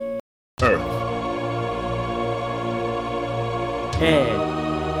Earth. Air.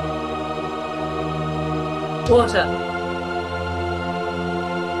 Water.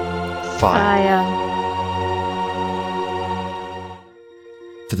 Fire.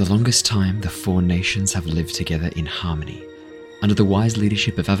 For the longest time, the four nations have lived together in harmony. Under the wise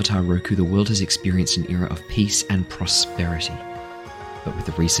leadership of Avatar Roku, the world has experienced an era of peace and prosperity. But with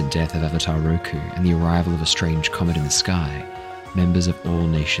the recent death of Avatar Roku and the arrival of a strange comet in the sky, members of all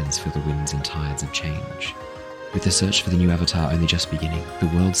nations feel the winds and tides of change. With the search for the new Avatar only just beginning, the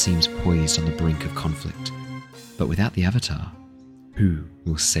world seems poised on the brink of conflict. But without the Avatar, who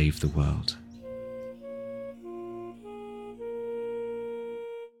will save the world?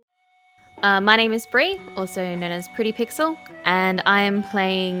 My name is Bree, also known as Pretty Pixel, and I am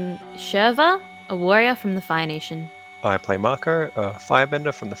playing Sherva, a warrior from the Fire Nation. I play Marco, a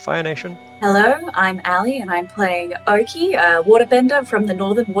firebender from the Fire Nation. Hello, I'm Ali, and I'm playing Oki, a waterbender from the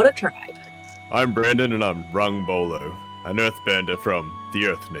Northern Water Tribe. I'm Brandon, and I'm Rung Bolo, an earthbender from the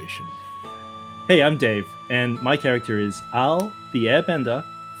Earth Nation. Hey, I'm Dave, and my character is Al, the airbender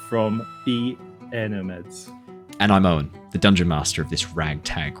from the Air Nomads. And I'm Owen, the dungeon master of this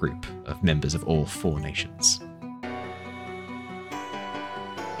ragtag group of members of all four nations.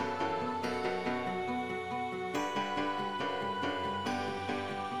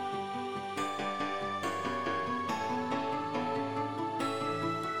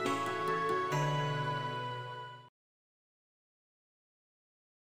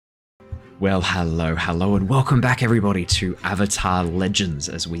 Well, hello, and welcome back, everybody, to Avatar Legends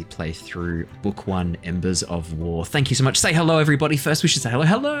as we play through Book 1, Embers of War. Thank you so much. Say hello, everybody. First, we should say hello.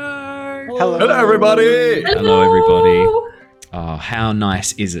 Hello, everybody! Hello, everybody. Oh, how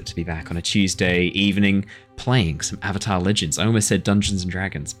nice is it to be back on a Tuesday evening playing some Avatar Legends? I almost said Dungeons &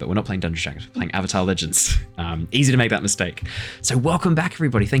 Dragons, but we're not playing Dungeons & Dragons, we're playing Avatar Legends. Easy to make that mistake. So welcome back,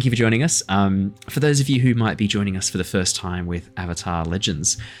 everybody. Thank you for joining us. For those of you who might be joining us for the first time with Avatar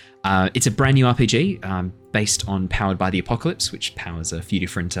Legends, it's a brand new RPG based on Powered by the Apocalypse, which powers a few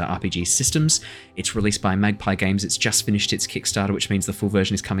different RPG systems. It's released by Magpie Games. It's just finished its Kickstarter, which means the full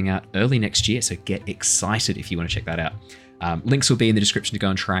version is coming out early next year, so get excited if you want to check that out. Links will be in the description to go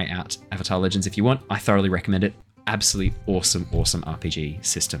and try out Avatar Legends if you want. I thoroughly recommend it. Absolutely awesome RPG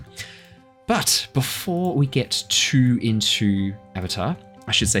system. But before we get too into Avatar,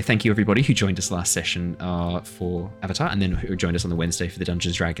 I should say thank you everybody who joined us last session for Avatar, and then who joined us on the Wednesday for the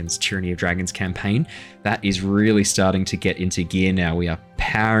Dungeons & Dragons Tyranny of Dragons campaign. That is really starting to get into gear now. We are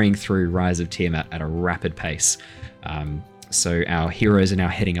powering through Rise of Tiamat at a rapid pace. So our heroes are now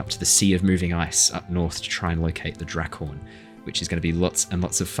heading up to the Sea of Moving Ice up north to try and locate the Drakhorn, which is going to be lots and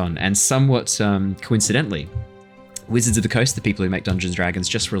lots of fun. And somewhat coincidentally, Wizards of the Coast, the people who make Dungeons & Dragons,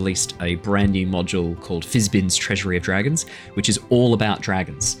 just released a brand new module called Fizbin's Treasury of Dragons, which is all about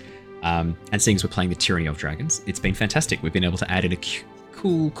dragons. And seeing as we're playing the Tyranny of Dragons, it's been fantastic. We've been able to add in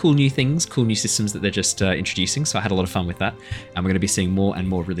cool new things, cool new systems that they're just introducing. So I had a lot of fun with that. And we're going to be seeing more and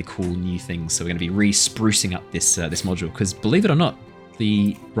more really cool new things. So we're going to be re-sprucing up this module, because believe it or not,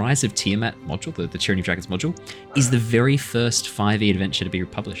 the Rise of Tiamat module, the Tyranny of Dragons module, is the very first 5e adventure to be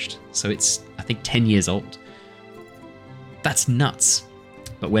republished. So it's, I think, 10 years old. That's nuts.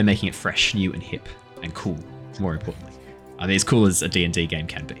 But we're making it fresh, new and hip and cool, more importantly. I mean, as cool as a D&D game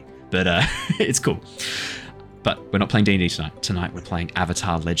can be, but it's cool. But we're not playing D&D tonight. Tonight we're playing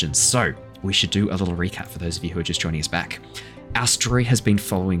Avatar Legends. So we should do a little recap for those of you who are just joining us back. Our story has been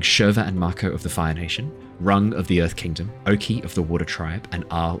following Sherva and Marco of the Fire Nation, Rung of the Earth Kingdom, Oki of the Water Tribe, and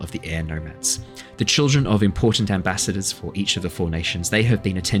Arl of the Air Nomads. The children of important ambassadors for each of the four nations, they have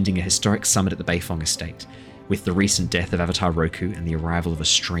been attending a historic summit at the Beifong Estate. With the recent death of Avatar Roku and the arrival of a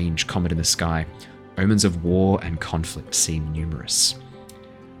strange comet in the sky, omens of war and conflict seem numerous.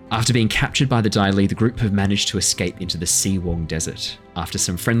 After being captured by the Dai Li, the group have managed to escape into the Si Wong Desert. After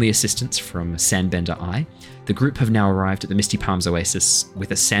some friendly assistance from Sandbender Eye, the group have now arrived at the Misty Palms Oasis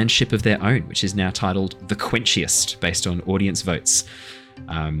with a sand ship of their own, which is now titled The Quenchiest, based on audience votes.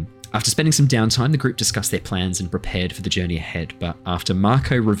 After spending some downtime, the group discussed their plans and prepared for the journey ahead, but after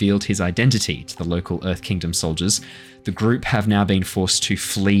Marco revealed his identity to the local Earth Kingdom soldiers, the group have now been forced to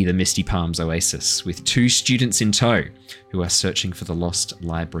flee the Misty Palms Oasis, with 2 students in tow who are searching for the lost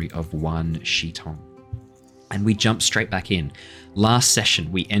library of Wan Shitong. And we jump straight back in. Last session,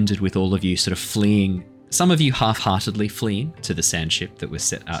 we ended with all of you sort of fleeing, some of you half-heartedly fleeing to the sand ship that was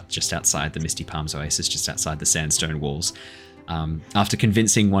set out just outside the Misty Palms Oasis, just outside the sandstone walls. After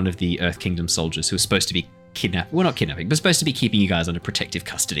convincing one of the Earth Kingdom soldiers who was supposed to be not kidnapping, but supposed to be keeping you guys under protective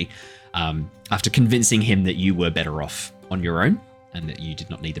custody, after convincing him that you were better off on your own, and that you did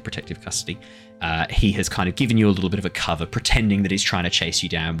not need the protective custody. He has kind of given you a little bit of a cover, pretending that he's trying to chase you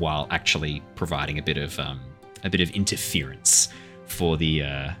down while actually providing a bit of interference for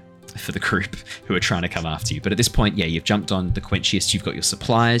the group who are trying to come after you. But at this point, yeah, you've jumped on the Quenchiest, you've got your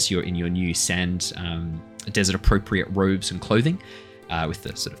supplies, you're in your new sand desert appropriate robes and clothing, with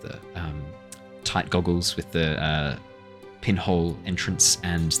the sort of the tight goggles with the pinhole entrance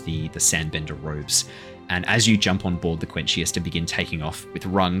and the sandbender robes. And as you jump on board the Quenchiest and begin taking off with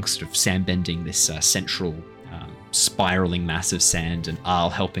Rung sort of sandbending this central spiraling mass of sand, and Arl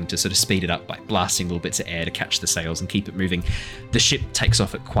helping to sort of speed it up by blasting little bits of air to catch the sails and keep it moving, the ship takes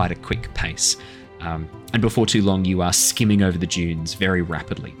off at quite a quick pace. And before too long, you are skimming over the dunes very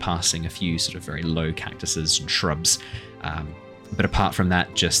rapidly, passing a few sort of very low cactuses and shrubs. But apart from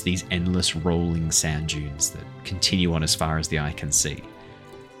that, just these endless rolling sand dunes that continue on as far as the eye can see.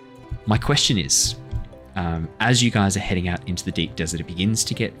 My question is, as you guys are heading out into the deep desert, it begins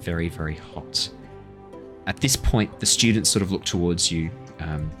to get very, very hot. At this point, the students sort of look towards you,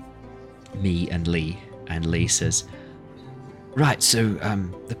 me and Lee says, right, so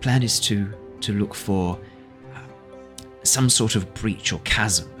the plan is to look for some sort of breach or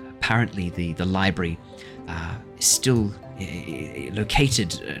chasm. Apparently the library is still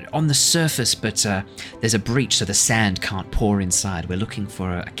located on the surface, but there's a breach so the sand can't pour inside. We're looking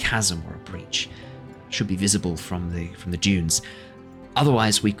for a chasm or a breach. Should be visible from the dunes.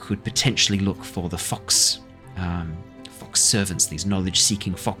 Otherwise, we could potentially look for the fox servants, these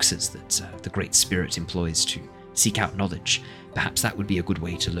knowledge-seeking foxes that the Great Spirit employs to seek out knowledge. Perhaps that would be a good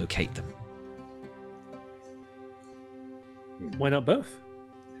way to locate them. Why not both?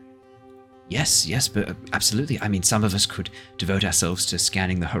 Yes, but absolutely. I mean, some of us could devote ourselves to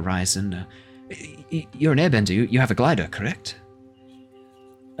scanning the horizon. You're an airbender. You have a glider, correct?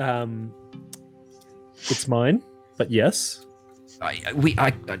 It's mine, but yes. I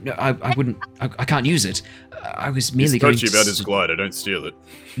wouldn't. I can't use it. I was merely going to. About his glider. Don't steal it.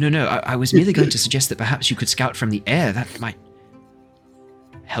 No. I was merely going to suggest that perhaps you could scout from the air. That might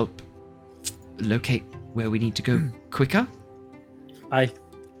help locate where we need to go quicker.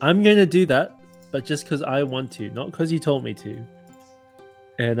 I'm going to do that, but just because I want to, not because you told me to.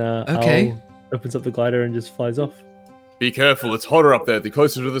 And okay. Al opens up the glider and just flies off. Be careful. It's hotter up there. The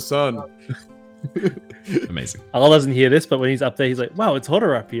closer to the sun. Amazing. Al doesn't hear this, but when he's up there, he's like, "Wow, it's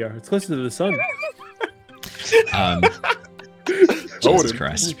hotter up here. It's closer to the sun." Jesus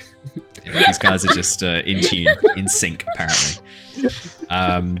Christ. Yeah, these guys are just in tune, in sync, apparently.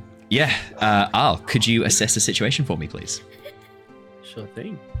 Al, could you assess the situation for me, please? Sure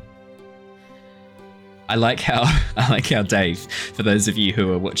thing. I like how Dave, for those of you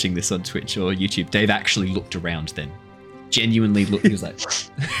who are watching this on Twitch or YouTube, Dave actually looked around then. Genuinely looked, he was like...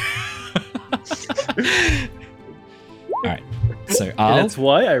 Alright, so Al... And that's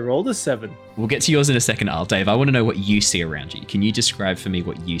why I rolled a 7. We'll get to yours in a second, Al. Dave, I want to know what you see around you. Can you describe for me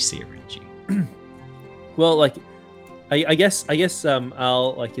what you see around you? Well, like, I guess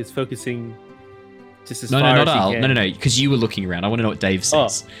Al, like, is focusing just as far not as he Al. can. No, because you were looking around. I want to know what Dave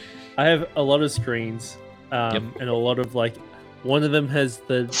says. I have a lot of screens, and a lot of, like, one of them has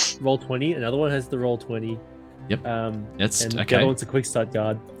the roll 20, another one has the roll 20. Yep. That's and okay. The other one's a quick start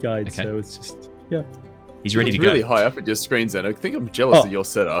guide, Okay. so it's just, yeah. He's ready to go. Really high up at your screens, then. I think I'm jealous of your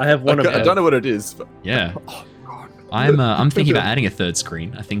setup. I have one of I don't know what it is. But... Yeah. Oh, God. I'm thinking about adding a third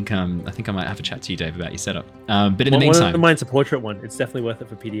screen. I think I might have a chat to you, Dave, about your setup. But in the meantime, one of mine's a portrait one. It's definitely worth it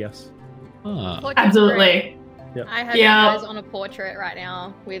for PDFs. Ah. Absolutely. Yep. I have you guys on a portrait right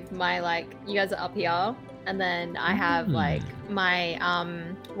now with my, like, you guys are up here, and then I have like my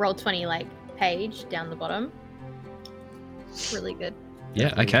roll 20 like page down the bottom. Really good.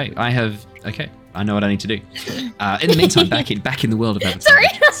 Yeah. Okay. I know what I need to do. In the meantime, back in the world of Avatar. Sorry.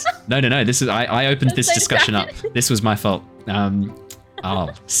 No. This is I opened this so discussion up. This was my fault.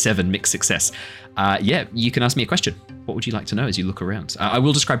 7 mixed success. You can ask me a question. What would you like to know as you look around? I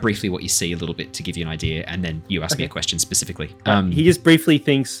will describe briefly what you see a little bit to give you an idea, and then you ask me a question specifically. He just briefly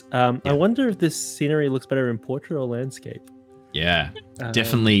thinks, I wonder if this scenery looks better in portrait or landscape. Yeah,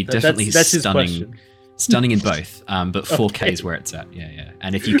 definitely that's his stunning. question. Stunning in both, but 4K is where it's at. Yeah.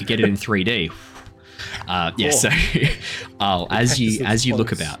 And if you could get it in 3D, So, as you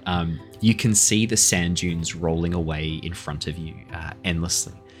look about, you can see the sand dunes rolling away in front of you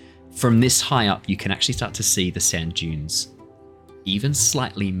endlessly. From this high up, you can actually start to see the sand dunes even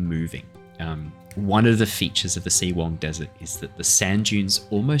slightly moving. One of the features of the Seawong Desert is that the sand dunes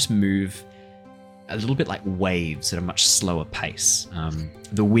almost move a little bit like waves at a much slower pace.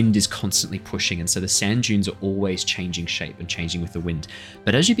 The wind is constantly pushing, and so the sand dunes are always changing shape and changing with the wind.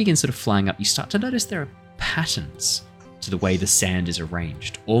 But as you begin sort of flying up, you start to notice there are patterns to the way the sand is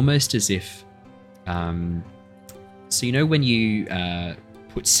arranged, almost as if, so you know when you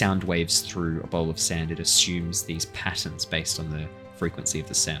put sound waves through a bowl of sand, it assumes these patterns based on the frequency of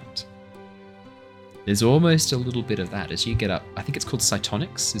the sound. There's almost a little bit of that as you get up. I think it's called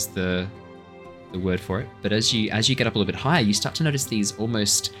cytonics is the word for it. But as you get up a little bit higher, you start to notice these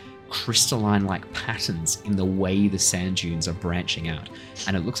almost crystalline-like patterns in the way the sand dunes are branching out.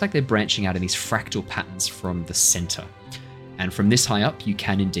 And it looks like they're branching out in these fractal patterns from the center. And from this high up, you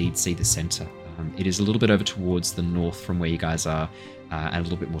can indeed see the center. It is a little bit over towards the north from where you guys are, and a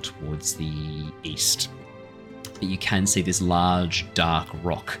little bit more towards the east. But you can see this large, dark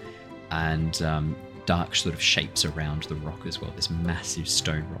rock and dark sort of shapes around the rock as well. This massive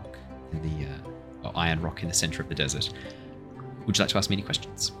stone rock in the or iron rock in the center of the desert. Would you like to ask me any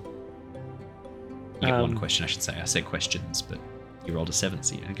questions? You get one question, I should say. I said questions, but you rolled a 7,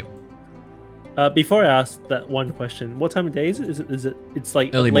 so you don't get one. Before I ask that one question, what time of day is it? It's like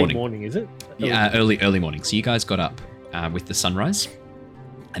early late morning, is it? Early morning. So you guys got up with the sunrise,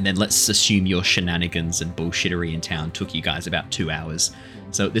 and then let's assume your shenanigans and bullshittery in town took you guys about 2 hours.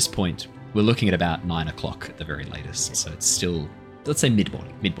 So at this point, we're looking at about 9 o'clock at the very latest. So it's still, let's say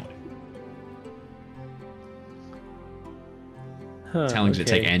mid-morning. How long did it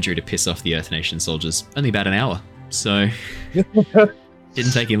take Andrew to piss off the Earth Nation soldiers? Only about an hour. So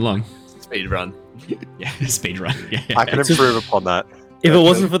didn't take him long. Speed run. Yeah, speed run. Yeah. I can improve upon that. If it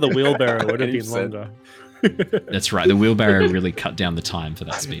wasn't for the wheelbarrow, it would have been 100%. longer. That's right. The wheelbarrow really cut down the time for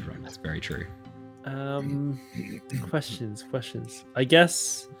that speed run. That's very true. Questions. I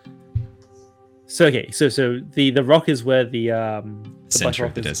guess. So the rock is where the Center black of the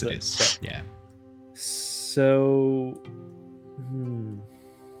rock desert is. Yeah. So.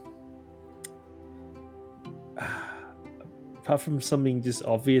 Apart from something just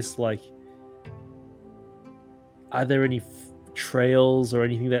obvious, like, are there any trails or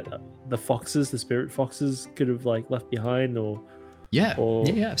anything that the spirit foxes, could have like left behind, or? Yeah,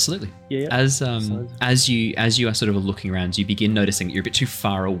 absolutely. Yeah. As you are sort of looking around, you begin noticing that you're a bit too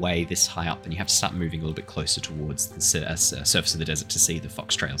far away this high up, and you have to start moving a little bit closer towards the surface of the desert to see the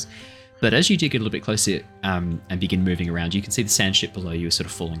fox trails. But as you do get a little bit closer and begin moving around, you can see the sand ship below you is sort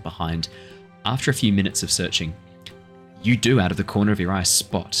of falling behind. After a few minutes of searching, you do, out of the corner of your eye,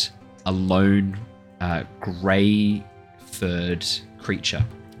 spot a lone grey furred creature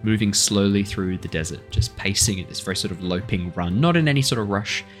moving slowly through the desert, just pacing at this very sort of loping run, not in any sort of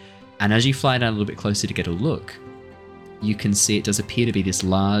rush. And as you fly down a little bit closer to get a look, you can see it does appear to be this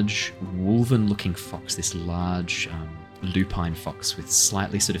large wolven-looking fox, this large lupine fox with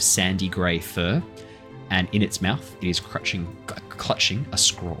slightly sort of sandy grey fur, and in its mouth it is clutching a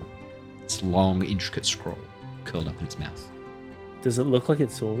scroll. This long, intricate scroll curled up in its mouth. Does it look like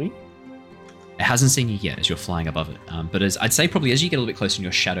it saw me? It hasn't seen you yet as you're flying above it, but I'd say probably as you get a little bit closer and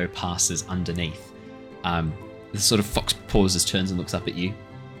your shadow passes underneath, the sort of fox pauses, turns and looks up at you,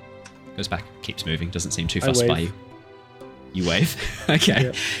 goes back, keeps moving, doesn't seem too fussed by you. You wave? Okay.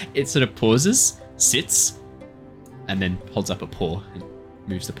 Yeah. It sort of pauses, sits, and then holds up a paw and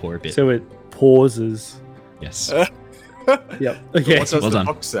moves the paw a bit. So it pauses. Yes. Yep. Okay. What does Well the done.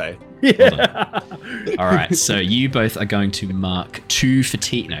 fox say? Well done. All right, so you both are going to mark 2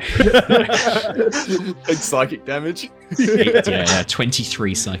 fatigue. No. Big psychic damage.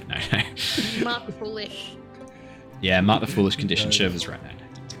 23 psych. No. Mark the foolish. Yeah, mark the foolish condition. Sherva's right now.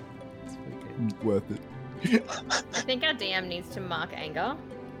 Worth it. I think our DM needs to mark anger.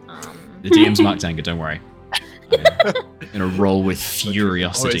 The DM's marked anger, don't worry. I'm going to roll with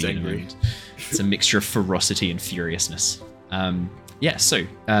furiosity. Always angry. It's a mixture of ferocity and furiousness. Al,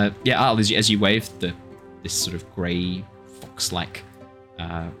 as you wave, this sort of grey fox-like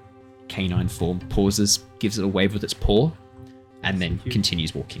canine form pauses, gives it a wave with its paw, and then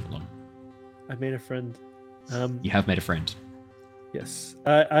continues walking along. I've made a friend. You have made a friend. Yes.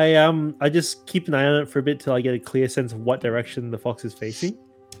 I just keep an eye on it for a bit till I get a clear sense of what direction the fox is facing.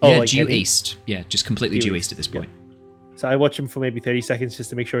 Due east. Yeah, just completely due east at this point. Yeah. So I watch him for maybe 30 seconds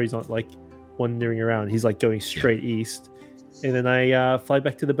just to make sure he's not like wandering around. He's like going straight east. And then I fly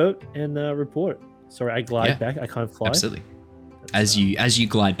back to the boat and report. Sorry, I glide back. I can't fly. Absolutely. As you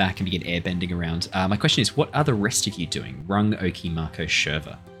glide back and begin airbending around, my question is, what are the rest of you doing? Rung, Oki, Marco,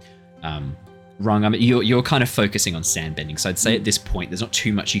 Sherva. Rung, you're kind of focusing on sandbending. So I'd say at this point, there's not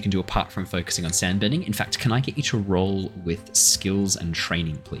too much you can do apart from focusing on sandbending. In fact, can I get you to roll with skills and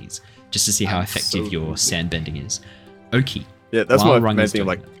training, please? Just to see how effective your sandbending is. Oki. Yeah, that's my main thing of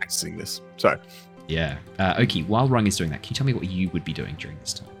like practicing this. Sorry. Yeah. Oki, while Rung is doing that, can you tell me what you would be doing during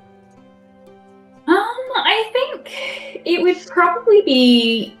this time? I think it would probably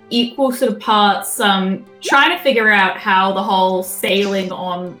be equal sort of parts trying to figure out how the whole sailing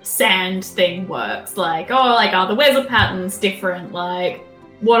on sand thing works. Like, are the weather patterns different? Like,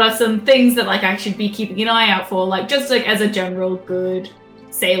 what are some things that like I should be keeping an eye out for? Like, just like as a general good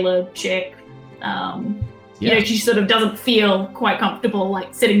sailor chick. You know, she sort of doesn't feel quite comfortable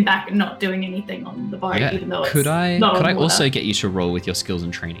like sitting back and not doing anything on the boat, even though it's could I water. also get you to roll with your skills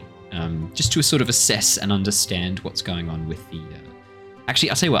and training, just to sort of assess and understand what's going on with the. Actually,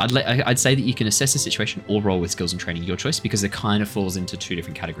 I'll tell you what. I'd say that you can assess the situation or roll with skills and training, your choice, because it kind of falls into two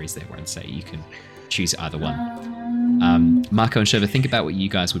different categories there. Where I'd say you can choose either one. Marco and Sheva, think about what you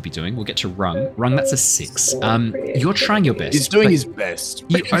guys would be doing. We'll get to Rung. Rung, that's a 6. You're trying your best. He's doing his best.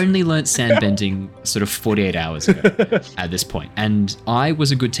 You only learnt sandbending sort of 48 hours ago at this point. And I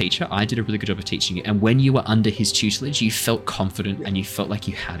was a good teacher. I did a really good job of teaching you. And when you were under his tutelage, you felt confident and you felt like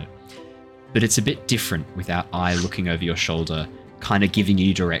you had it. But it's a bit different without I looking over your shoulder, kind of giving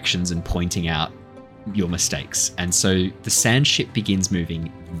you directions and pointing out your mistakes. And so the sand ship begins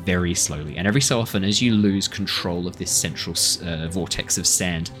moving very slowly, and every so often as you lose control of this central vortex of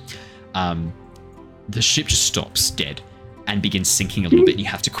sand, the ship just stops dead and begins sinking a little bit, and you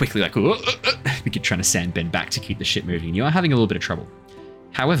have to quickly begin trying to sand bend back to keep the ship moving. You are having a little bit of trouble.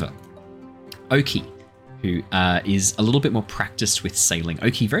 However, Oki, who is a little bit more practiced with sailing,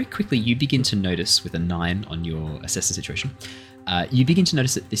 Oki, very quickly you begin to notice, with a 9 on your assess the situation, you begin to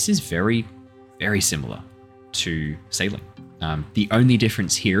notice that this is very, very similar to sailing. The only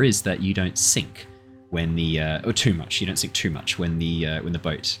difference here is that you don't sink when or too much. You don't sink too much when the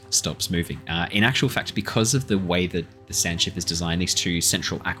boat stops moving. In actual fact, because of the way that the sand ship is designed, these two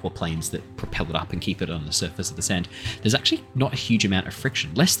central aquaplanes that propel it up and keep it on the surface of the sand, there's actually not a huge amount of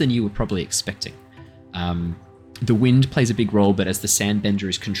friction, less than you were probably expecting. The wind plays a big role, but as the sandbender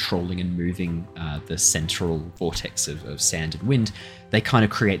is controlling and moving the central vortex of sand and wind, they kind of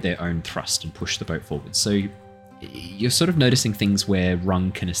create their own thrust and push the boat forward. So you're sort of noticing things where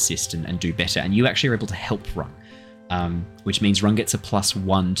Rung can assist and do better, and you actually are able to help Rung, which means Rung gets a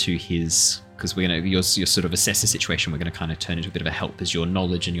 +1 to his, because we're going to, your sort of assess the situation, we're going to kind of turn into a bit of a help, as your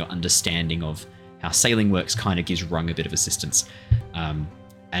knowledge and your understanding of how sailing works kind of gives Rung a bit of assistance.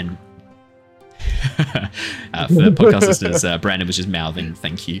 And for the podcast listeners, Brandon was just mouthing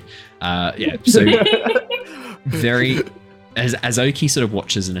thank you. So very, as Oki sort of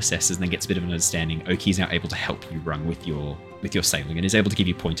watches and assesses and then gets a bit of an understanding, Oki is now able to help you Rung with your sailing and is able to give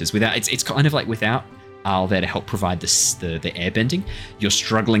you pointers without, it's kind of like without Al there to help provide the air bending, you're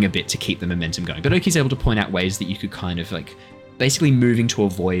struggling a bit to keep the momentum going. But Oki's able to point out ways that you could kind of like basically moving to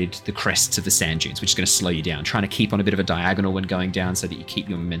avoid the crests of the sand dunes, which is going to slow you down, trying to keep on a bit of a diagonal when going down so that you keep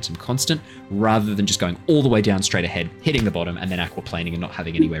your momentum constant, rather than just going all the way down straight ahead, hitting the bottom, and then aquaplaning and not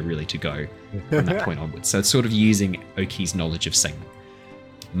having anywhere really to go from that point onwards. So it's sort of using Oki's knowledge of sailing.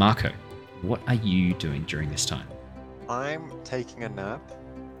 Marco, what are you doing during this time? I'm taking a nap.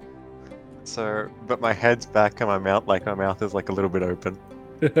 So, but my head's back and my mouth is like a little bit open.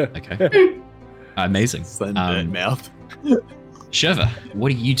 Okay. Amazing. Mouth. Sheva,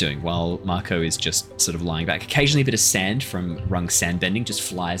 what are you doing while Marco is just sort of lying back? Occasionally a bit of sand from Rung's sandbending just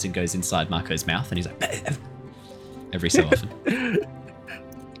flies and goes inside Marco's mouth, and he's like, every so often.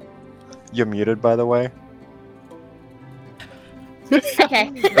 You're muted, by the way.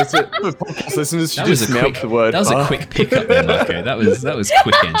 Okay. That's it. Listeners, That was a quick pickup there, Marco. That was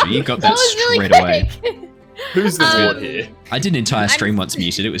quick, Andrew. You got that straight away. Who's this one here? I did an entire stream once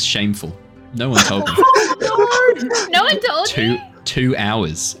muted. It was shameful. No one told me. No one told you. 2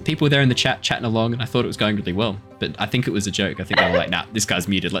 hours. People were there in the chat chatting along, and I thought it was going really well. But I think it was a joke. I think they were like, nah, this guy's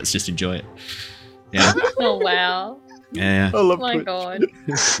muted. Let's just enjoy it. Yeah. Oh, wow. Yeah. I love Oh my Twitch. god.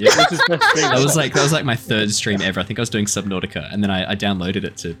 Yeah. What's his best stream? That was like my 3rd stream ever. I think I was doing Subnautica, and then I downloaded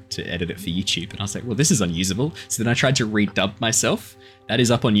it to edit it for YouTube, and I was like, well, this is unusable. So then I tried to redub myself. That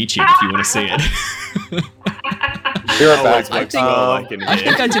is up on YouTube if you want to see it. You're Always back. makes me like in I here.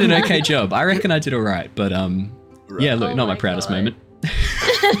 think I did an okay job. I reckon I did all right, but yeah, look, Oh not my my proudest God. moment.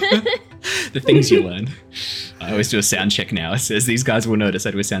 The things you learn. I always do a sound check now. It says these guys will notice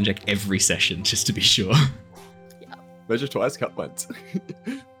I do a sound check every session just to be sure. Measure twice, cut once.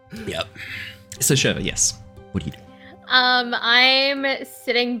 Yep. So Sheva, yes. What do you do? I'm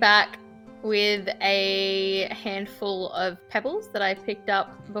sitting back with a handful of pebbles that I picked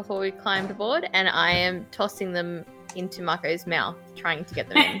up before we climbed aboard, and I am tossing them into Marco's mouth, trying to get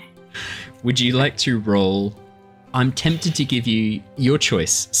them in. Would you like to roll? I'm tempted to give you your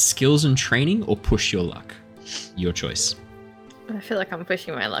choice, skills and training or push your luck. Your choice. I feel like I'm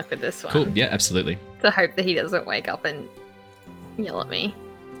pushing my luck with this one. Cool. Yeah, absolutely. To hope that he doesn't wake up and yell at me.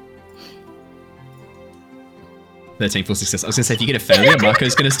 13 full success. I was going to say, if you get a failure,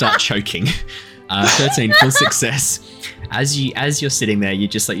 Marco's going to start choking. 13 full success. As you're sitting there, you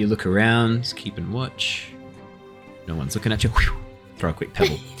just you look around, keeping watch. No one's looking at you. Whew, throw a quick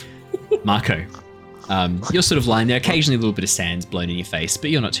pebble. Marco, you're sort of lying there. Occasionally, a little bit of sand's blown in your face, but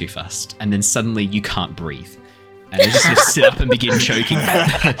you're not too fussed. And then suddenly, you can't breathe. And you just sort of sit up and begin choking.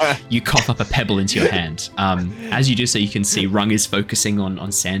 You cough up a pebble into your hand. As you do so, you can see Rung is focusing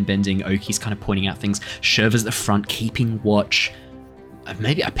on sand bending. Oki's kind of pointing out things. Sherva's at the front, keeping watch.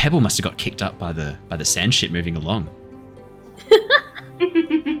 Maybe a pebble must have got kicked up by the sand ship moving along.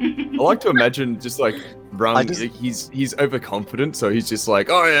 I like to imagine just Rung, he's overconfident, so he's just like,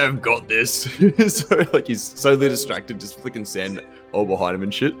 oh yeah, I've got this. So he's solely distracted, just flicking sand all behind him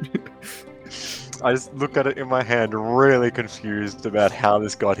and shit. I just look at it in my hand, really confused about how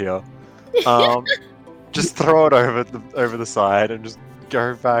this got here. Just throw it over the side and just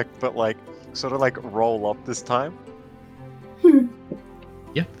go back, but sort of roll up this time.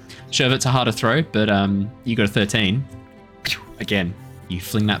 Yeah, Sherva, it's a harder throw, but you got a 13. Again, you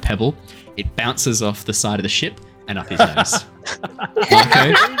fling that pebble. It bounces off the side of the ship and up his nose.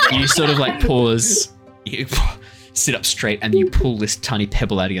 Marco, you sort of pause. You sit up straight and you pull this tiny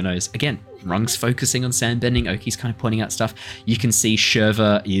pebble out of your nose. Again, Rung's focusing on sandbending. Oki's kind of pointing out stuff. You can see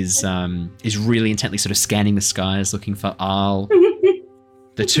Sherva is really intently sort of scanning the skies, looking for Arl.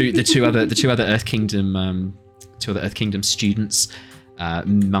 The two other Earth Kingdom students,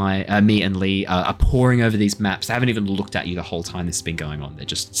 me and Lee are poring over these maps. They haven't even looked at you the whole time this has been going on. They're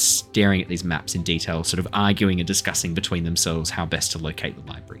just staring at these maps in detail, sort of arguing and discussing between themselves how best to locate the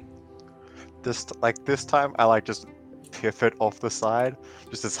library. This time I just pivot off the side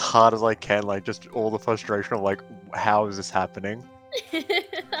just as hard as I can, just all the frustration of how is this happening?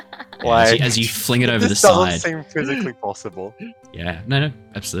 As you fling it over the side. This doesn't seem physically possible. Yeah, no,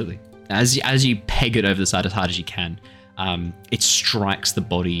 absolutely. As you peg it over the side as hard as you can, it strikes the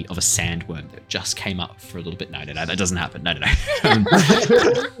body of a sandworm that just came up for a little bit. No, that doesn't happen. No. No, I'm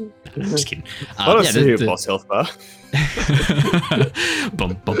just kidding. I don't see your boss health bar.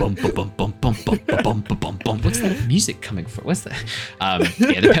 Bum, bum, bum, bum, bum, bum, bum, bum, bum, bum, bum. What's that music coming from? What's that?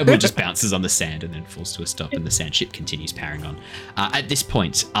 The pebble just bounces on the sand and then falls to a stop, and the sand ship continues powering on. At this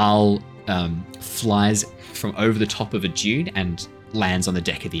point, Arl flies from over the top of a dune and lands on the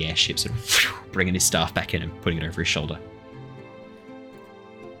deck of the airship, sort of bringing his staff back in and putting it over his shoulder.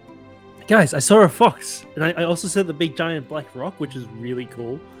 Guys, I saw a fox, and I also saw the big giant black rock, which is really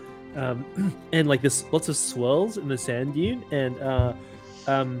cool. And there's lots of swirls in the sand dune, and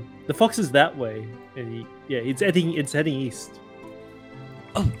the fox is that way, and it's heading east.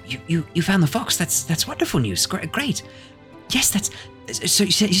 Oh, you found the fox? That's wonderful news. Great. Yes, that's. So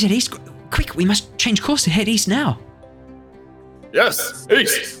you said east. Quick, we must change course to head east now. Yes,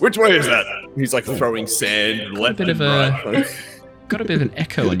 east. Which way is that? He's throwing sand left and right. Got a bit of an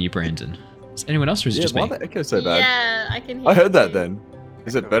echo on you, Brandon. Is anyone else, or is it just me? Why the echo so bad? Yeah, I can hear I heard that you. then.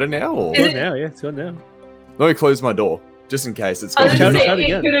 Is it better now? Or? It's gone now, yeah, it's gone now. Let me close my door, just in case it's I was gone. gonna say, Shout it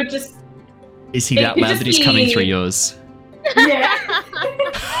again. could have just. Is he It that could loud just that he's coming be- through yours? Yeah.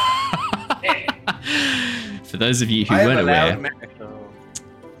 For those of you who weren't aware,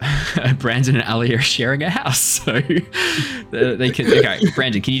 Brandon and Ali are sharing a house, so they can. Okay,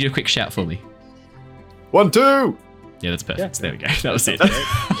 Brandon, can you do a quick shout for me? 1, 2. Yeah, that's perfect. Yeah. So there we go. That was it.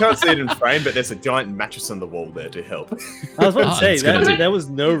 You can't see it in frame, but there's a giant mattress on the wall there to help. I was about to say that's good idea. there was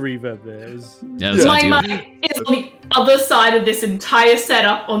no reverb there. It was... Yeah, that's My ideal. mic is on the other side of this entire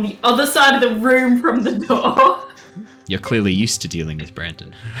setup, on the other side of the room from the door. You're clearly used to dealing with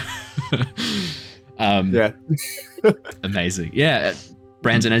Brandon. Yeah. Amazing. Yeah.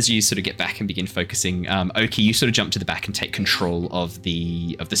 Brandon, as you sort of get back and begin focusing, Oki, you sort of jump to the back and take control of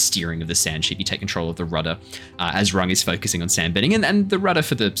the steering of the sand ship. You take control of the rudder as Rung is focusing on sand bending, and the rudder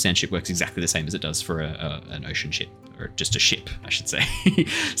for the sand ship works exactly the same as it does for an ocean ship, or just a ship, I should say.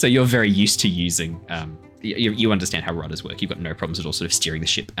 So you're very used to using. You understand how rudders work. You've got no problems at all, sort of steering the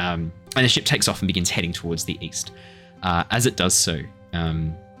ship. And the ship takes off and begins heading towards the east. As it does so,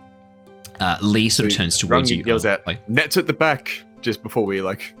 Lee sort of turns towards you. Yells out, "Nets at the back!" Just before we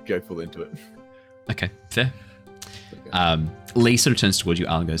go full into it. Okay, fair. Lee sort of turns towards you,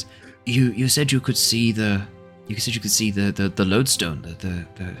 Al, and goes, "You said you could see the lodestone, the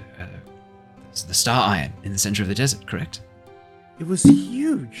star iron in the center of the desert, correct?" It was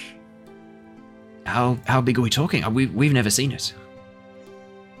huge. How big are we talking? We've never seen it.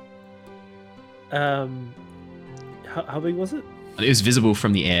 How big was it? It was visible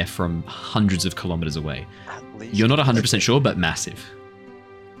from the air from hundreds of kilometers away. At least You're not 100% sure, but massive.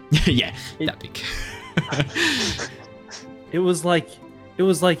 Yeah, that big. It was like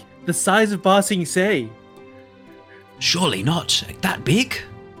the size of Ba Sing Se. Surely not that big.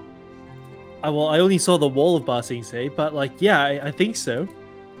 Well, I only saw the wall of Ba Sing Se, but like, yeah, I think so.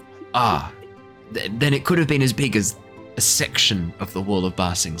 Then it could have been as big as a section of the wall of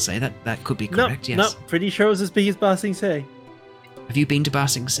Ba Sing Se. That could be correct. Yes. No, pretty sure it was as big as Ba Sing Se. Have you been to Ba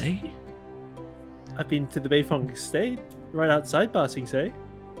Sing Se? I've been to the Beifong Estate, right outside Ba Sing Se.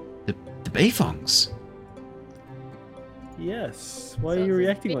 The Beifongs? Yes. Why are you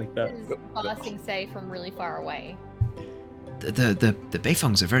reacting like that? Ba Sing Se from really far away. The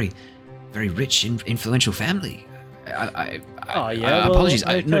Beifongs are very, very rich, influential family. Apologies.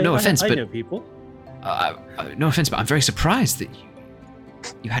 No offense, but I know people. no offense, but I'm very surprised that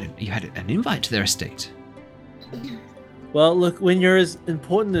you had an invite to their estate. Well, look, when you're as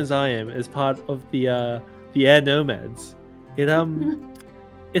important as I am as part of the air nomads, it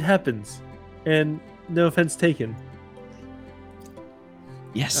happens, and no offense taken.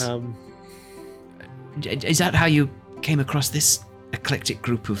 Yes. Is that how you came across this eclectic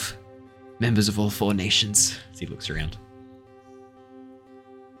group of members of all 4 nations? As he looks around.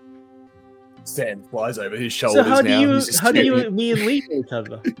 Sand flies over his shoulders. So how now. do you me and Lee know each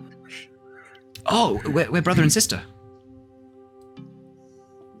other? Oh, we're brother and sister.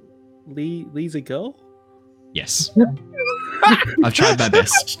 Lee's a girl? Yes. I've tried my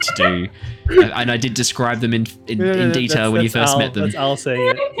best to do, and I did describe them in detail when you first met them. That's Al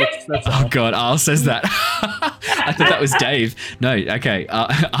saying it. That's Oh God, Al says that. I thought that was Dave. No, okay.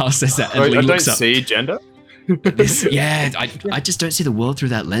 Al says that, and Lee I looks don't up. see gender. I just don't see the world through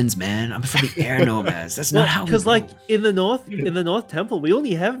that lens, man. I'm from the air nomads. That's not how. Because like in the North Temple, we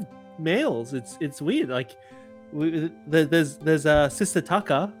only have males. It's weird. Like there's Sister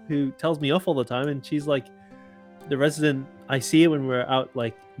Taka who tells me off all the time, and she's like the resident. I see her when we're out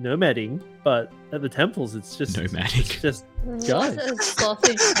like nomading, but at the temples, it's just nomading. It's just What guys. a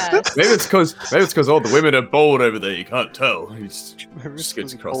sausage fest. Maybe it's because all the women are bald over there. You can't tell. He just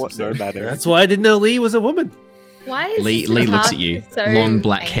gets across the That's why I didn't know Lee was a woman. Why is Lee Sister looks Taka at you. so Long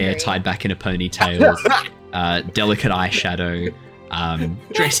black hair angry? tied back in a ponytail, delicate eyeshadow,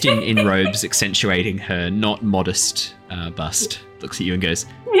 dressed in robes accentuating her not modest bust. Looks at you and goes,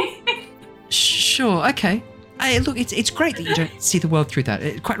 "Sure, okay. Look, it's great that you don't see the world through that.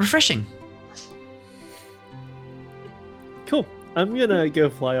 It's quite refreshing." Cool. I'm gonna go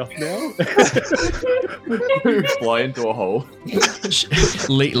fly off now. Fly into a hole.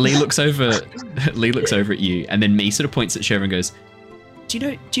 Lee looks over. Lee looks over at you, and then me sort of points at Shiva and goes, "Do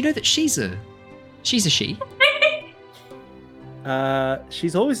you know that she's a she?"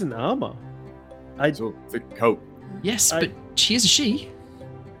 She's always in armor. So the coat. Yes, but she is a she.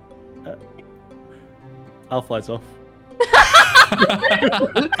 Al flies off.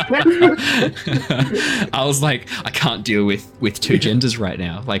 I was like, I can't deal with 2 genders right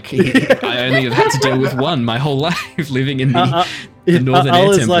now. Like, I only have had to deal with one my whole life living in the Northern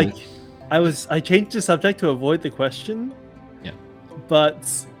Air Temple. Like, I changed the subject to avoid the question. Yeah. But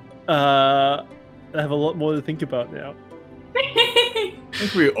I have a lot more to think about now. I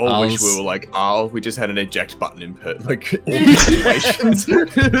think we all wish we were like Al. We just had an eject button in like all situations.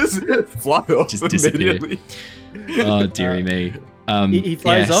 Just fly off Just disappear. immediately. Oh, dearie me. He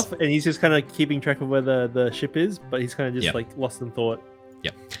flies yes. off, and he's just kind of keeping track of where the ship is, but he's kind of just Yep. like lost in thought.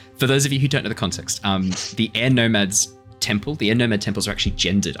 Yep. For those of you who don't know the context, the Air Nomads temple, the Air Nomad temples are actually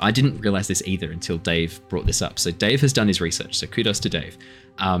gendered. I didn't realize this either until Dave brought this up. So Dave has done his research, so kudos to Dave.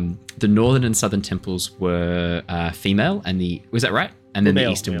 The northern and southern temples were female, and was that right? And then Were the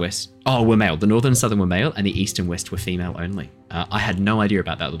male, east and male. west. Oh, were male. The northern and southern were male, and the east and west were female only. I had no idea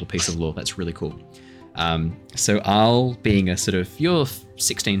about that little piece of lore. That's really cool. So Al, being a sort of, you're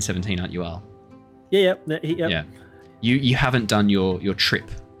 16, 17, aren't you, Al? Yeah. Yeah. You haven't done your trip.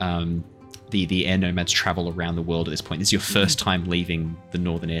 The air nomads travel around the world at this point. This is your first time leaving the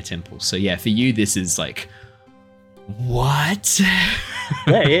Northern Air Temple. So yeah, for you, this is like, what?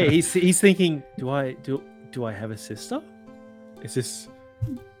 Yeah. He's thinking, do I have a sister? Is this?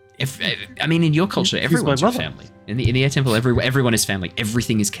 I mean, in your culture, She's everyone's my your mother. family. In the Air Temple, everyone is family.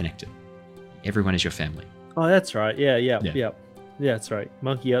 Everything is connected. Everyone is your family. Oh, that's right. Yeah. That's right.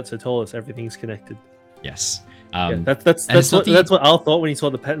 Monkey Outso told us everything's connected. Yes. That's what Al thought when he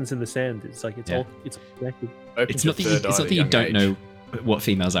saw the patterns in the sand. It's like it's all connected. It's not that you don't know what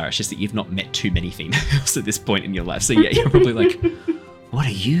females are. It's just that you've not met too many females at this point in your life. So yeah, you're probably like, what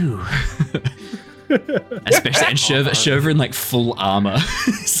are you? Especially and Shiva in like full armor.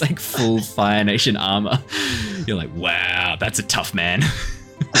 It's like full Fire Nation armor. You're like, wow, that's a tough man.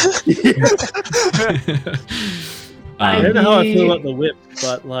 I don't know how I feel about the whip,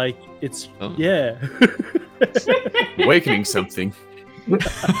 but like it's Oh. yeah. Awakening something.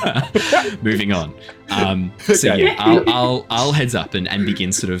 Moving on. So Okay. yeah, I'll heads up and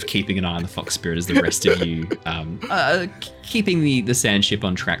begin sort of keeping an eye on the fox spirit as the rest of you keeping the sand ship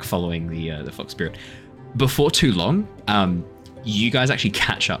on track, following the fox spirit. Before too long, you guys actually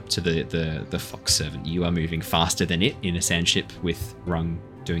catch up to the fox servant. You are moving faster than it in a sand ship with Rung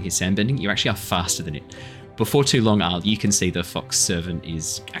doing his sand bending. You actually are faster than it. Before too long, you can see the fox servant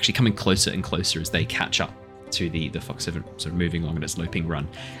is actually coming closer and closer as they catch up to the fox servant, sort of moving along in its loping run.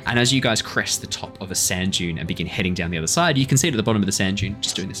 And as you guys crest the top of a sand dune and begin heading down the other side, you can see it at the bottom of the sand dune,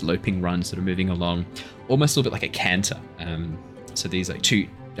 just doing this loping run, sort of moving along, almost a little bit like a canter. So these like two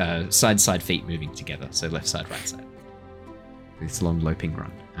side feet moving together, so left side, right side. This long loping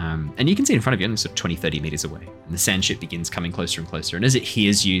run. And you can see in front of you, only sort of 20, 30 meters away. And the sand ship begins coming closer and closer. And as it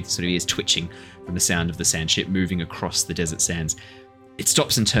hears you, sort of ears twitching from the sound of the sand ship moving across the desert sands, it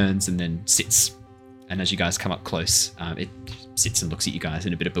stops and turns and then sits. And as you guys come up close, it sits and looks at you guys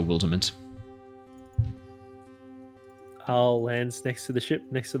in a bit of bewilderment. I'll land next to the ship,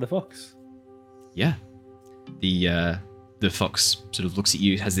 next to the fox. Yeah. The fox sort of looks at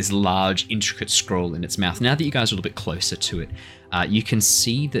you, has this large, intricate scroll in its mouth. Now that you guys are a little bit closer to it, you can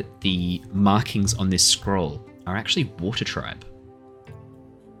see that the markings on this scroll are actually water tribe.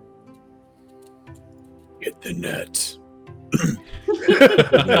 Get the net.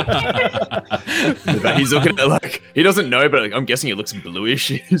 He's looking at like he doesn't know, but like, I'm guessing it looks bluish.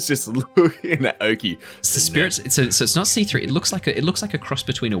 He's just looking at Oki. It's the spirits. So it's not see-through. It looks like a cross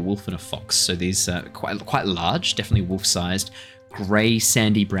between a wolf and a fox. So these quite large, definitely wolf-sized, grey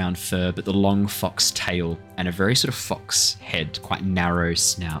sandy brown fur, but the long fox tail and a very sort of fox head, quite narrow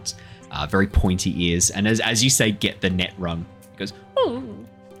snout, very pointy ears. And as you say, get the net rung, it goes, oh.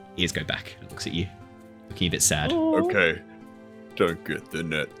 Ears go back. It looks at you, looking a bit sad. Okay. Don't get the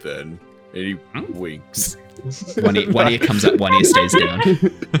net then. And he winks. One ear comes up, one ear stays down.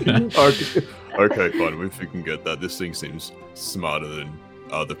 Okay, fine. If we can get that, this thing seems smarter than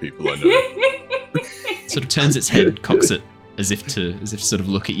other people I know. Sort of turns its head, cocks it as if to sort of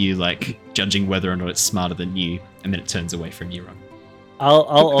look at you, like judging whether or not it's smarter than you, and then it turns away from you, Ron. I'll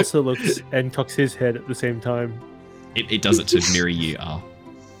also look and cocks his head at the same time. It does it to mirror you, Al.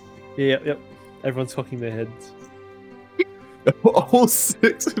 Yep. Everyone's cocking their heads. All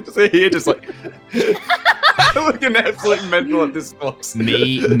six of us are here just like looking absolutely mental at this fox.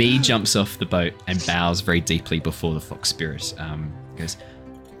 Me jumps off the boat and bows very deeply before the fox spirit. Goes,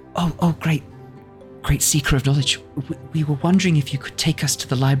 oh, great seeker of knowledge. We were wondering if you could take us to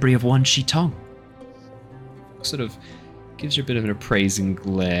the library of Wan Shi Tong. Sort of gives you a bit of an appraising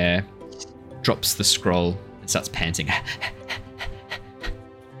glare, drops the scroll, and starts panting.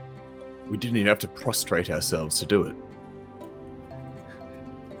 We didn't even have to prostrate ourselves to do it.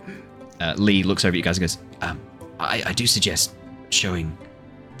 Lee looks over at you guys and goes, I do suggest showing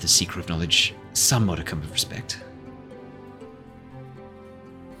the seeker of knowledge some modicum of respect.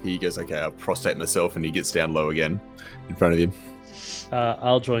 He goes, okay, I'll prostrate myself, and he gets down low again in front of him.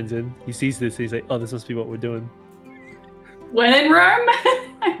 Al joins in. He sees this, he's like, oh, this must be what we're doing. When in Rome,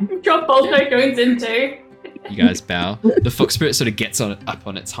 drop Bolto goes into. You guys bow. The fox spirit sort of gets up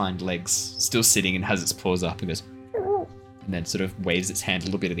on its hind legs, still sitting, and has its paws up and goes, and then sort of waves its hand a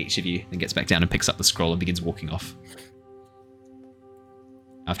little bit at each of you, then gets back down and picks up the scroll and begins walking off.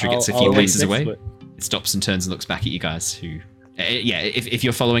 After it gets a few paces away, it stops and turns and looks back at you guys who... if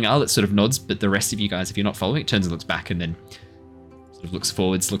you're following Al, it sort of nods, but the rest of you guys, if you're not following, it turns and looks back and then sort of looks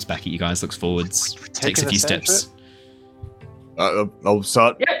forwards, looks back at you guys, looks forwards, takes a few steps. I'll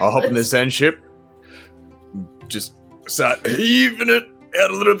hop in the sand ship. Just start heaving it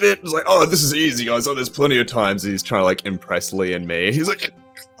out a little bit. It's like, oh, this is easy, guys. Oh, there's plenty of times he's trying to like impress Lee and me. He's like,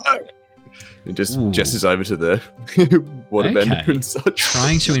 and just gestures over to the waterbender and such.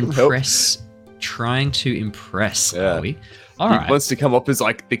 Trying to impress, yeah. Are we? All right. He wants to come up as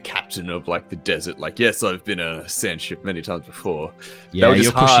like the captain of like the desert. Like, yes, I've been on a sand ship many times before. Yeah, they were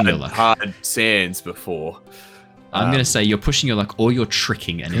you're pushing your luck. Hard sands before. I'm going to say you're pushing your luck, or you're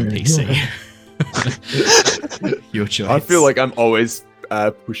tricking an NPC. Your choice. I feel like I'm always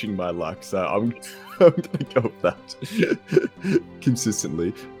pushing my luck, so I'm going to go with that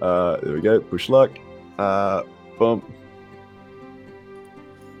consistently. There we go. Push luck. Bump.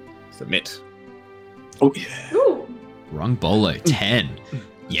 Submit. Oh yeah. Ooh. Rung Bolo 10.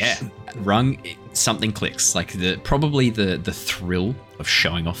 Yeah, Rung. Something clicks. Like probably the thrill of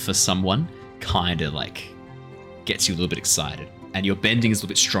showing off for someone kind of like gets you a little bit excited. And your bending is a little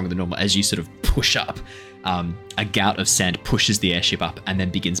bit stronger than normal as you sort of push up. A gout of sand pushes the airship up and then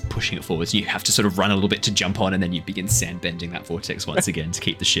begins pushing it forwards. You have to sort of run a little bit to jump on, and then you begin sand bending that vortex once again to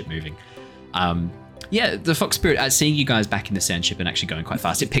keep the ship moving. Yeah, the fox spirit, seeing you guys back in the sand ship and actually going quite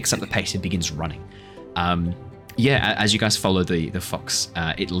fast, it picks up the pace and begins running. As you guys follow the fox,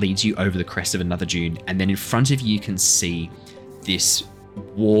 it leads you over the crest of another dune, and then in front of you can see this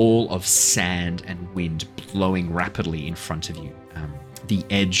wall of sand and wind blowing rapidly in front of you. The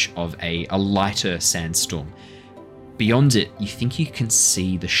edge of a lighter sandstorm. Beyond it, you think you can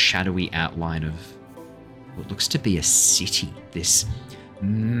see the shadowy outline of what looks to be a city. This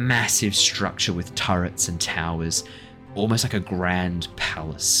massive structure with turrets and towers, almost like a grand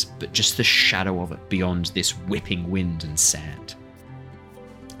palace, but just the shadow of it beyond this whipping wind and sand.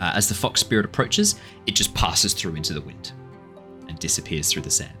 As the fox spirit approaches, it just passes through into the wind and disappears through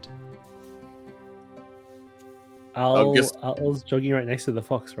the sand. I was jogging right next to the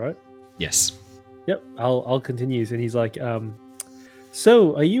fox, right? Yes. Yep. I'll continue, and he's like,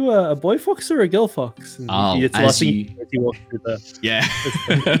 "So, are you a boy fox or a girl fox?" And as you walk through the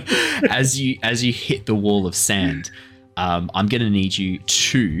as you hit the wall of sand, I'm gonna need you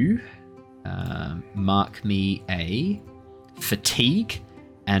to mark me a fatigue,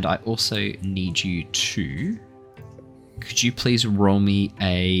 and I also need you to. Could you please roll me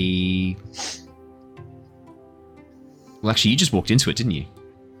a? Well, actually, you just walked into it, didn't you?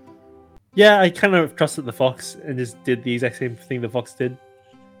 Yeah, I kind of trusted the fox and just did the exact same thing the fox did.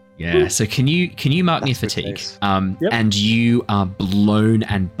 Yeah. So can you mark me a fatigue? Yep. And you are blown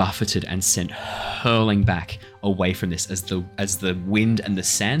and buffeted and sent hurling back away from this as the wind and the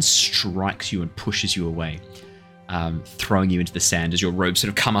sand strikes you and pushes you away, throwing you into the sand as your robes sort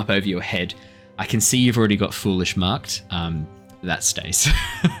of come up over your head. I can see you've already got foolish marked. That stays.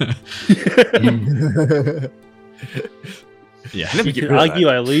 Yeah. You could argue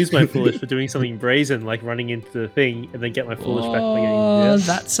I lose my foolish for doing something brazen, like running into the thing, and then get my foolish back by getting. Oh,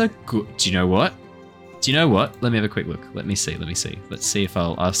 that's a good. Do you know what? Let me have a quick look. Let me see. Let's see if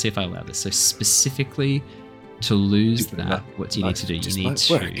I'll see if I allow this. So specifically, to lose that, what do you need to do? You need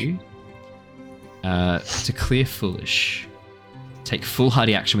to clear foolish. Take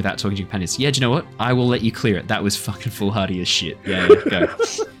foolhardy action without talking to your companions. Yeah, do you know what? I will let you clear it. That was fucking foolhardy as shit. Yeah, go.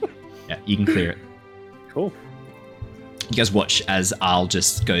 Yeah, you can clear it. Cool. You guys watch as Al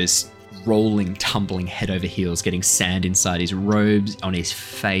just goes rolling, tumbling head over heels, getting sand inside his robes, on his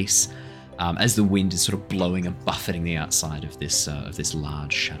face, as the wind is sort of blowing and buffeting the outside of this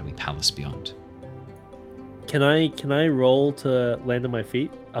large, shadowy palace beyond. Can I roll to land on my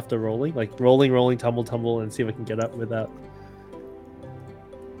feet after rolling? Like rolling, tumble, and see if I can get up without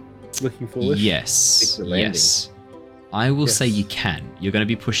looking foolish? Yes. I will say you can. You're going to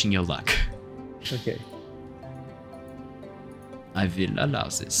be pushing your luck. Okay. I will allow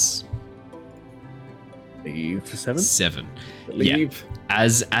this. Leave. 7. Leave. Yeah.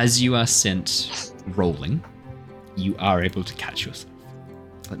 As you are sent rolling, you are able to catch yourself.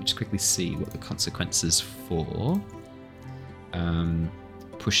 Let me just quickly see what the consequences for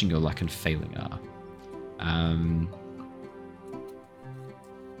pushing your luck and failing are. I'm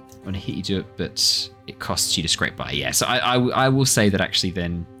going to hit you to it, but it costs you to scrape by. Yeah, so I will say that actually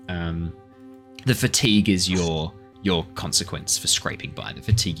then the fatigue is your consequence for scraping by. The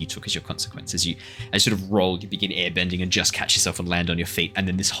fatigue you took is your consequence. As you sort of roll, you begin airbending and just catch yourself and land on your feet, and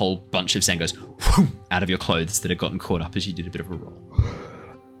then this whole bunch of sand goes whoom, out of your clothes that had gotten caught up as you did a bit of a roll.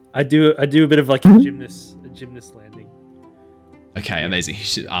 I do a bit of like a gymnast landing. Okay, amazing.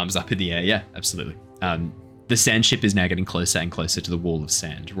 Arms up in the air. Yeah, absolutely. The sand ship is now getting closer and closer to the wall of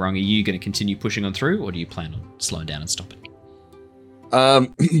sand. Rung, are you going to continue pushing on through, or do you plan on slowing down and stopping?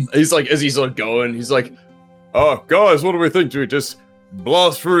 He's like, as he's sort of going, he's like, "Oh, guys, what do we think? Do we just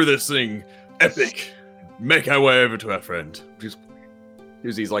blast through this thing? Epic! Make our way over to our friend." Because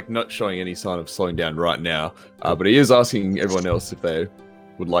he's like not showing any sign of slowing down right now, but he is asking everyone else if they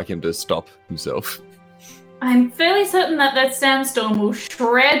would like him to stop himself. I'm fairly certain that sandstorm will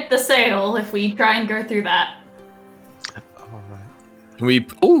shred the sail if we try and go through that. Alright. Can we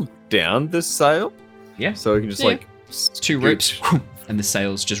pull down the sail? Yeah. So we can just like... 2 ropes, whoom, and the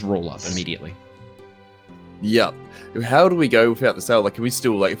sails just roll up immediately. Yeah. How do we go without the sail? Like, can we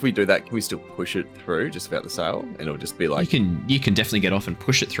still, like, if we do that, can we still push it through just without the sail? And it'll just be like... You can definitely get off and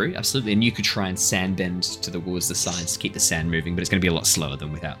push it through, absolutely. And you could try and sand bend towards the sides to keep the sand moving, but it's going to be a lot slower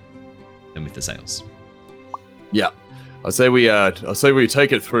than with the sails. Yeah. I'll say we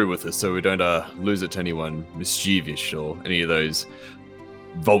take it through with us so we don't lose it to anyone mischievous or any of those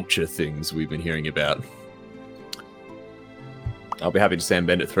vulture things we've been hearing about. I'll be happy to sand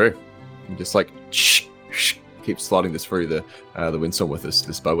bend it through. And just like keep sliding this through the windstorm with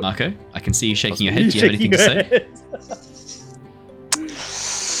this boat. Marco, I can see you shaking your head. Do you have anything to say?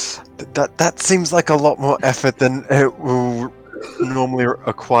 That seems like a lot more effort than it will normally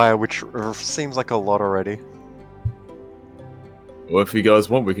require, which seems like a lot already. Well, if you guys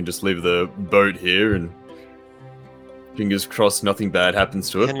want, we can just leave the boat here and fingers crossed nothing bad happens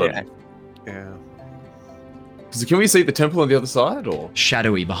to it. Can But you- Yeah. can we see the temple on the other side, or?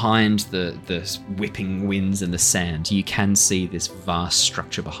 Shadowy behind the whipping winds and the sand, you can see this vast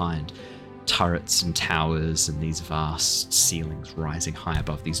structure behind. Turrets and towers and these vast ceilings rising high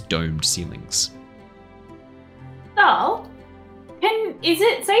above these domed ceilings. So, is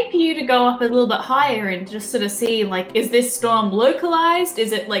it safe for you to go up a little bit higher and just sort of see, like, is this storm localized?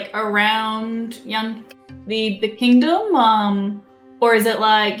 Is it like around the kingdom? Or is it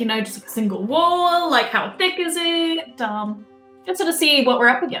like, just a single wall? Like, how thick is it? Just sort of see what we're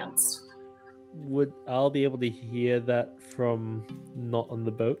up against. Would I'll be able to hear that from not on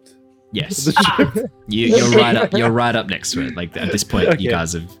the boat? Yes, Ah, you're right up next to it. Like at this point, Okay. you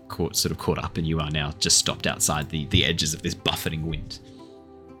guys have caught up, and you are now just stopped outside the edges of this buffeting wind.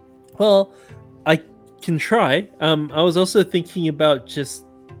 Well, I can try. I was also thinking about just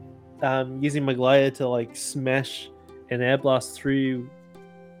using my glider to like smash an air blast through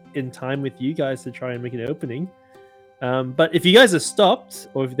in time with you guys to try and make an opening. But if you guys are stopped,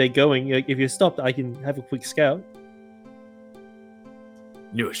 or if they're going, like, if you're stopped, I can have a quick scout.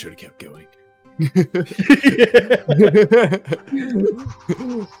 Knew I should have kept going.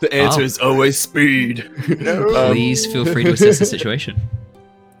 The answer is always speed. Please feel free to assess the situation.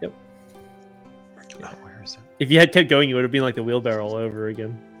 Where is it? If you had kept going, it would have been like the wheelbarrow all over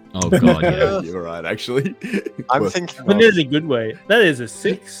again. Oh god, yeah. Yeah, you're right, actually. I'm Well, thinking. But in a good way. That is a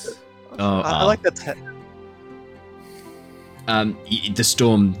 6. I like that. The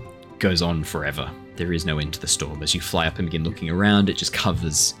storm goes on forever. There is no end to the storm. As you fly up and begin looking around, it just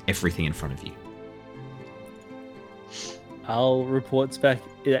covers everything in front of you. Al reports back.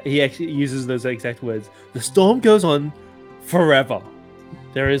 He actually uses those exact words. The storm goes on forever.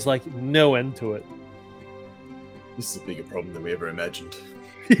 There is like no end to it. This is a bigger problem than we ever imagined.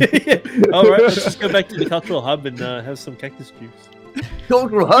 All right, let's just go back to the cultural hub and have some cactus juice.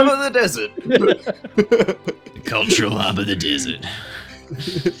 Cultural hub of the desert. The cultural hub of the desert.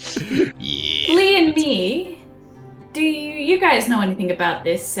 Yeah. Lee and me, do you guys know anything about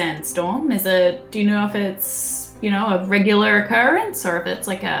this sandstorm? Do you know if it's, a regular occurrence or if it's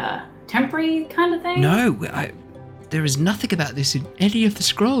like a temporary kind of thing? No, there is nothing about this in any of the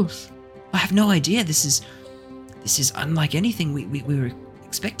scrolls. I have no idea. This is unlike anything we were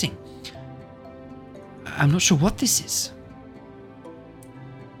expecting. I'm not sure what this is.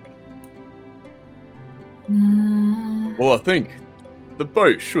 Well, I think the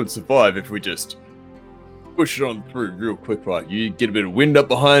boat should survive if we just push it on through real quick, right? You get a bit of wind up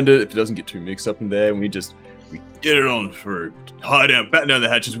behind it if it doesn't get too mixed up in there, and we get it on through. Batten down the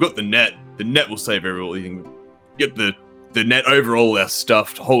hatches. We've got the net. The net will save everything. Get the net over all our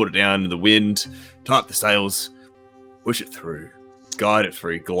stuff to hold it down in the wind. Type the sails. Push it through. Guide it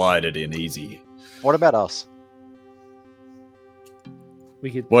through. Glide it in easy. What about us? We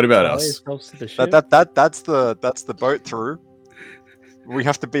could. What about tie us? ourselves to the ship. That's the boat through. We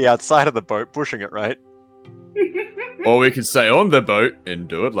have to be outside of the boat pushing it, right? Or we could stay on the boat and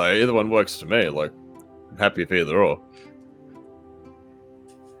do it. Like, either one works to me. Like, I'm happy with either or.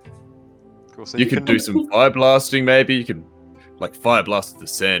 Cool. So You could do some fire blasting, maybe. You could, like, fire blast the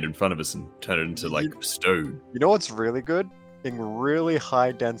sand in front of us and turn it into, like, stone. You know what's really good? In really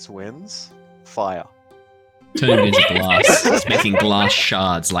high dense winds, fire. Turn it into glass. It's making glass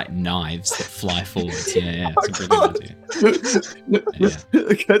shards like knives that fly forwards. Yeah, it's a brilliant idea.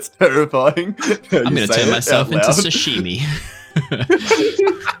 Yeah. That's terrifying. I'm going to turn myself into sashimi.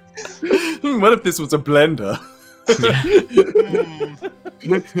 What if this was a blender?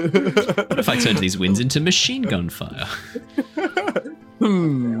 What if I turned these winds into machine gun fire?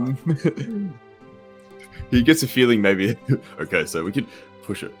 He gets a feeling maybe. Okay, so we could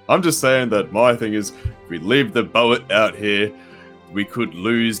push it. I'm just saying that my thing is, if we leave the boat out here, we could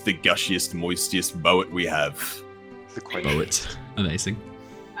lose the gushiest, moistiest boat we have. The quench. Poet. Amazing.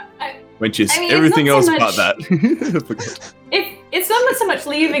 Which is I mean, it's everything not else so but much- that. It's not so much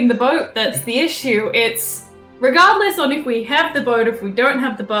leaving the boat that's the issue. It's regardless on if we have the boat, if we don't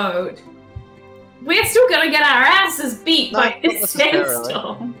have the boat, we're still gonna get our asses beat No, by not this necessarily.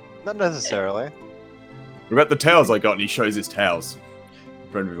 sandstorm. Not necessarily. What about the towels I got? And he shows his towels.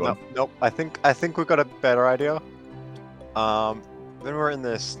 For everyone. Nope. I think we've got a better idea. When we were in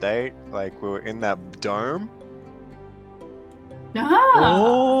this state, like we were in that dome. Ah.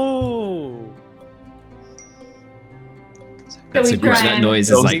 Oh. That's we a good. try That and- noise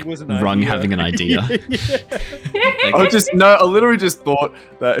is Building like was an Rung idea. having an idea. I literally just thought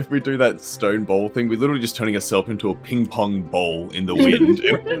that if we do that stone bowl thing, we're literally just turning ourselves into a ping pong bowl in the wind,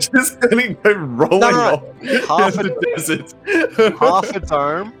 and we're just going to go rolling off Half in a- the desert. Half a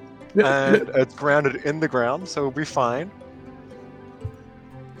dome, and it's grounded in the ground, so we'll be fine.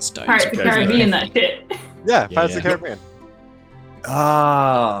 Stones. Pirates of the Okay, so- Caribbean, that shit. Yeah, Pirates of the Yeah. Caribbean.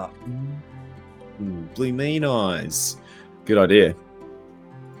 Ah, blue mean eyes. Good idea.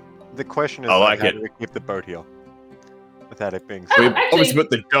 The question is, I like how it. do we keep the boat here without it being? Oh, We actually- obviously put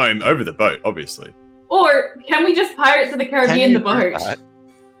the dome over the boat, obviously. Or can we just Pirates of the Can Caribbean you the do boat? that?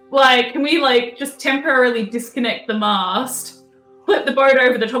 Like, can we like just temporarily disconnect the mast, flip the boat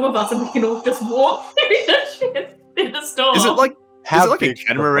over the top of us, and we can all just walk through the shit in the storm? Is it like How is it like a big's the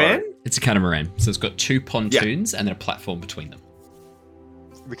catamaran? boat? It's a catamaran, so it's got 2 pontoons and then a platform between them.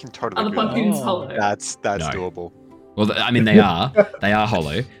 We can totally Are the do that. pontoons Oh. hollow? That's No. doable. Well, I mean, they are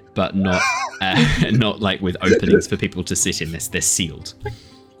hollow, but not not like with openings for people to sit in. They're sealed,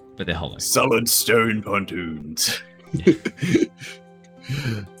 but they're hollow. Solid stone pontoons.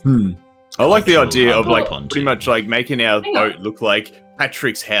 I like the idea of like Pontoon. pretty much like making our Hang on. boat look like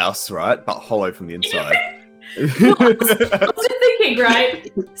Patrick's house, right? But hollow from the inside. I was just thinking,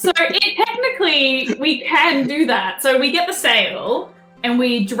 right? So technically, we can do that. So we get the sail, and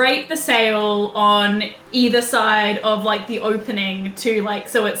we drape the sail on either side of like the opening to like,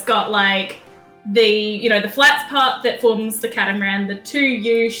 so it's got like the the flats part that forms the catamaran, the 2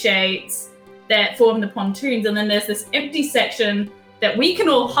 U shapes that form the pontoons, and then there's this empty section that we can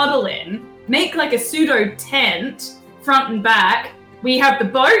all huddle in, make like a pseudo tent front and back. We have the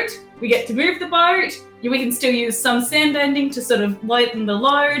boat, we get to move the boat, we can still use some sand bending to sort of lighten the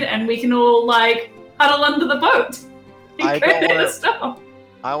load, and we can all like huddle under the boat. I and go don't there wanna- to stop.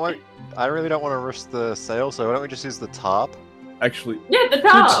 I really don't want to risk the sail, so why don't we just use the tarp? Actually, Yeah, the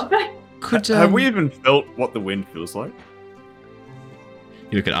top. Could have we even felt what the wind feels like?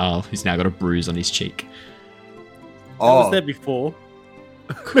 You look at Arl, who's now got a bruise on his cheek. I was there before.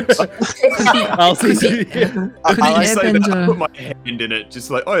 I'll see. Could I the like say that I airbender- put my hand in it, just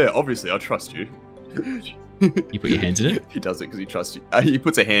like, oh yeah, obviously I trust you. You put your hands in it. He does it because he trusts you. He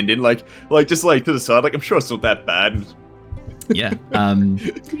puts a hand in, like just like to the side, like I'm sure it's not that bad. Yeah.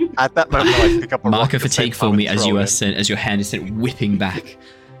 At that moment, I pick up a rock Mark at of the same fatigue for time me and as throw you it are in. sent, as your hand is sent whipping back.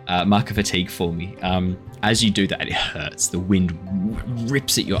 Mark of fatigue for me. As you do that, it hurts. The wind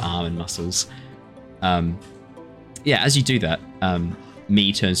rips at your arm and muscles. Yeah, as you do that,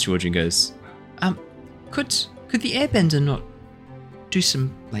 Me turns towards you and goes, could the airbender not do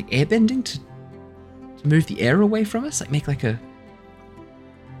some like airbending to move the air away from us? Like make like a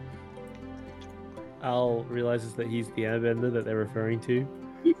Al realizes that he's the airbender that they're referring to.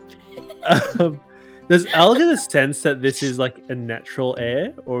 Does Al get a sense that this is like a natural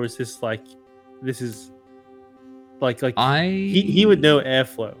air, or is this like he would know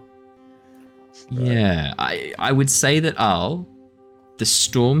airflow? Yeah, I would say that Al, the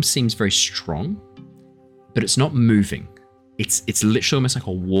storm seems very strong, but it's not moving. It's literally almost like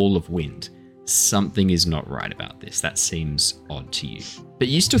a wall of wind. Something is not right about this. That seems odd to you. But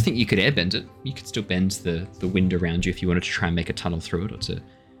you still think you could airbend it. You could still bend the wind around you if you wanted to try and make a tunnel through it or to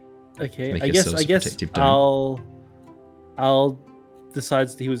Okay, make I guess yourselves a protective dome. Al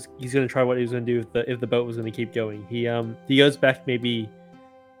decides that he's going to try what he was going to do if the boat was going to keep going. He goes back maybe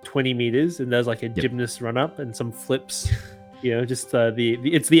 20 meters and does like a gymnast run up and some flips. Just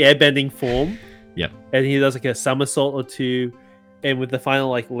it's the airbending form. Yep. And he does like a somersault or two, and with the final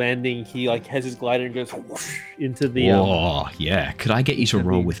like landing, he like has his glider and goes whoosh into the. Oh yeah! Could I get you to into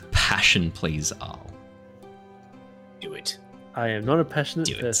roll the- with passion, please, Al? Do it. I am not a passionate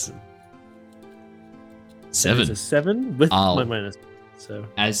Do it. person. 7. It's a 7 with Al. my minus. So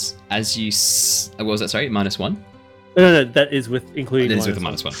As you what was that? Sorry, -1. no, that is with including. That is with the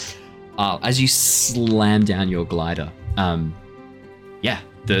 -1. As you slam down your glider,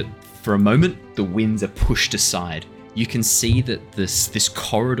 for a moment the winds are pushed aside. You can see that this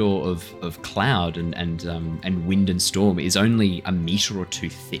corridor of cloud and wind and storm is only a meter or two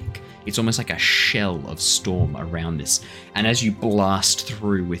thick. It's almost like a shell of storm around this. And as you blast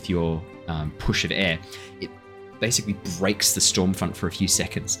through with your push of air, it basically breaks the storm front for a few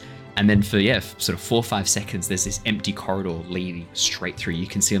seconds. And then for sort of 4 or 5 seconds, there's this empty corridor leading straight through. You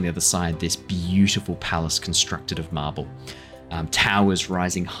can see on the other side this beautiful palace constructed of marble. Towers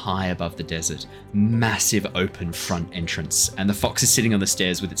rising high above the desert, massive open front entrance, and the fox is sitting on the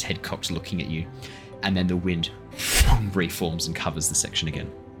stairs with its head cocked looking at you. And then the wind reforms and covers the section again.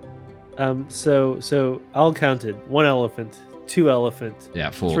 So Al counted 1 elephant, 2 elephant, Yeah,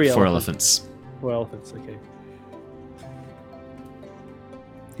 3 4 elephants. elephants. 4 elephants. Okay.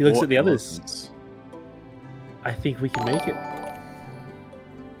 He looks Or at the others. elephants. I think we can make it.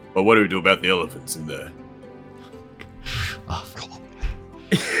 But what do we do about the elephants in there? Oh, God.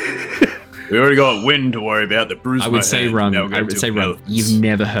 We already got wind to worry about. The bruise. I would say Rung. Now we're I gonna would deal say with Rung. elephants. You've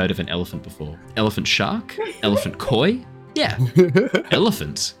never heard of an elephant before. Elephant shark? Elephant koi? Yeah.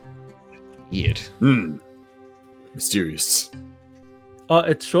 Elephant. Weird. Mysterious.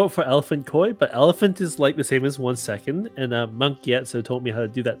 It's short for elephant koi, but elephant is like the same as 1 second, and Monk Yetso taught me how to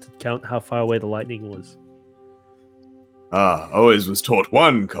do that to count how far away the lightning was. I always was taught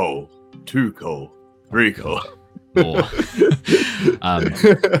 1 coal, 2 coal, 3 coal. Or,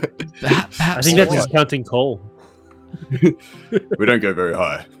 perhaps I think that's just counting coal. We don't go very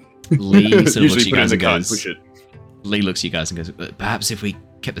high. Lee sort of looks Usually at you put it in guys the and car and goes. push it. Lee looks at you guys and goes. Perhaps if we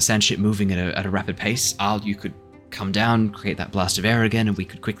kept the sand ship moving at a rapid pace, you could come down, create that blast of air again, and we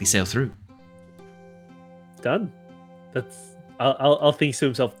could quickly sail through. Done. That's. I'll think to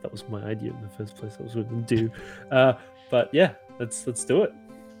himself that was my idea in the first place. I was going to do, but yeah, let's do it.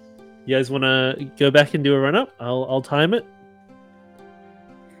 You guys want to go back and do a run up? I'll time it.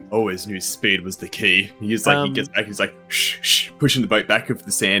 Always knew speed was the key. He's like, he gets back, he's like, shh, shh, pushing the boat back over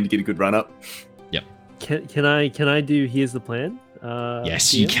the sand to get a good run up. Can I do? Here's the plan.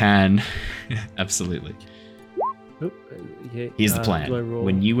 Yes, you can. Absolutely. Oh, okay. Here's the Do I plan. roll?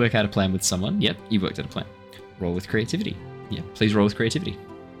 When you work out a plan with someone, yep, you worked out a plan. Roll with creativity. Yeah, please roll with creativity.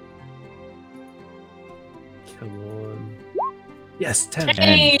 Come on. Yes, 10.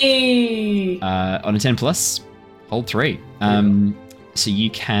 Hey! On a 10 plus, hold 3. So you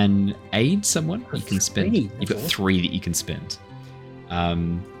can aid someone. You can spend. Three, You've got that's 3 that you can spend.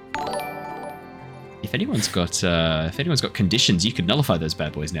 If anyone's got conditions, you could nullify those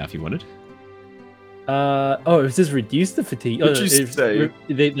bad boys now if you wanted. It says reduce the fatigue. Would you say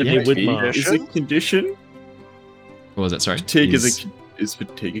they would Fatigue mark. is a condition? What was that? Sorry. Fatigue is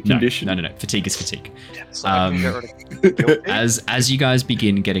fatigue a condition? No. Fatigue is fatigue. So I can get rid of guilty. As you guys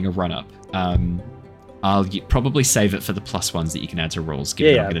begin getting a run up, I'll probably save it for the +1s that you can add to rolls.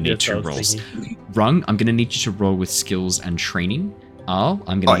 Given I'm going to need that's what 2 I was rolls. thinking. Rung, I'm going to need you to roll with skills and training. I'm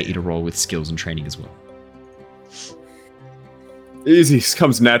going to get you to roll with skills and training as well. Easy, this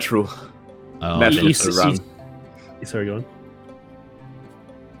comes natural. Oh, Natural you- for the you- run. Sorry, go on.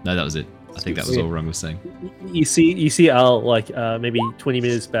 no, that was it. I think that was all Rung was saying. You see Al like maybe 20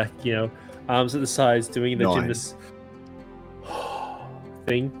 minutes back, arms at the sides, doing the 9. gymnast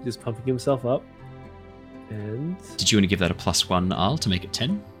thing, just pumping himself up. And Did you want to give that a +1, Al, to make it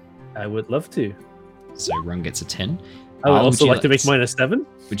 10? I would love to. So Rung gets a 10. I would Al, also you like to make mine a 7.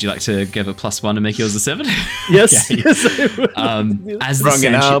 Would you like to give a +1 and make yours a 7? Yes, Okay. yes. I would. As the Rung and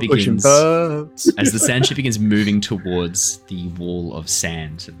sand Al ship pushing begins, boats. as the sand ship begins moving towards the wall of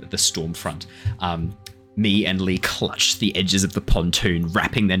sand, the storm front, me and Lee clutch the edges of the pontoon,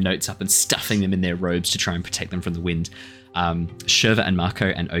 wrapping their notes up and stuffing them in their robes to try and protect them from the wind. Sherva and Marco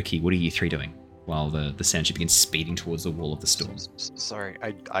and Oki, what are you 3 doing while the sand ship begins speeding towards the wall of the storm? Sorry,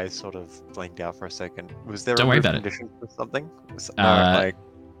 I sort of blanked out for a second. Was there Don't a worry roof about it. condition for something?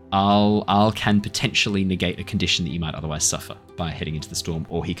 I'll can potentially negate a condition that you might otherwise suffer by heading into the storm,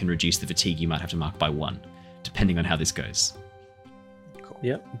 or he can reduce the fatigue you might have to mark by 1, depending on how this goes. Cool.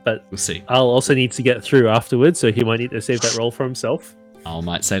 Yeah, but We'll see. Al also needs to get through afterwards, so he might need to save that roll for himself. Al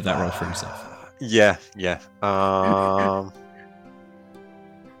might save that roll for himself. Yeah.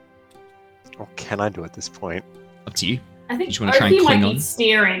 What can I do at this point? Up to you. I think Did you wanna try and Oki might cling need on?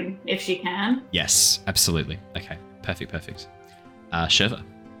 steering if she can. Yes, absolutely. Okay, perfect. Sherva.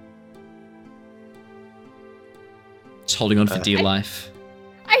 Just holding on for dear life.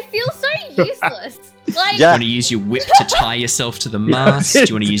 I feel so useless. Like, Yeah. Do you want to use your whip to tie yourself to the mast? Do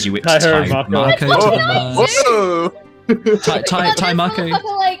you want to use your whip to Tie her tie and Marco Marco. to the Oh, mast? Whoa! Tie Marco.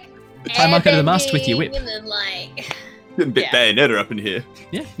 Tie Marco to the mast with your whip. And then, like, A bit Yeah. Bayonetta up in here.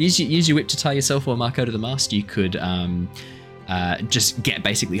 Yeah, use your whip to tie yourself or Marco to the mast. You could just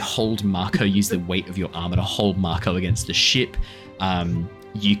hold Marco, use the weight of your armor to hold Marco against the ship.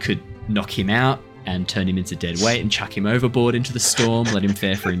 You could knock him out and turn him into dead weight and chuck him overboard into the storm, let him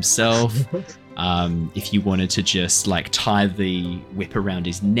fare for himself. If you wanted to just tie the whip around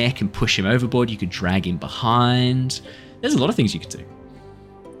his neck and push him overboard, you could drag him behind. There's a lot of things you could do.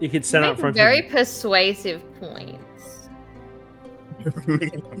 You could stand out make front. very persuasive points.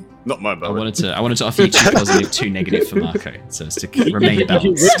 Not my I boat. wanted to offer you 2 positive, 2 negative for Marco, so as to remain You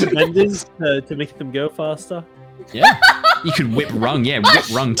balanced. could whip benders to make them go faster. Yeah, you could whip Rung. Yeah, whip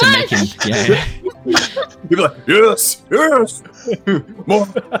Rung to make him. Yeah, You'd be like, yes, more.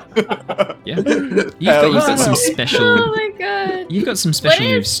 yeah. You've got some special. Oh my god. You've got some special What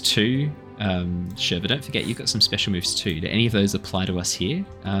if- moves too, Sherva, don't forget you've got some special moves too. Do any of those apply to us here?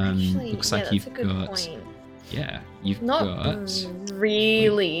 Actually, Looks yeah, like that's you've a good got. point. Yeah, you've Not got.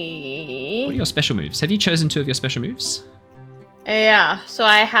 really. What are your special moves? Have you chosen 2 of your special moves? Yeah, so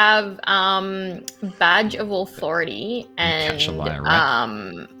I have Badge of Authority and Catch a Liar,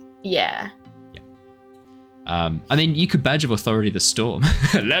 right? Yeah. I mean, you could Badge of Authority the storm.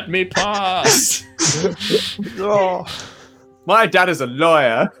 Let me pass. Oh, my dad is a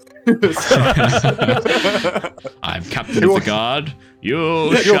lawyer. I'm captain of the guard. You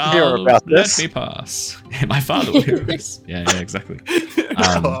You'll hear shall about let this. me pass. My father will hear this. Yeah, exactly.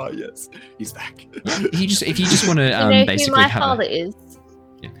 Oh yes, he's back. If you just want to You know who basically my have father is?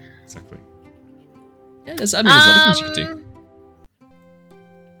 Yeah, exactly. Yeah, there's a lot of things you could do.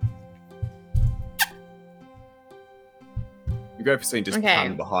 You go for seeing just Okay.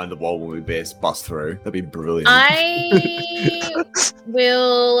 come behind the wall when we bust through. That'd be brilliant. I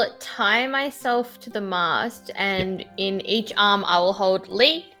will tie myself to the mast, and in each arm I will hold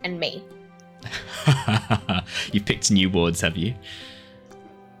Lee and me. You've picked new wards, have you?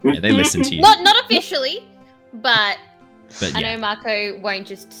 Yeah, they listen to you. Not officially, but But I yeah, know Marco won't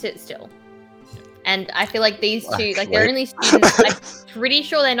just sit still. And I feel like these two, like Actually. they're only students. I'm pretty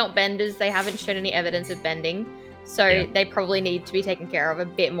sure they're not benders. They haven't shown any evidence of bending, so Yeah. they probably need to be taken care of a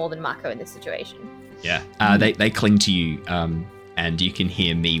bit more than Marco in this situation. yeah. They cling to you, and you can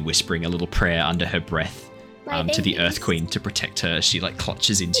hear me whispering a little prayer under her breath to the Earth Queen to protect her as she like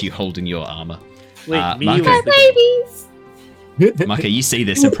clutches into you, holding your armor. Wait, me Marco- was the- babies. Marco, you see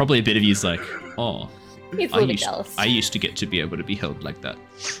this, and probably a bit of you's like, oh, He's a I little bit used, jealous. I used to get to be able to be held like that.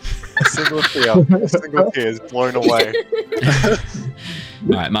 A single tear is blown away.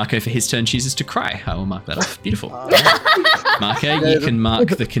 All right, Marco, for his turn, chooses to cry. I will mark that off. Beautiful. Marco, you can mark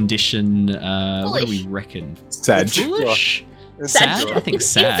the condition. What do we Foolish. reckon? Sad. Foolish? It's Sad? insecure. I think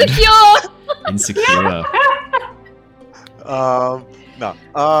sad. Insecure. Insecure. No.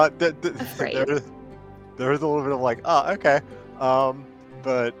 Afraid. There is a little bit of like, okay.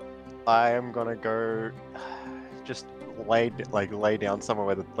 But I am gonna go just lay down somewhere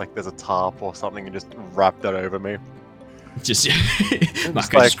where there's a tarp or something and just wrap that over me. Just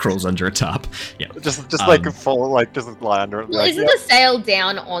Marco like- just crawls under a tarp. Yeah. Just Um, like fall, like just lie under it. Well, Like, isn't yep, the sail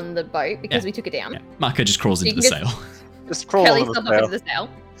down on the boat because Yeah. we took it down? Yeah. Marco just crawls You into the can sail. just crawl Kelly under stuff the up sail. into the sail.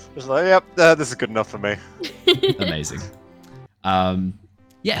 Just like, yep, this is good enough for me. Amazing.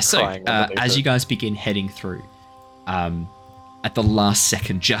 Yeah, so Crying underneath as it. you guys begin heading through, at the last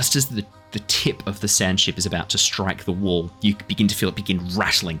second, just as the tip of the sand ship is about to strike the wall, you begin to feel it begin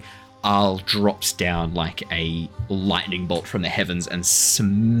rattling. Arl drops down like a lightning bolt from the heavens and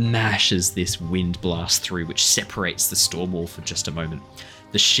smashes this wind blast through, which separates the storm wall for just a moment.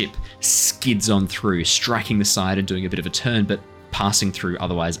 The ship skids on through, striking the side and doing a bit of a turn, but passing through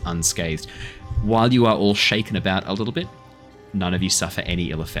otherwise unscathed. While you are all shaken about a little bit, none of you suffer any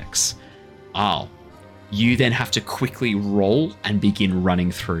ill effects. Arl, you then have to quickly roll and begin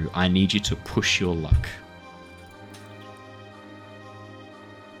running through. I need you to push your luck.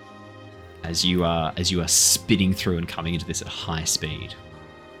 As you are spinning through and coming into this at high speed.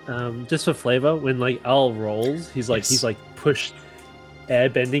 Just for flavor, when like Al rolls, he's Yes. pushed air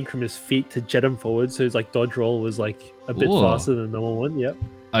bending from his feet to jet him forward, so his like dodge roll was like a bit Ooh. faster than the normal one. Yep,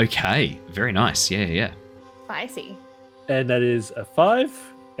 Okay, very nice. Yeah. Spicy. and that is a 5,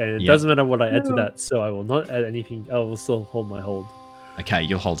 and it Yep. doesn't matter what I add to that, so I will not add anything. I will still hold my hold. Okay,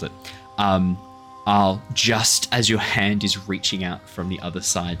 you'll hold it. I'll just as your hand is reaching out from the other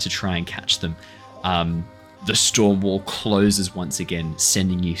side to try and catch them, the storm wall closes once again,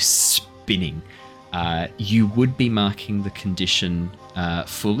 sending you spinning. You would be marking the condition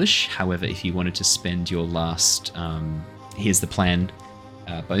foolish. However, if you wanted to spend your last here's the plan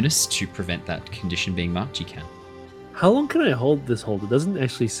bonus to prevent that condition being marked, you can. How long can I hold this hold? It doesn't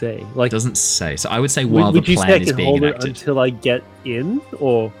actually say. Like, It doesn't say. So I would say would, while would the you say I plan is can being hold it enacted. until I get in,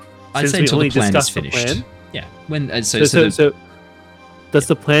 or I'd since say we until only the plan is discussed the finished. plan? Yeah. When So does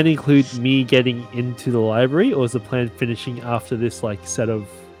the plan include me getting into the library, or is the plan finishing after this like set of?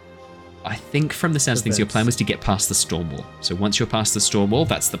 I think from the sounds of things, your plan was to get past the storm wall. So once you're past the storm wall,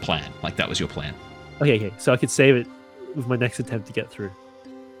 that's the plan. Like that was your plan. Okay, so I could save it with my next attempt to get through.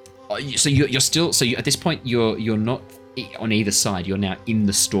 So you're still. So at this point, you're not on either side. You're now in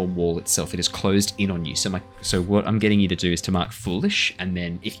the storm wall itself. It is closed in on you. So what I'm getting you to do is to mark foolish, and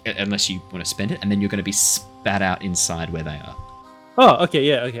then unless you want to spend it, and then you're going to be spat out inside where they are. Oh, okay,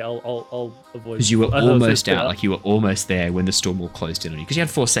 yeah, okay. I'll avoid. Because you were I thought it was almost split out. up. Like you were almost there when the storm wall closed in on you. Because you had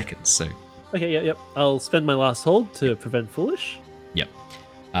 4 seconds. So Okay, yep. I'll spend my last hold to prevent foolish.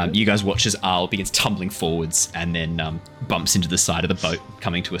 You guys watch as Arl begins tumbling forwards and then bumps into the side of the boat,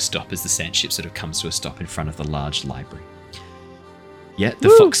 coming to a stop as the sand ship sort of comes to a stop in front of the large library. Yeah, the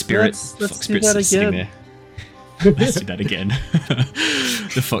fox spirit. Let's Fox do spirit's that sitting again. there. Let's do that again.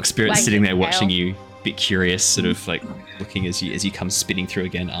 The fox spirit's Wagging sitting there its watching tail. you, a bit curious, sort of like looking as you come spinning through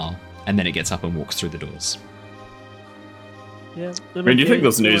again, Arl, and then it gets up and walks through the doors. Yeah. I mean, do you think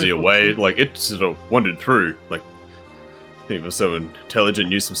there's an easier way? Like, it sort of wandered through. Like, I think it was so intelligent,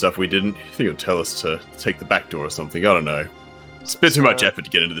 knew some stuff we didn't. I think it'll tell us to take the back door or something. I don't know. It's a bit too much effort to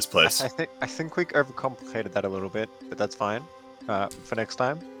get into this place. I think we overcomplicated that a little bit, but that's fine for next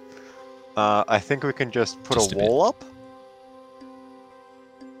time. I think we can just put Just a a bit. wall up.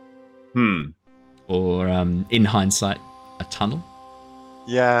 Or, in hindsight, a tunnel.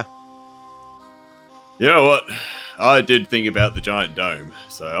 Yeah. You know what? I did think about the giant dome,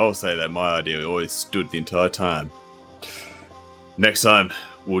 so I'll say that my idea always stood the entire time. Next time,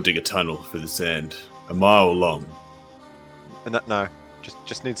 we'll dig a tunnel through the sand, a mile long, No,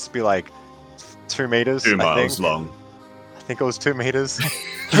 just needs to be like 2 meters. 2 I miles think. long. I think it was 2 meters.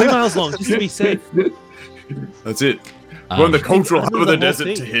 2 miles long, just to be safe. That's it. We're on the cultural I hub know of the the whole desert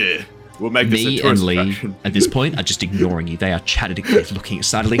thing. to here. We'll make this a Me and tourist Lee, attraction. at this point, are just ignoring you. They are chatting, looking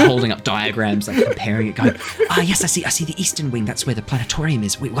excitedly, holding up diagrams, like comparing it, going, yes, I see the eastern wing. That's where the planetarium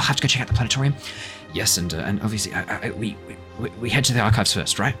is. We'll have to go check out the planetarium. Yes, and obviously, we head to the archives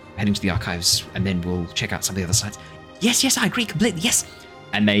first, right? Heading to the archives, and then we'll check out some of the other sites. Yes, I agree completely, yes.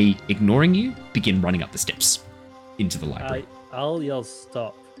 And they, ignoring you, begin running up the steps into the library. I'll yell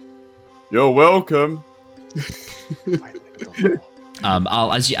stop. You're welcome.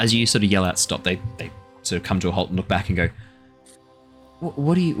 As you sort of yell out stop, they sort of come to a halt and look back and go,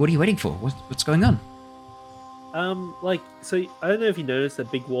 what are you waiting for? What's going on? So I don't know if you noticed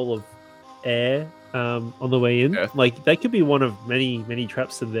that big wall of air on the way in. Yeah. Like, that could be one of many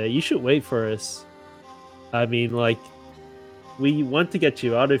traps in there. You should wait for us. I mean, like, we want to get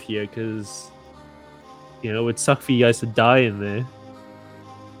you out of here because, it would suck for you guys to die in there.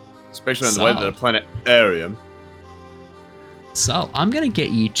 Especially on the way to the planetarium. So I'm going to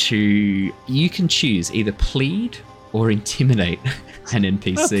get you can choose either plead or intimidate an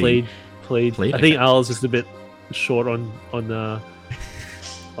NPC. Plead. Plead, I think okay. Al's just a bit short on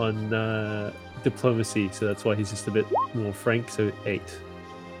diplomacy, so that's why he's just a bit more frank. So 8.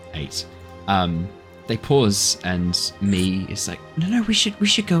 8. They pause and me is like, no, we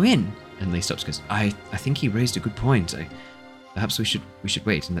should go in. And Lee stops and goes, I think he raised a good point. Perhaps we should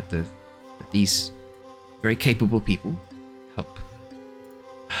wait and let these very capable people help.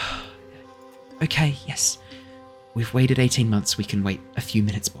 Okay, yes. We've waited 18 months. We can wait a few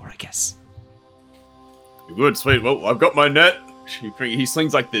minutes more, I guess. Good, sweet. Well, I've got my net. He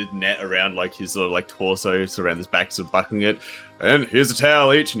slings like the net around like his sort of like torso, so around his back, sort of buckling it. And here's a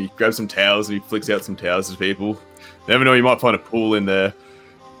towel each, and he grabs some towels and he flicks out some towels to people. Never know, you might find a pool in there.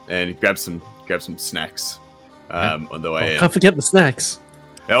 And he grabs some snacks on the way in. Can't forget the snacks.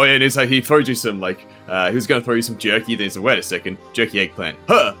 Oh yeah, and it's like he throws you some like he was going to throw you some jerky. Then he's like, wait a second, jerky eggplant,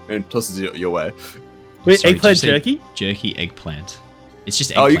 and tosses it your way. Wait, Sorry, eggplant did you say jerky? Jerky eggplant. It's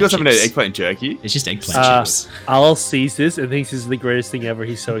just Oh, eggplant you guys haven't had chips. eggplant jerky? It's just eggplant chips. Al sees this and thinks this is the greatest thing ever.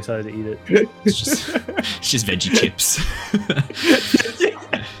 He's so excited to eat it. It's just veggie chips.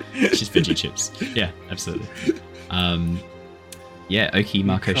 It's just veggie chips. Yeah, absolutely. Yeah, Oki,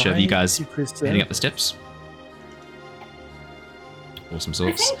 Marco, Shove, you guys heading up the steps? Awesome I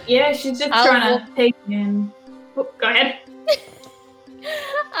sauce. think, yeah, she's just trying to take in. Oh, go ahead.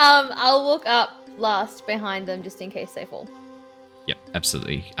 I'll walk up last behind them just in case they fall. Yep,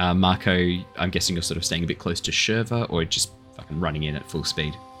 absolutely. Marco, I'm guessing you're sort of staying a bit close to Sherva or just fucking running in at full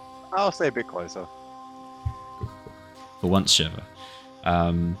speed? I'll stay a bit closer. For once, Sherva.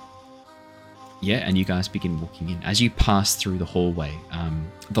 Yeah, and you guys begin walking in. As you pass through the hallway,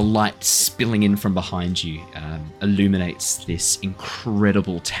 the light spilling in from behind you illuminates this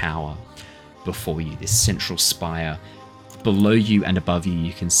incredible tower before you, this central spire. Below you and above you,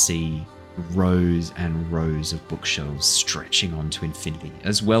 you can see rows and rows of bookshelves stretching on to infinity,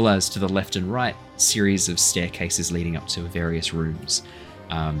 as well as to the left and right, series of staircases leading up to various rooms.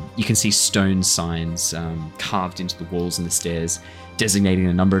 You can see stone signs carved into the walls and the stairs, designating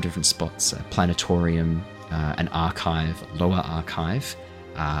a number of different spots: a planetarium, an archive, lower archive.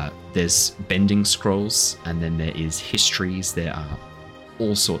 There's bending scrolls, and then there is histories. There are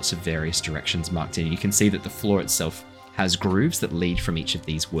all sorts of various directions marked in. You can see that the floor itself has grooves that lead from each of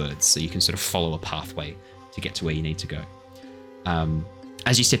these words, so you can sort of follow a pathway to get to where you need to go.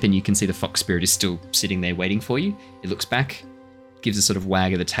 As you step in, you can see the fox spirit is still sitting there waiting for you. It looks back, gives a sort of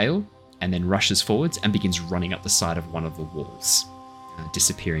wag of the tail, and then rushes forwards and begins running up the side of one of the walls.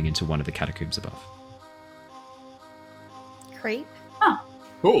 disappearing into one of the catacombs above. Creep.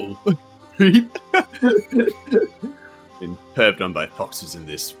 Cool. Been perved on by foxes in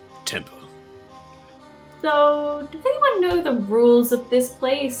this temple. So, does anyone know the rules of this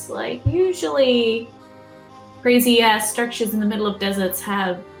place? Like, usually crazy ass structures in the middle of deserts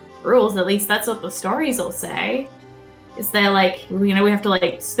have rules. At least that's what the stories will say. Is there like, we have to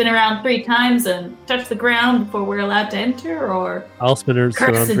like spin around 3 times and touch the ground before we're allowed to enter, or I'll spin around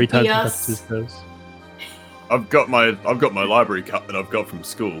Cursed 3 times be and us. touch his toes. I've got my library cup that I've got from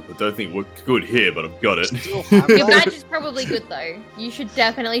school. I don't think we're good here, but I've got it. Your badge is probably good though. You should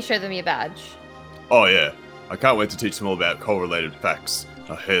definitely show them your badge. Oh yeah, I can't wait to teach them all about coal-related facts.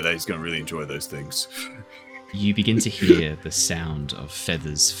 I hear that he's going to really enjoy those things. You begin to hear the sound of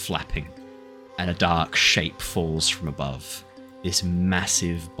feathers flapping, and a dark shape falls from above. This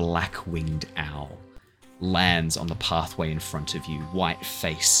massive black-winged owl lands on the pathway in front of you, white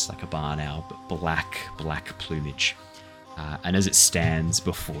face like a barn owl, but black plumage. And as it stands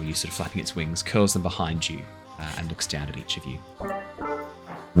before you, sort of flapping its wings, curls them behind you and looks down at each of you.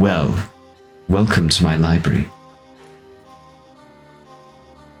 Well, welcome to my library.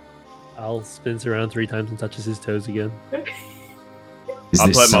 Al spins around 3 times and touches his toes again. Is I'll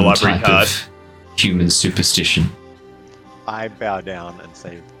this play my some library type card. of human superstition? I bow down and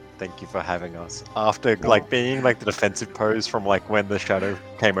say thank you for having us. After like being like the defensive pose from like when the shadow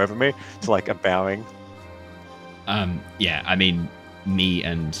came over me to like a bowing. Yeah, I mean, me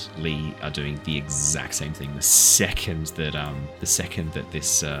and Lee are doing the exact same thing. The second that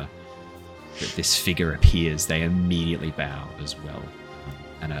this figure appears, they immediately bow as well,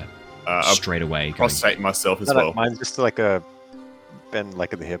 and are straight away going, Prostrate myself as No, well. mine's just like a bend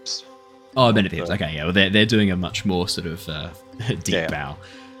like at the hips. Oh, bend at the hips. Okay, yeah. Well, they're doing a much more sort of deep Yeah. bow,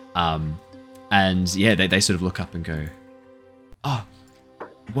 and yeah, they sort of look up and go, "Oh,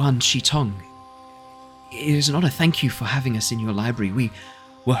 Wan Shitong, it is an honor. Thank you for having us in your library. We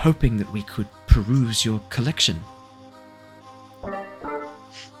were hoping that we could peruse your collection."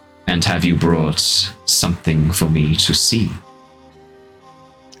 And have you brought something for me to see?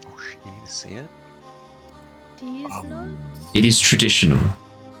 Oh, you need to see it? Do you know? It is traditional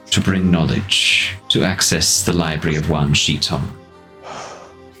to bring knowledge to access the library of Wan Shitong.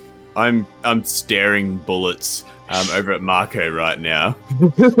 I'm staring bullets over at Marco right now.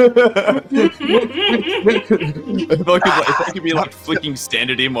 if I could be like flicking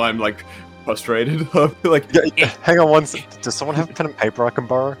standard in while I'm like frustrated, I feel like Yeah, hang on one sec. Does someone have pen and paper I can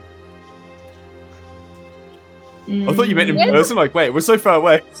borrow? I thought you meant in Yeah. person. Like, wait, we're so far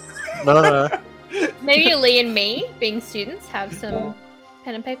away. No. Maybe Lee and me, being students, have some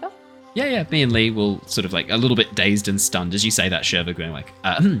pen and paper. Yeah. Me and Lee will sort of like a little bit dazed and stunned as you say that, Sherva, going like,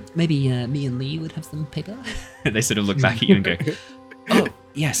 maybe me and Lee would have some paper. And they sort of look back at you and go, "Oh,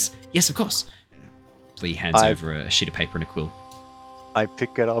 yes, of course." Lee hands over a sheet of paper and a quill. I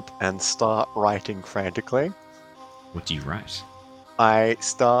pick it up and start writing frantically. What do you write? I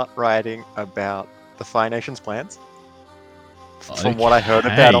start writing about the Fire Nation's plans. From what I heard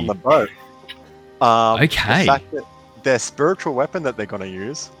about on the boat. Okay. The fact that their spiritual weapon that they're going to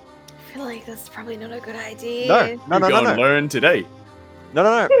use. I feel like that's probably not a good idea. No. We're gonna learn today.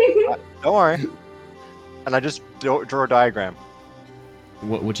 No. Don't worry. And I just draw a diagram.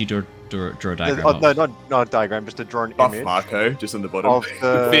 What do you draw a diagram of? No, not a diagram, just to draw an Buff image Marco, just on the bottom. of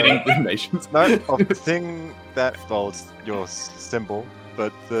the Fitting the nations. No, of the thing that, well, it's your symbol,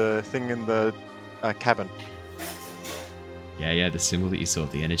 but the thing in the cabin. Yeah, the symbol that you saw,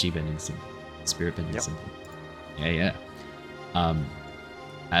 the energy bending symbol, spirit bending Yep. symbol. Yeah.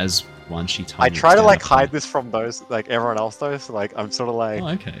 As Wan Shitong I try looks to down like upon- hide this from those, like everyone else though, so like I'm sort of like Oh,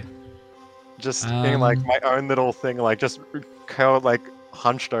 okay. just being like Um, my own little thing, like just curled, like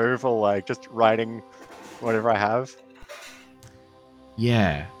hunched over, like just writing whatever I have.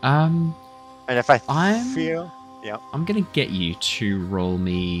 Yeah. And if I I'm- feel, I'm gonna get you to roll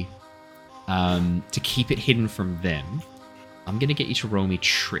me, to keep it hidden from them. I'm gonna get you to roll me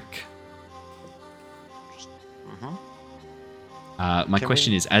trick. Mhm. My Can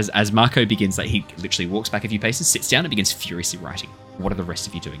question is, as Marco begins, like he literally walks back a few paces, sits down, and begins furiously writing. What are the rest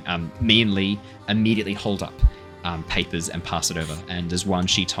of you doing? Me and Lee immediately hold up papers and pass it over. And as Wan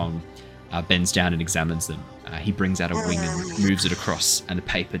Shitong bends down and examines them, he brings out a wing and moves it across, and the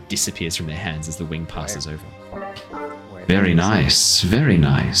paper disappears from their hands as the wing passes over. Wait, Very nice, very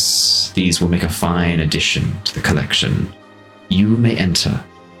nice. These will make a fine addition to the collection. You may enter.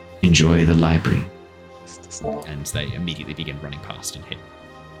 Enjoy the library. And they immediately begin running past and head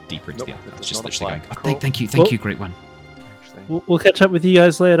deeper into Nope, the it other. does Just not literally apply. going, "Oh, Cool. thank you, Well- great one." actually. We'll catch up with you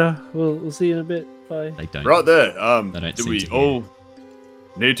guys later. We'll see you in a bit. Bye. They don't. Right there. They don't Do seem we to hear. all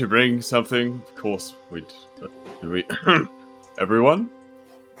need to bring something, of course, we everyone?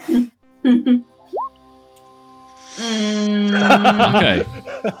 Okay.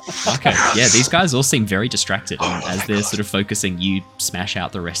 Yeah, these guys all seem very distracted, and as they're sort of focusing, you smash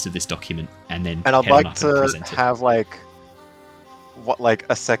out the rest of this document, and then And I'd head on like up and to present it. have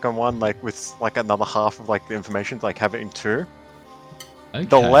a second one, with another half of the information, have it in two. Okay.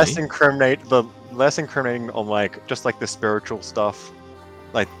 The less incriminating on just the spiritual stuff,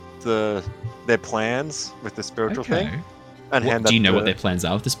 their plans with the spiritual thing. And hand do you that know what to- their plans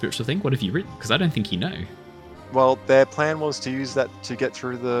are with the spiritual thing? What have you written? Because I don't think you know. Well, their plan was to use that to get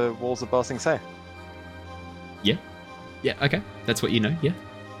through the walls of Ba Sing Se. Yeah, okay. That's what you know, yeah.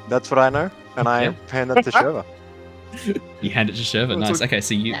 That's what I know, and I hand that to Shova. You hand it to Sherva. Nice. Okay,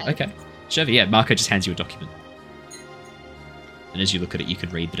 so you... Nice. Okay. Sherva, yeah, Marco just hands you a document. And as you look at it, you can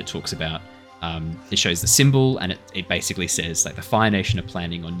read that it talks about... it shows the symbol, and it basically says, the Fire Nation are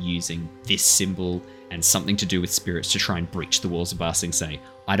planning on using this symbol and something to do with spirits to try and breach the walls of Ba Sing Se.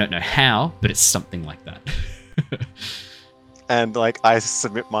 I don't know how, but it's something like that. And I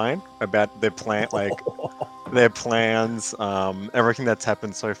submit mine about their plan, their plans, everything that's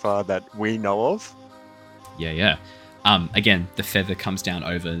happened so far that we know of. Yeah. Again, the feather comes down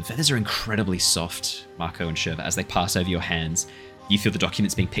over. The feathers are incredibly soft, Marco and Sherva. As they pass over your hands, you feel the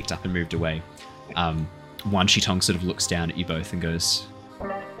documents being picked up and moved away. Wan Shitong sort of looks down at you both and goes,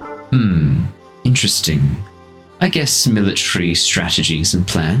 Interesting. I guess military strategies and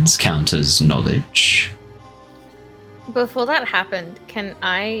plans count as knowledge. Before that happened, can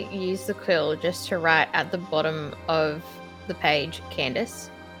I use the quill just to write at the bottom of the page, Candace?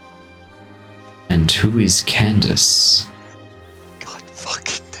 And who is Candace? God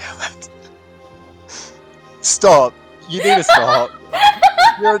fucking damn it. Stop. You need to stop.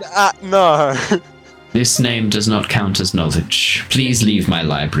 You're no. This name does not count as knowledge. Please leave my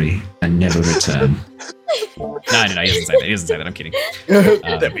library and never return. No, he doesn't say that. He doesn't say that. I'm kidding.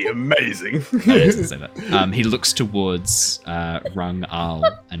 That'd be amazing. No, he doesn't say that. He looks towards Rung, Al,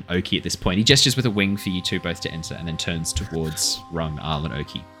 and Oki at this point. He gestures with a wing for you two both to enter, and then turns towards Rung, Al, and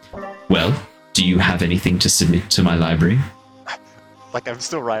Oki. Well, do you have anything to submit to my library? I'm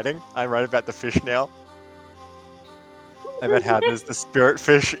still writing. I write about the fish now. About how there's the spirit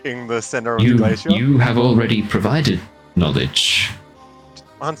fish in the center of the glacier. You have already provided knowledge.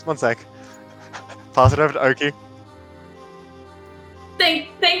 One sec. Pass it over to Oki.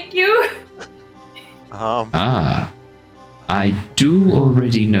 Thank you. I do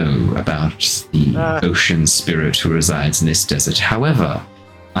already know about the ocean spirit who resides in this desert. However,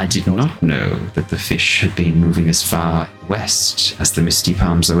 I did not know that the fish had been moving as far west as the Misty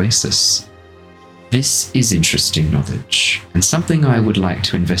Palms Oasis. This is interesting knowledge, and something I would like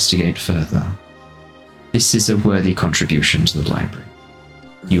to investigate further. This is a worthy contribution to the library.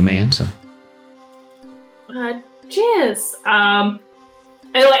 You may enter. Cheers. And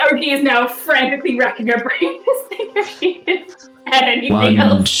Oki is now frantically racking her brain to think if she had anything Wan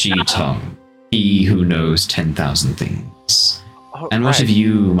else. Shitong, he who knows 10,000 things. Oh, And what right. of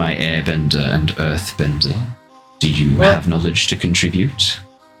you, my airbender and earthbender? Do you have knowledge to contribute?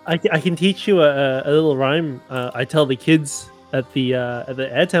 I can teach you a little rhyme. I tell the kids at the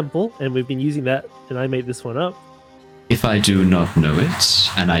air temple, and we've been using that, and I made this one up. If I do not know it,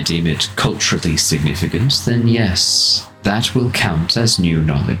 and I deem it culturally significant, then yes, that will count as new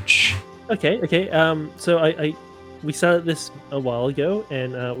knowledge. Okay. So we started this a while ago,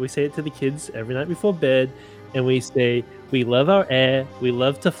 and we say it to the kids every night before bed, and we say, we love our air, we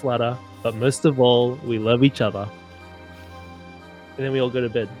love to flutter, but most of all, we love each other. And then we all go to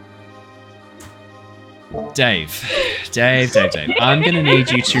bed. Dave. I'm going to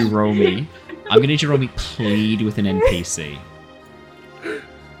need you to roll me. I'm going to need you to roll me plead with an NPC.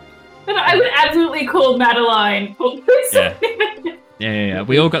 And I would absolutely call Madeline. Yeah.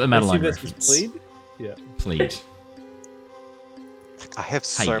 We all got the Madeline Let's do this reference. with plead? Yeah. Plead. I have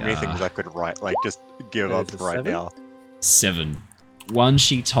so many Hiya. things I could write. Just give up Is it right 7? now. 7. Wan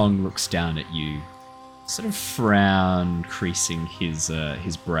Shitong looks down at you, sort of frown creasing his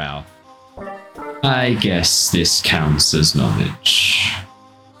brow. I guess this counts as knowledge.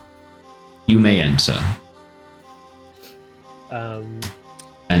 You may enter.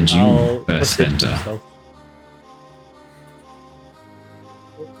 And you, I'll present earthbender. myself.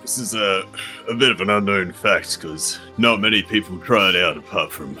 This is a bit of an unknown fact, because not many people try it out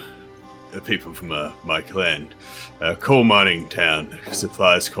apart from people from my clan. Coal mining town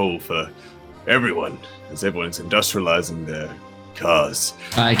supplies coal for everyone, as everyone's industrializing their cars.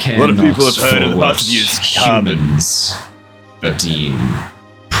 I A lot of cannot people have heard of the for what possible use of carbon. humans deem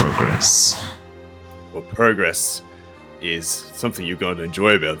progress. Well, progress is something you're going to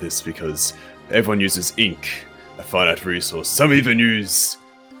enjoy about this because everyone uses ink, a finite resource. Some even use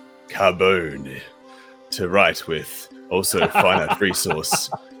carbone to write with, also a finite resource.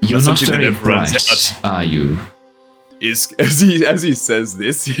 You're That's not something that very never runs bright, out. are you? Is as he says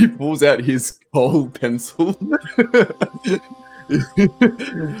this, he pulls out his coal pencil.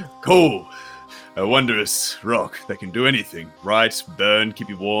 Coal, a wondrous rock that can do anything. Write, burn, keep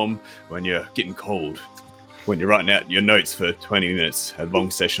you warm when you're getting cold. When you're writing out your notes for 20 minutes, a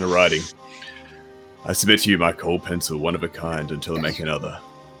long session of writing. I submit to you my coal pencil, one of a kind, until I make another.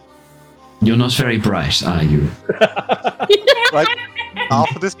 You're not very bright, are you? Like,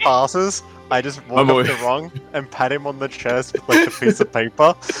 after this passes, I just walk up to Wrong and pat him on the chest with like a piece of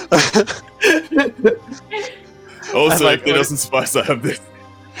paper. Also, like, if it doesn't suffice, I have this.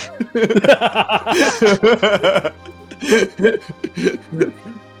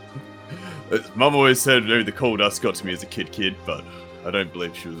 Mum always said maybe the coal dust got to me as a kid, but I don't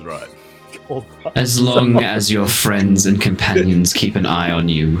believe she was right. As long as your friends and companions keep an eye on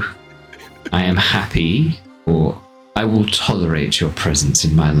you, I am happy, or I will tolerate your presence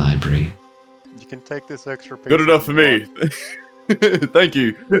in my library. You can take this extra piece. Good enough for me. Thank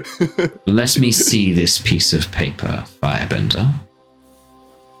you. Let me see this piece of paper, Firebender.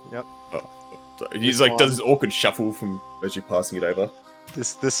 Yep. He's like does this awkward shuffle from as you're passing it over.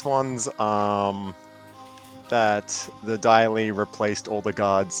 This one's that the Daily replaced all the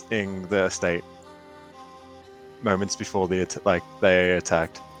guards in the estate moments before they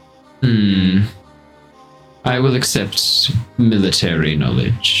attacked. I will accept military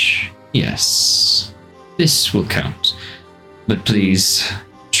knowledge. Yes, this will count. But please,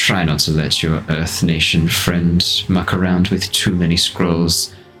 try not to let your Earth Nation friend muck around with too many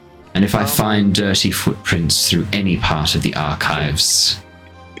scrolls. And if I find dirty footprints through any part of the archives,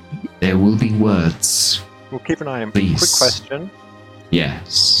 there will be words. We'll keep an eye on. Please. Quick question.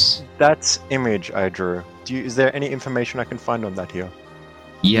 Yes. That image I drew. Is there any information I can find on that here?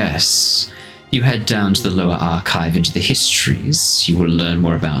 Yes. You head down to the lower archive into the histories, you will learn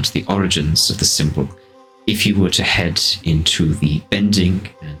more about the origins of the symbol. If you were to head into the Bending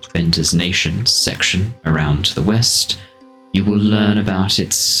and Bender's Nation section around to the west, you will learn about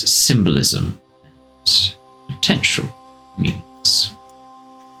its symbolism and potential meanings.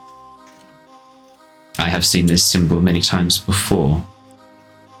 I have seen this symbol many times before.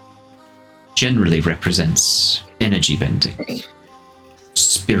 Generally represents energy bending.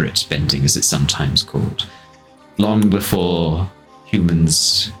 Spirit bending, as it's sometimes called. Long before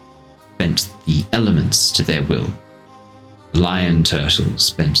humans bent the elements to their will, lion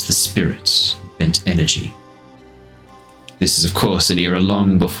turtles bent the spirit, bent energy. This is, of course, an era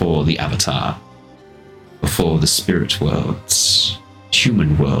long before the Avatar, before the spirit worlds,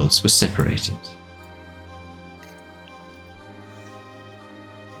 human worlds were separated.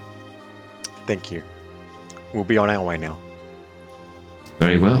 Thank you. We'll be on our way now.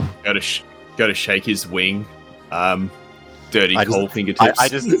 Very well. Go to shake his wing. Dirty cold fingertips. I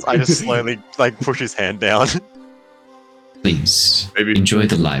just slowly push his hand down. Please Maybe. enjoy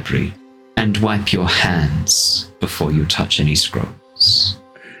the library and wipe your hands before you touch any scrolls.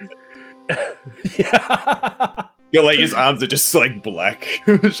 Yeah. Yeah, like his arms are just like black.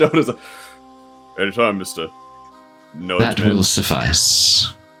 Shoulders are... Anytime, mister. No, That will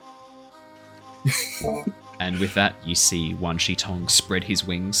suffice. And with that, you see Wan Shitong spread his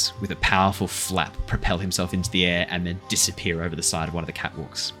wings with a powerful flap, propel himself into the air, and then disappear over the side of one of the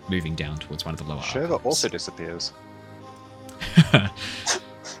catwalks, moving down towards one of the lower Shova archives. also disappears. I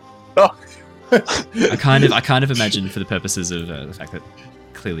kind of imagine, for the purposes of the fact that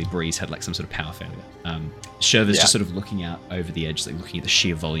clearly Breeze had like some sort of power failure, Sherva's just sort of looking out over the edge, like looking at the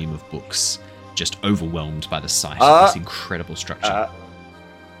sheer volume of books, just overwhelmed by the sight of this incredible structure.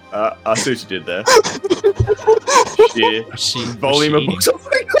 I see what you did there. Sheer volume of books.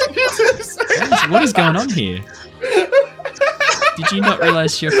 What is going on here? Did you not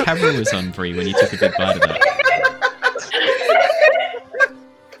realise your camera was on, Bree, when you took a big bite of that?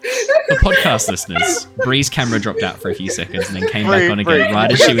 For podcast listeners, Bree's camera dropped out for a few seconds and then came back on again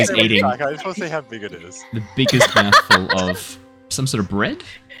right as she was eating I just want to see how big it is. the biggest mouthful of some sort of bread?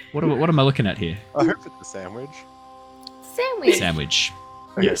 What am I looking at here? I hope it's a sandwich. Sandwich.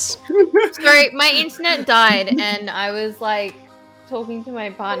 Yes. Sorry, my internet died and I was like talking to my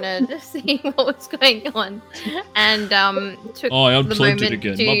partner, just seeing what was going on, and took I the unplugged moment it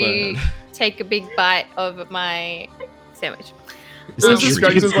again. to My bad. take a big bite of my sandwich. Is This that is just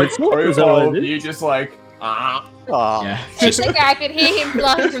going to ridiculous? like Is that what it is? you just like Yeah. I Just, think I could hear him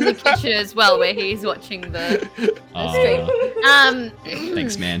laughing from the kitchen as well, where he's watching the stream.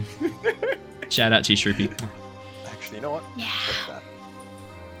 thanks, man. Shout out to you, Shroopy. Actually, you know what? Yeah. Fuck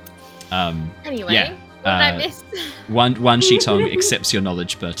that. Anyway, Yeah, what did I miss? One Shitong accepts your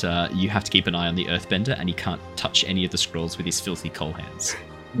knowledge, but you have to keep an eye on the Earthbender, and he can't touch any of the scrolls with his filthy coal hands.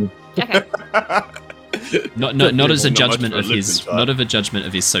 Okay. Not as a Not much judgment for a of his, Lipton type. not of a judgment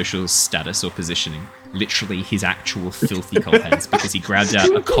of his social status or positioning. Literally, his actual filthy coal hands, because he grabbed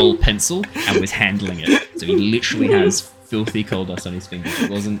out a coal pencil and was handling it. So he literally has filthy coal dust on his fingers. It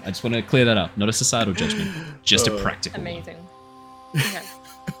wasn't. I just want to clear that up. Not a societal judgment, just a practical. Amazing. Okay.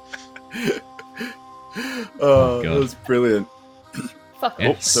 Oh, God. that was brilliant. Fuck Yeah,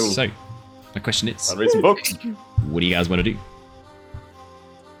 off. so, my question is, I'll read some books. what do you guys want to do?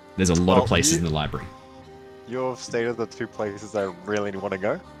 There's a lot Well, of places you- in the library. You've stated the 2 places I really want to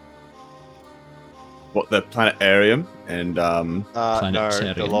go. What, the planetarium and No,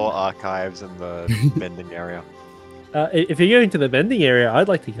 Planetarium. the lower archives and the bending area. If you're going to the bending area, I'd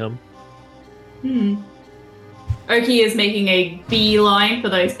like to come. Oki is making a beeline for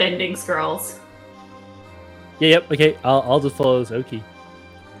those bending scrolls. Yeah, yep. Okay, I'll just follow this Oki.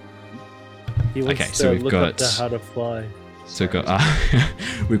 He wants Okay, so to we've look up got- to how to fly. So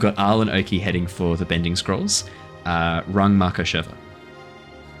we've got Arl and Oki heading for the bending scrolls. Rung, Marco, Sheva.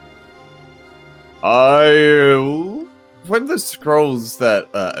 When the scrolls that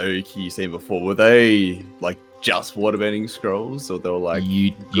Oki seen before, were they like just waterbending scrolls, or they were like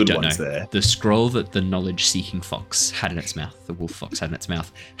you good don't ones know. there? The scroll that the knowledge-seeking fox had in its mouth, the wolf fox had in its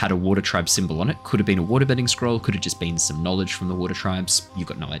mouth, had a water tribe symbol on it. Could have been a waterbending scroll. Could have just been some knowledge from the water tribes. You've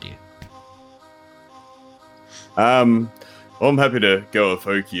got no idea. Well, I'm happy to go with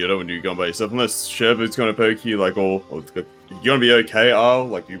Oki. I don't want you going by yourself, unless Sherwood's going to poke you. Like, or you gonna be okay, Arl?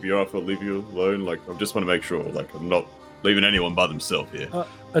 Like, you'll be alright if I leave you alone. Like, I just want to make sure, like, I'm not leaving anyone by themselves here.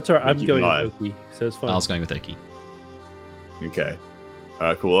 That's alright. I'm Keep going an eye. with Oki, so it's fine. Arl's going with Oki. Okay.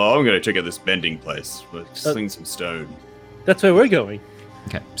 Alright, cool. Well, I'm gonna check out this bending place. Like, sling some stone. That's where we're going.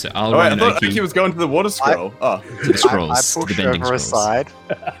 Okay, so Arl, Oh, wait, Rung, I and thought Oki Oki was going to the water scroll. to the scrolls, I to push the bending her scrolls. aside.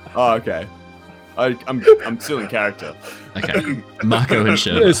 Oh, okay. I'm still in character. Okay, Marco and Yeah,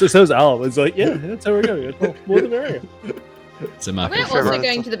 Sheva. so's Al. It's like, yeah, that's how we're going. Cool. More the merrier. So Marco. We're Sure. also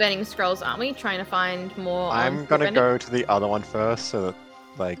going to the bending scrolls, aren't we? Trying to find more. I'm gonna go to the other one first, so that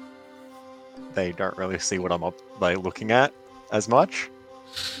like they don't really see what I'm looking at as much.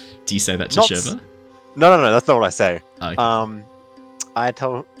 Do you say that to Not Sheva? No, that's not what I say. Okay. I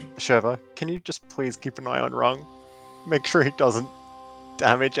tell Sherva, can you just please keep an eye on Rung? Make sure he doesn't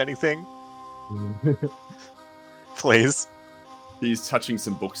damage anything. Please. He's touching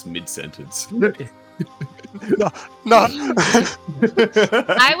some books mid-sentence. No.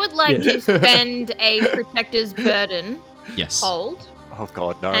 I would like Yeah. to spend a protector's burden Yes. hold Oh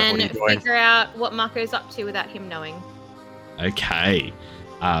god, no. What are and you doing? figure out what Marco's up to without him knowing. Okay.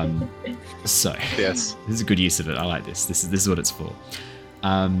 So Yes. this is a good use of it. I like this. This is what it's for.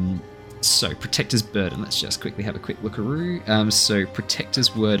 So Protector's Burden. Let's just quickly have a quick lookaroo. So Protector's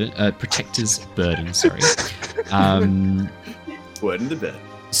Burden. Sorry. Word in the bed.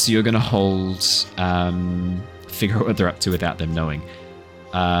 So you're gonna hold. Figure out what they're up to without them knowing.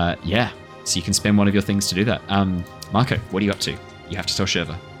 Yeah. So you can spend one of your things to do that. Marco, what are you up to? You have to tell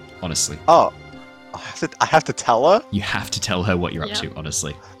Sherva. Honestly, Oh. I have to tell her? you have to tell her what you're Yeah. up to.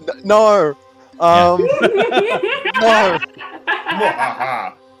 Honestly. No. No.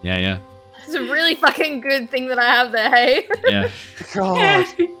 Yeah. It's a really fucking good thing that I have there, hey? Yeah. God.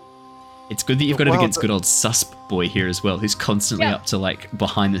 It's good that you've got it against good old Susp boy here as well, who's constantly Yeah. up to like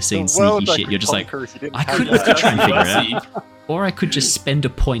behind the scenes The world sneaky I shit. could You're just like, conquer if you didn't I have could that. try and figure it out, or I could just spend a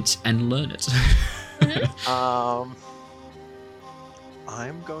point and learn it.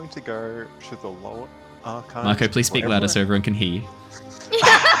 I'm going to go to the lower archive. Marco, please speak louder so everyone can hear you.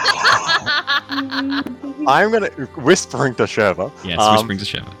 I'm gonna whispering to Sherva. Yes, Um, whispering to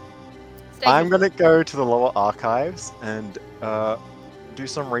Sherva. I'm gonna go to the lower archives and do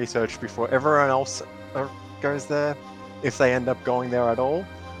some research before everyone else goes there, if they end up going there at all,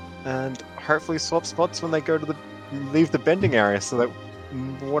 and hopefully swap spots when they go to leave the bending area, so that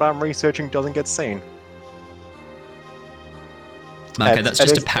what I'm researching doesn't get seen. Marco, it- that's it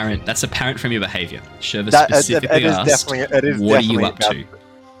just is- apparent. That's apparent from your behavior. Sherva That- specifically it is asked, definitely. It is "What are you definitely up about, to?"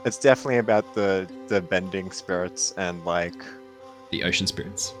 It's definitely about the bending spirits and like The ocean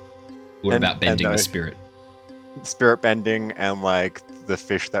spirits. What And- about bending and the the- spirit? spirit bending and like the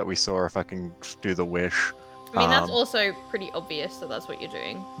fish that we saw. If I can do the wish. I mean, that's Um, also pretty obvious that that's what you're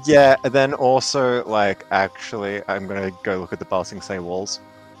doing. Yeah, and then also like actually, I'm gonna go look at the Basing Say walls.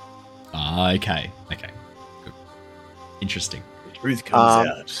 Ah, okay. Good. Interesting. Truth comes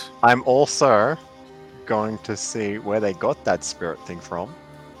Um, out. I'm also going to see where they got that spirit thing from.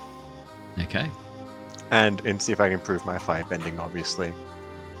 Okay. and see if I can improve my firebending, obviously.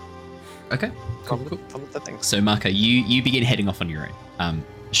 Okay. Cool. From the things. So Marco, you begin heading off on your own.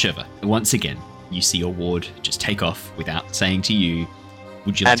 Shiva, once again, you see your ward just take off without saying to you,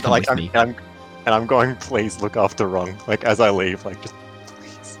 "Would you like to come with me?" And I'm going, please look after Rung. Like, as I leave, like, just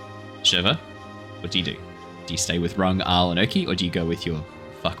please. Shiva, what do you do? Do you stay with Rung, Arl, and Oki, or do you go with your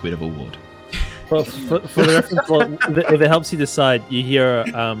fuckwit of a ward? Well, for the reference, well, if it helps you decide, you hear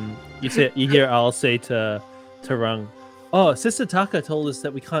Arl say to Rung, "Oh, Sister Taka told us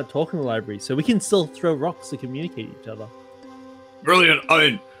that we can't talk in the library, so we can still throw rocks to communicate with each other." Brilliant. I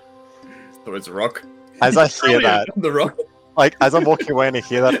mean, so it's a rock. As I hear that, The rock. like, as I'm walking away and I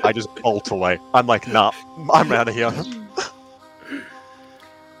hear that, I just bolt away. I'm like, nah, I'm out of here. Maybe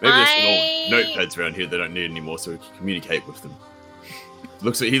there's some old notepads around here they don't need anymore, so we can communicate with them.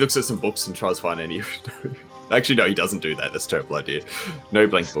 He looks at some books and tries to find any. Actually, no, he doesn't do that. That's a terrible idea. No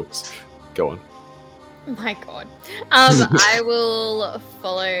blank books. Go on. My God. I will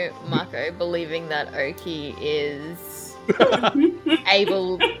follow Marco, believing that Oki is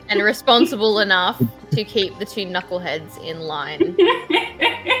able and responsible enough to keep the two knuckleheads in line.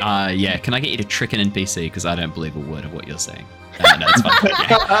 Yeah, can I get you to trick an NPC? Because I don't believe a word of what you're saying. No, it's fine.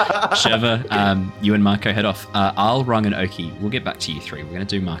 Yeah. Shiva, you and Marco head off. I'll Rung and Oki. We'll get back to you three. We're going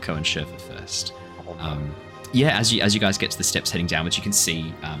to do Marco and Shiva first. Yeah, as you guys get to the steps heading downwards, you can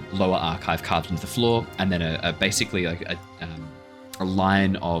see lower archive carved into the floor, and then basically a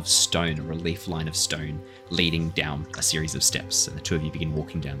line of stone, a relief line of stone leading down a series of steps, and the two of you begin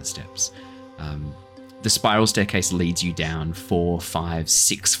walking down the steps. The spiral staircase leads you down 4, 5,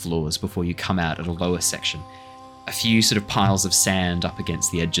 6 floors before you come out at a lower section. A few sort of piles of sand up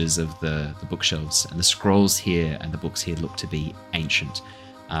against the edges of the bookshelves, and the scrolls here and the books here look to be ancient.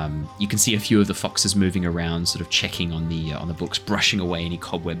 You can see a few of the foxes moving around, sort of checking on the books, brushing away any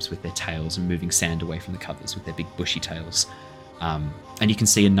cobwebs with their tails and moving sand away from the covers with their big bushy tails. And you can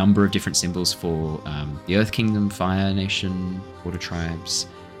see a number of different symbols for the Earth Kingdom, Fire Nation, Water Tribes,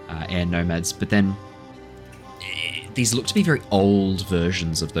 Air Nomads, but then these look to be very old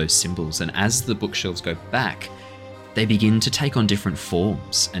versions of those symbols, and as the bookshelves go back, they begin to take on different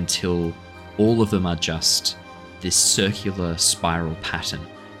forms until all of them are just this circular spiral pattern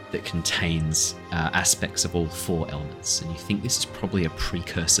that contains aspects of all 4 elements. And you think this is probably a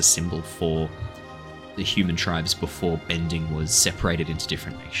precursor symbol for the human tribes before bending was separated into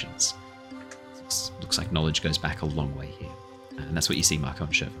different nations. Looks like knowledge goes back a long way here. And that's what you see, Marco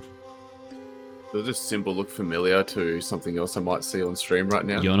and Shiva. Does this symbol look familiar to something else I might see on stream right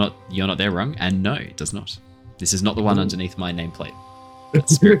now? You're not there, Rung, and no, it does not. This is not the one underneath my nameplate.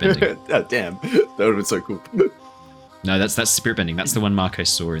 That's spirit bending. Oh, damn. That would have been so cool. No, that's spirit bending. That's the one Marco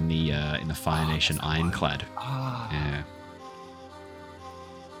saw in the Fire Nation Ironclad. Yeah.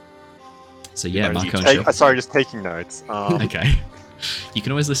 So yeah, Marco and Shiva. Sorry, just taking notes. Okay. You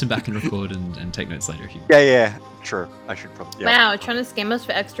can always listen back and record and take notes later if you want. Yeah, true. I should probably. Yeah. Wow, trying to scam us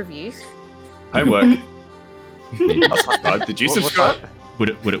for extra views. Homework. Did you subscribe? Would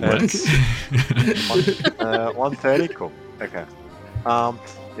it work? 1:30. Cool. Okay.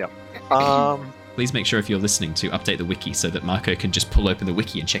 Please make sure if you're listening to update the wiki so that Marco can just pull open the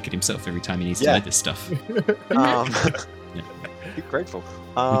wiki and check it himself every time he needs to know this stuff. Be grateful.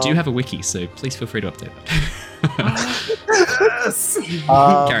 We do have a wiki, so please feel free to update that. Yes.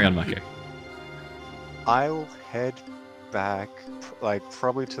 Carry on, Marco. I'll head back, like,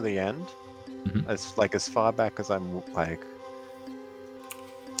 probably to the end, as far back as I'm like,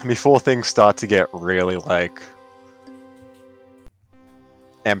 before things start to get really like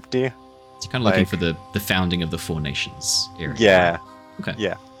empty. So you're kind of looking for the founding of the 4 nations area. Yeah. Okay.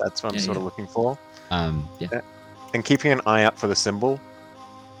 Yeah, that's what I'm sort of looking for. Yeah. And keeping an eye out for the symbol.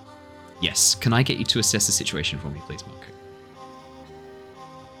 Yes. Can I get you to assess the situation for me, please, Marco?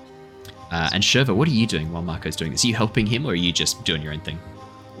 And Shiva, what are you doing while Marco's doing this? Are you helping him, or are you just doing your own thing?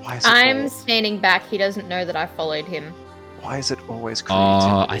 I'm standing back. He doesn't know that I followed him. Why is it always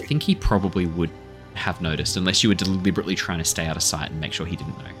creativity? I think he probably would have noticed, unless you were deliberately trying to stay out of sight and make sure he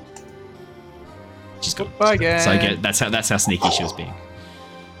didn't know. She's gone. Bye, guys. So I get that's how sneaky she was being.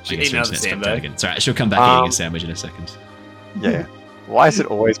 She ate another sandwich. It's alright, she'll come back eating a sandwich in a second. Yeah. Why is it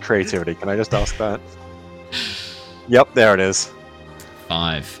always creativity? Can I just ask that? Yep, there it is.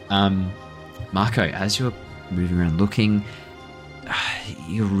 5. Marco, as you're moving around looking,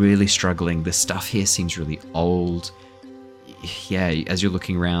 you're really struggling. The stuff here seems really old. Yeah, as you're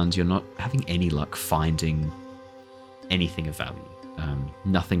looking around, you're not having any luck finding anything of value.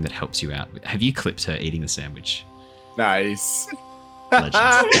 Nothing that helps you out. Have you clipped her eating the sandwich? Nice.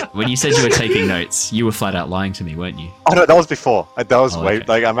 Legends. When you said you were taking notes, you were flat out lying to me, weren't you? Oh no, that was before. That was way. Okay.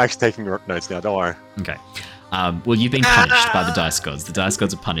 Like I'm actually taking notes now. Don't worry. Okay. Well, you've been punished by the dice gods. The dice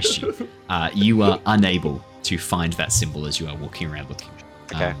gods have punished you. You are unable to find that symbol as you are walking around looking.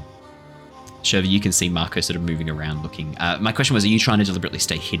 Okay. Sherva, you can see Marco sort of moving around looking. My question was, are you trying to deliberately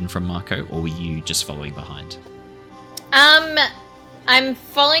stay hidden from Marco, or were you just following behind? I'm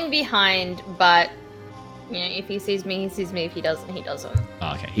following behind, but if he sees me, he sees me. If he doesn't, he doesn't.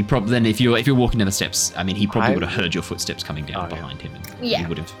 Oh, okay. He probably then if you're walking down the steps, I mean, he probably would have heard your footsteps coming down behind him, and he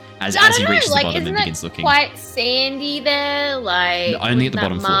would have as he reaches the bottom and begins looking. Quite sandy there, like only at the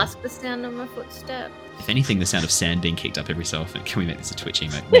bottom floor. Mask the sound of my footsteps. If anything, the sound of sand being kicked up every so often. Can we make this a Twitch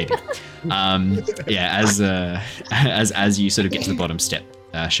emote? Maybe. As you sort of get to the bottom step,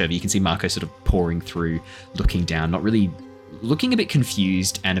 Sherva, you can see Marco sort of pouring through, looking down, not really looking a bit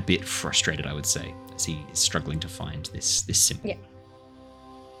confused and a bit frustrated, I would say, as he is struggling to find this symbol. Yeah.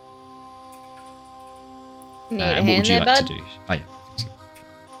 Need a what hand would you there, like bud? to do?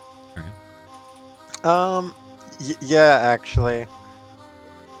 Oh, yeah. Yeah, actually.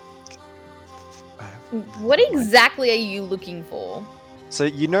 What exactly are you looking for? So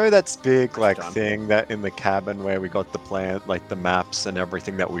you know that's big thing that in the cabin where we got the plan, like the maps and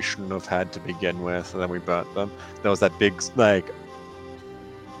everything that we shouldn't have had to begin with, and then we burnt them. There was that big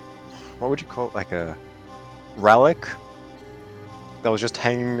what would you call it, like a relic that was just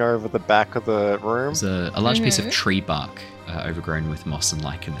hanging over the back of the room. It was a large piece of tree bark overgrown with moss and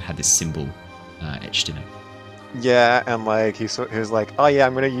lichen that had this symbol etched in it. Yeah, and he was like, oh yeah,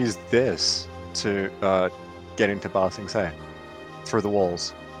 I'm gonna use this to get into Ba Sing Se through the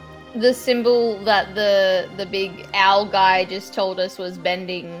walls. The symbol that the big owl guy just told us was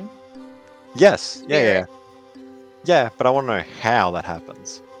bending. Yes. Yeah. But I want to know how that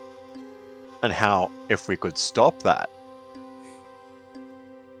happens, and how if we could stop that.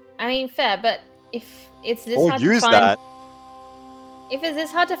 I mean, fair, but if it's this Or hard use to find, that. if it's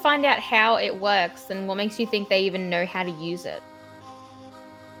this hard to find out how it works, then what makes you think they even know how to use it?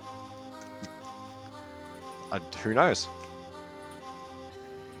 Who knows?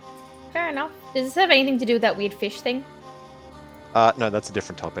 Fair enough. Does this have anything to do with that weird fish thing? No, that's a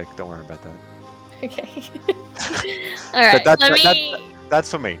different topic. Don't worry about that. Okay. All right. That's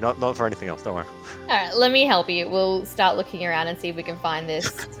for me, not for anything else. Don't worry. All right. Let me help you. We'll start looking around and see if we can find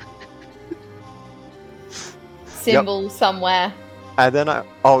this symbol somewhere. And then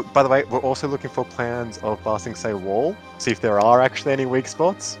by the way, we're also looking for plans of Ba Sing Se wall. See if there are actually any weak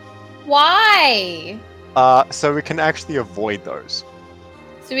spots. Why? So we can actually avoid those.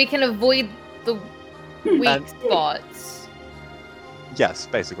 So we can avoid the weak spots. Yes,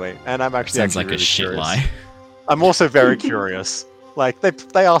 basically. And I'm actually Sounds like really a shit curious. lie. I'm also very curious.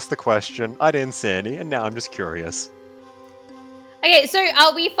 They asked the question, I didn't say any, and now I'm just curious. Okay, so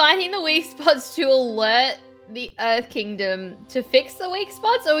are we finding the weak spots to alert the Earth Kingdom to fix the weak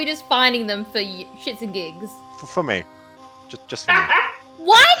spots, or are we just finding them for shits and gigs? For me. Just for me.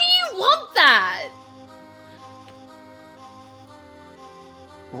 Why do you want that?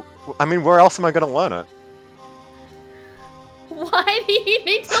 I mean, where else am I going to learn it? Why do you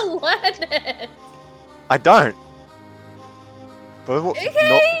need to learn it? I don't. But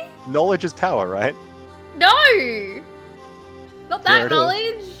Okay. Knowledge is power, right? No! Not Here that it is.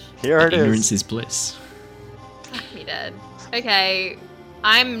 knowledge! Here it Ignorance is. is bliss. Fuck me dead. Okay,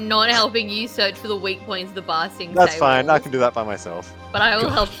 I'm not helping you search for the weak points of the Ba Sing Se That's fine. I walls, can do that by myself. but I will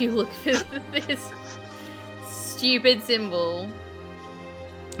God. help you look for this stupid symbol.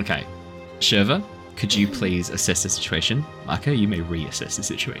 Okay. Sherva, could you please assess the situation? Marco, you may reassess the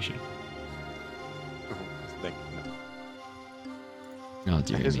situation. Thank you. Oh,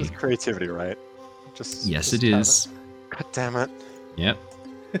 dear It is me. with creativity, right? Yes, it have is. God damn it. Yep.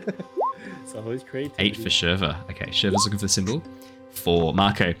 It's always creative. 8 for Sherva. Okay, Sherva's looking for the symbol. For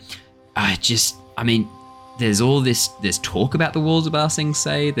Marco, there's talk about the walls of Ba Sing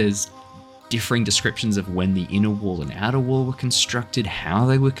Se. There's differing descriptions of when the inner wall and outer wall were constructed, how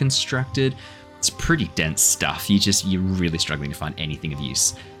they were constructed. It's pretty dense stuff. You're really struggling to find anything of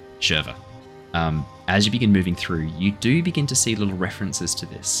use. Sherva, as you begin moving through, you do begin to see little references to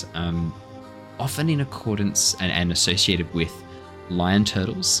this, often in accordance and associated with lion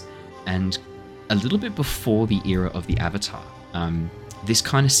turtles, and a little bit before the era of the Avatar. This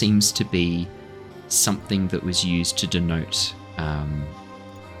kind of seems to be something that was used to denote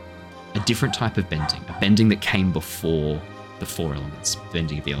a different type of bending, a bending that came before the 4 elements,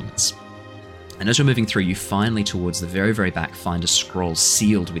 bending of the elements. And as you're moving through, you finally, towards the very, very back, find a scroll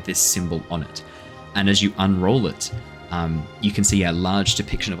sealed with this symbol on it. And as you unroll it, you can see a large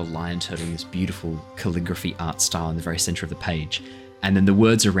depiction of a lion turtle in this beautiful calligraphy art style in the very center of the page. And then the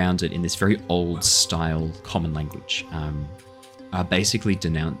words around it in this very old style common language are basically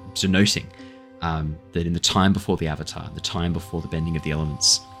denoting that in the time before the Avatar, the time before the bending of the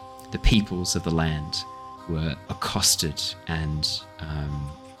elements, the peoples of the land were accosted and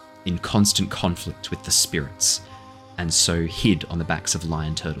in constant conflict with the spirits, and so hid on the backs of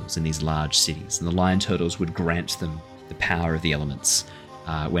lion turtles in these large cities. And the lion turtles would grant them the power of the elements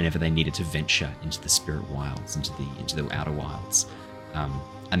whenever they needed to venture into the spirit wilds, into the outer wilds.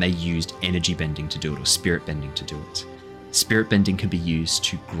 And they used energy bending to do it, or spirit bending to do it. Spirit bending can be used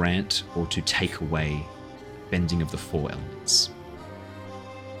to grant or to take away bending of the 4 elements.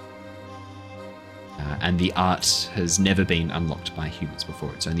 And the art has never been unlocked by humans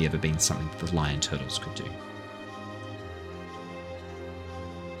before. It's only ever been something that the lion turtles could do.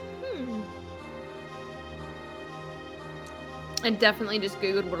 I definitely just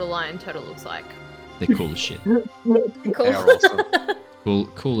googled what a lion turtle looks like. They're cool as shit. Cool. They are awesome.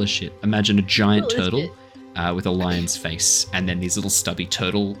 Cool as shit. Imagine a giant Cool as turtle with a lion's face, and then these little stubby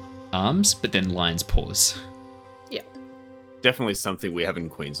turtle arms, but then lion's paws. Definitely something we have in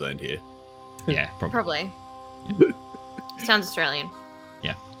Queensland here. Yeah, probably. Probably. Sounds Australian.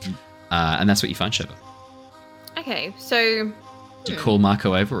 And that's what you find, Sheva. Okay, so Do you call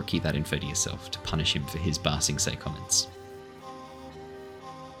Marco over or keep that info to yourself to punish him for his Barsing Say comments?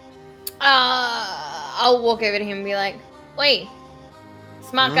 I'll walk over to him and be like, "Wait,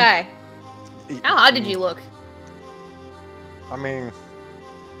 smart guy, how hard did you look?" I mean,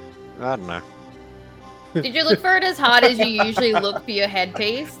 I don't know. Did you look for it as hard as you usually look for your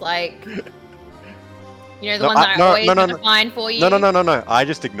headpiece? Like, you know, the one that I always gonna find for you? No. I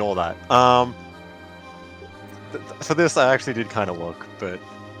just ignore that. For this, I actually did kind of look, but...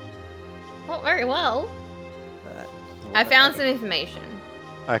 Not very well. I found some information.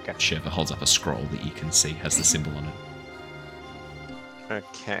 Okay. Sheva holds up a scroll that you can see has the symbol on it.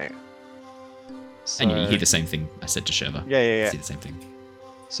 Okay. So... And you hear the same thing I said to Sheva. Yeah. See the same thing.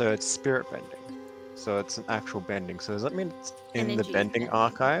 So it's spirit bending. So it's an actual bending. So does that mean it's in the Energy bending bending.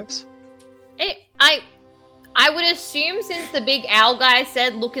 archives? I would assume, since the big owl guy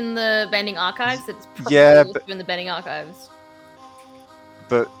said look in the bending archives, that it's probably Yeah, also in the bending archives.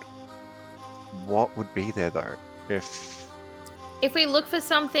 But what would be there though? If we look for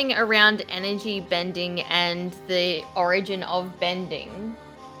something around energy bending and the origin of bending,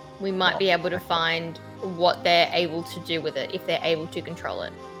 we might be able to find what they're able to do with it, if they're able to control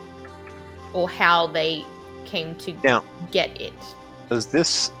it, or how they came to get it. Does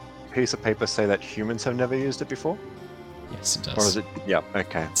this piece of paper say that humans have never used it before? Yes, it does. Or is it? Yeah,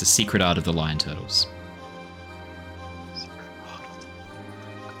 okay. It's a secret art of the lion turtles.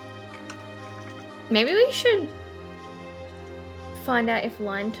 Maybe we should find out if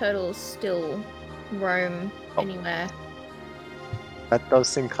lion turtles still roam anywhere. That does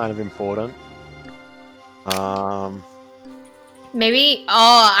seem kind of important. Maybe.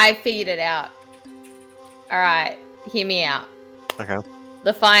 Oh, I figured it out. All right, hear me out. Okay.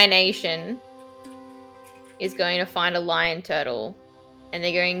 The Fire Nation is going to find a lion turtle, and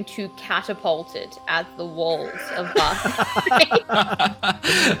they're going to catapult it at the walls of Boston.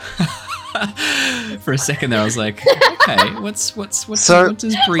 For a second there, I was like, okay, what does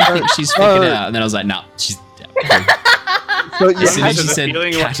Bree think she's figured out? And then I was like, nah, she's dead. So As soon as she said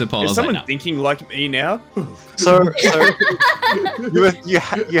feeling catapult, I is was someone like, no. thinking like me now? So you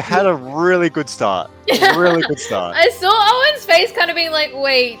had a really good start. Really good start. I saw Owen's face kind of being like,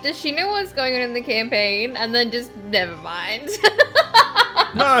 wait, does she know what's going on in the campaign? And then just, never mind.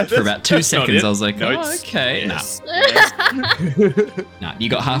 No, For about 2 seconds, I was like, No, oh, it's- okay. yes. Nah, you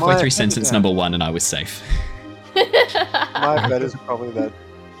got halfway through sentence number 1 and I was safe. My bet is probably that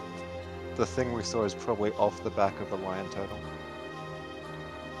the thing we saw is probably off the back of the lion turtle.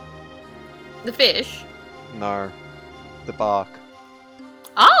 The fish? No, the bark.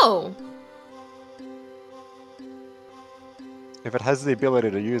 Oh! If it has the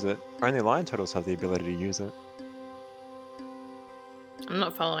ability to use it, only lion turtles have the ability to use it. I'm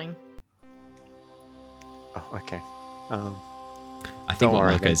not following. Oh, okay. I think Don't what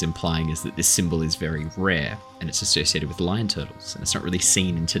worry, Marco's implying is that this symbol is very rare and it's associated with lion turtles, and it's not really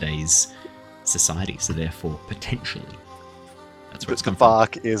seen in today's society, so therefore, potentially, that's where it's the come from.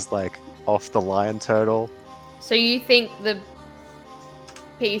 bark is like off the lion turtle. So you think the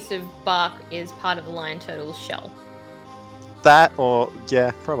piece of bark is part of the lion turtle's shell? That, or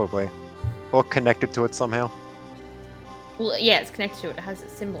yeah, probably, or connected to it somehow. Well, yeah, it's connected to it. It has a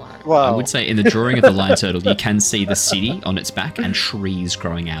symbol on it. Well, I would say in the drawing of the lion turtle, you can see the city on its back and trees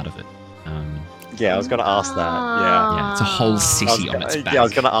growing out of it. Yeah, I was going to ask that. Yeah. Yeah, it's a whole city on its back. Yeah, I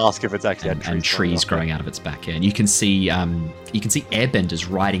was going to ask if it's actually had and trees growing out of its back. Yeah, and you can see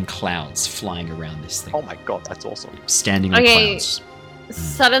airbenders riding clouds flying around this thing. Oh my god, that's awesome! Standing on clouds.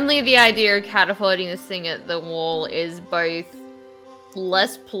 Suddenly, the idea of catapulting this thing at the wall is both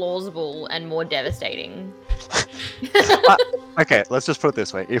less plausible and more devastating. Okay, let's just put it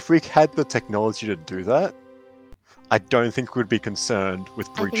this way: if we had the technology to do that, I don't think we'd be concerned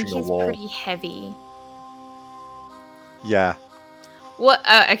with breaching the wall. Pretty heavy. Yeah. What?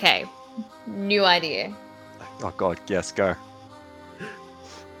 Okay. New idea. Oh god, yes, go.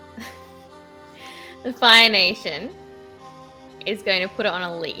 The Fire Nation is going to put it on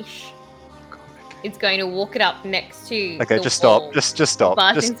a leash. It's going to walk it up next to. Okay, the just wall. stop. Just stop.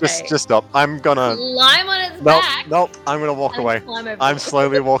 Just stop. I'm gonna climb on its back. Nope. I'm gonna walk away. I'm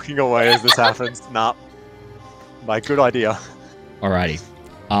slowly walking away as this happens. Nah. My good idea. Alrighty.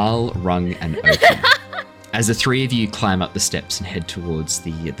 Al, Rung, and Oki. As the three of you climb up the steps and head towards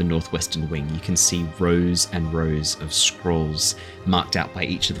the northwestern wing, you can see rows and rows of scrolls marked out by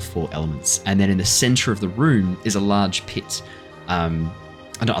each of the four elements. And then in the center of the room is a large pit.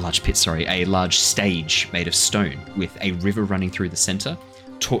 Not a large pit, sorry. A large stage made of stone with a river running through the center,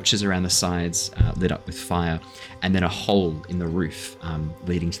 torches around the sides lit up with fire, and then a hole in the roof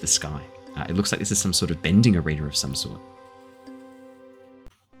leading to the sky. It looks like this is some sort of bending arena of some sort.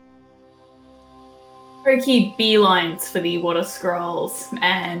 Oki beelines for the water scrolls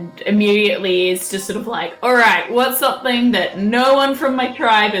and immediately is just sort of like, alright, what's something that no one from my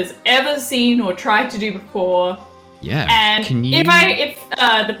tribe has ever seen or tried to do before? Yeah. And if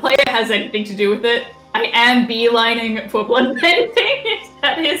the player has anything to do with it, I am beelining for bloodbending, if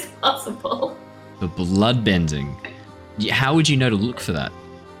that is possible. The bloodbending. How would you know to look for that?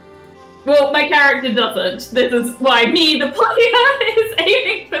 Well, my character doesn't. This is why me, the player, is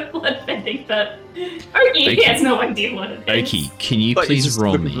aiming for bloodbending, but Oki has no idea what it is. Oki, can you please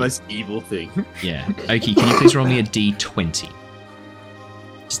roll me? The most evil thing. Yeah. Oki, can you please roll me a d20?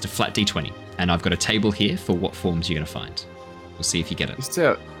 Just a flat d20. And I've got a table here for what forms you're going to find. We'll see if you get it.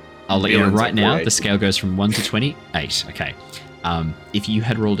 I'll let you know right now, the scale goes from 1 to 20. 8, okay. If you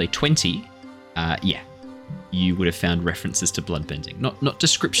had rolled a 20, you would have found references to bloodbending. Not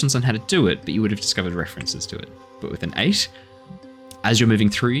descriptions on how to do it, but you would have discovered references to it. But with an 8, as you're moving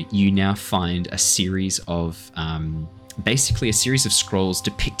through, you now find a series of, basically a series of scrolls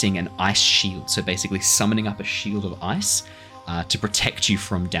depicting an ice shield. So basically summoning up a shield of ice to protect you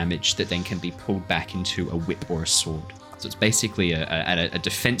from damage that then can be pulled back into a whip or a sword. So it's basically a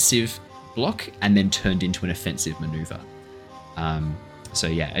defensive block and then turned into an offensive maneuver. So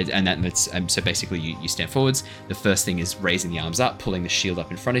basically you stand forwards. The first thing is raising the arms up, pulling the shield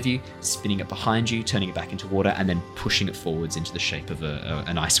up in front of you, spinning it behind you, turning it back into water, and then pushing it forwards into the shape of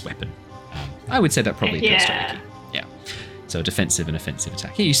an ice weapon. I would say that probably appeals to Oki. Yeah. So a defensive and offensive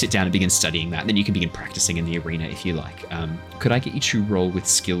attack. Here you sit down and begin studying that, and then you can begin practicing in the arena if you like. Could I get you to roll with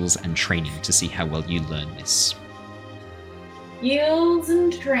skills and training to see how well you learn this? Skills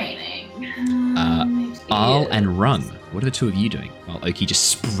and training. Al and Rung, what are the two of you doing? Well, Oki just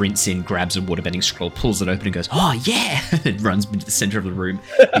sprints in, grabs a waterbending scroll, pulls it open and goes, oh yeah! And runs into the center of the room,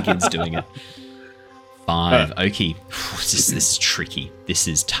 begins doing it. 5. Oki, this is tricky. This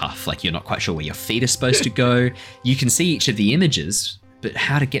is tough. Like, you're not quite sure where your feet are supposed to go. You can see each of the images, but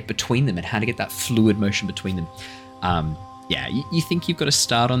how to get between them and how to get that fluid motion between them. You think you've got to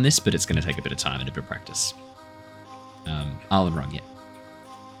start on this, but it's going to take a bit of time and a bit of practice. Al and Rung, yeah.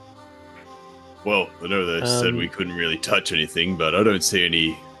 Well, I know they said we couldn't really touch anything, but I don't see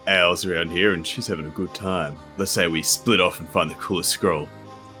any owls around here, and she's having a good time. Let's say we split off and find the coolest scroll.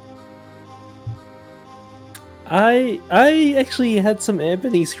 I actually had some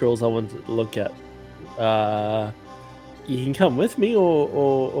airbending scrolls I wanted to look at. You can come with me,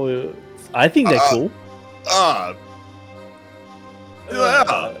 or I think they're cool.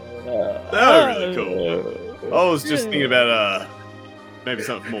 They're really cool. I was just thinking about maybe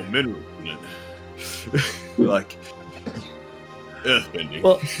something more mineral in it. Like earthbending.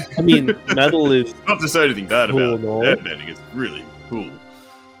 Well, I mean, metal is not to say anything bad cool about earthbending. It's really cool.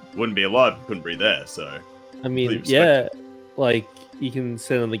 Wouldn't be alive if we couldn't breathe air. So I mean, yeah, like you can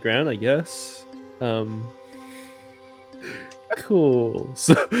sit on the ground, I guess. Cool.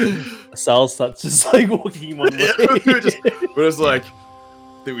 So Sal starts just like walking one way. we're just like,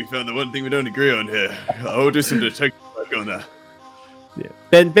 I think we found the one thing we don't agree on here. I'll do some detective work on that. Yeah,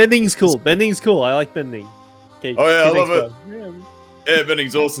 bending's cool. Bending's cool. I like bending. Okay, oh yeah, I love it. Yeah,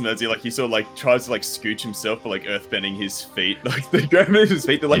 bending's awesome. As he sort of like tries to like scooch himself, but like earth bending his feet, like the gravity of his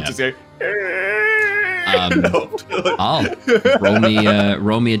feet, to like just go. Roll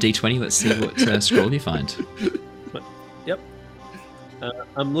me a d20. Let's see what scroll you find. Yep.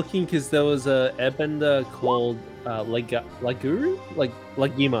 I'm looking because there was a airbender called Laguru?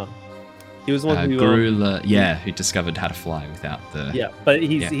 Lagima. He was one who Guru, who discovered how to fly without the. Yeah, but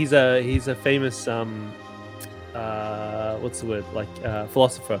he's a famous what's the word,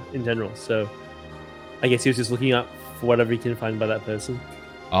 philosopher in general. So I guess he was just looking up for whatever he can find by that person.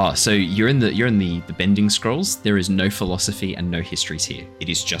 Oh, so you're in the bending scrolls. There is no philosophy and no histories here. It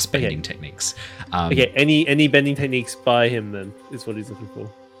is just bending techniques. Okay, any bending techniques by him then is what he's looking for.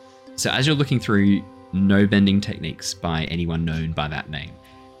 So as you're looking through, no bending techniques by anyone known by that name.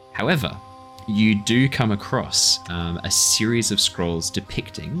 However, you do come across a series of scrolls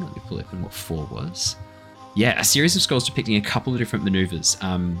depicting. Let me pull open what 4 was. Yeah, a series of scrolls depicting a couple of different maneuvers.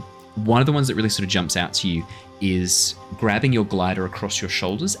 One of the ones that really sort of jumps out to you is grabbing your glider across your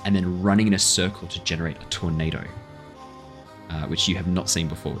shoulders and then running in a circle to generate a tornado, which you have not seen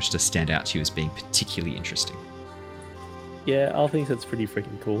before, which does stand out to you as being particularly interesting. Yeah, I think that's pretty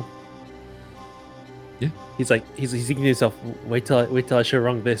freaking cool. Yeah, he's thinking to himself, wait till I show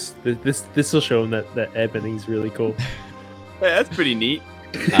Rung this will show him that airbending is really cool. Hey, that's pretty neat.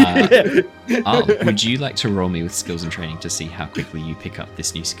 Would you like to roll me with skills and training to see how quickly you pick up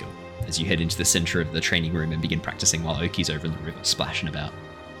this new skill as you head into the center of the training room and begin practicing while Oki's over in the river splashing about?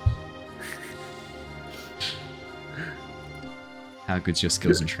 How good's your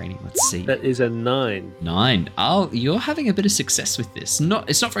skills and training? Let's see. That is a 9. 9. Oh, you're having a bit of success with this.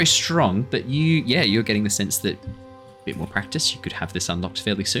 It's not very strong, but you're getting the sense that a bit more practice, you could have this unlocked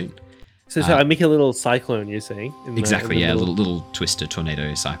fairly soon. So I make a little cyclone, you're saying? Exactly, a little twister,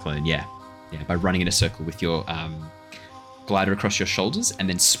 tornado, cyclone, yeah, by running in a circle with your glider across your shoulders and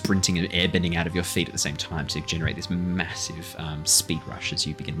then sprinting and airbending out of your feet at the same time to generate this massive speed rush as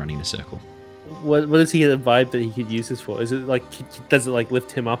you begin running in a circle. What does he get a vibe that he could use this for? Is it does it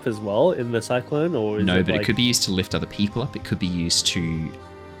lift him up as well in the cyclone, or is no? But it could be used to lift other people up. It could be used to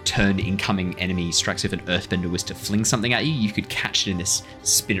turn incoming enemy strikes. If an earthbender was to fling something at you, you could catch it in this,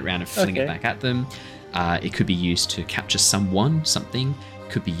 spin it around and fling it back at them. It could be used to capture something. It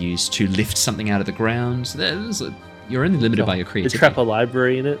could be used to lift something out of the ground. You're only limited by your creativity. To trap a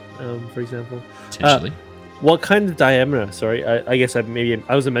library in it, for example. Potentially. What kind of diameter? Sorry, I guess I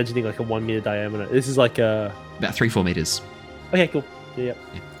was imagining a 1 meter diameter. This is about 3-4 meters. Okay, cool. Yeah.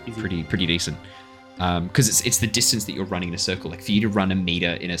 Pretty decent. Because it's the distance that you're running in a circle. Like for you to run a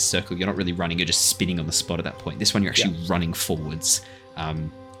meter in a circle, you're not really running; you're just spinning on the spot at that point. This one, you're actually running forwards.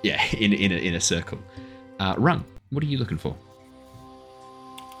 In a circle. Rung, what are you looking for?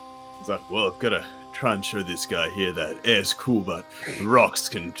 It's like, well, I've got to try and show this guy here that air's cool, but the rocks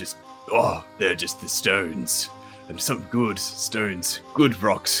can just. Oh, they're just the stones. And some good stones. Good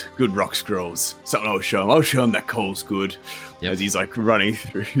rock scrolls. Something I'll show him. I'll show him that coal's good. Yep. As he's running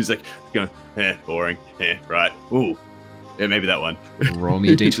through. He's going, boring. Right. Ooh. Yeah, maybe that one. Roll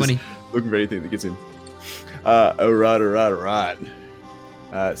me a d20. Looking for anything that gets him. All right.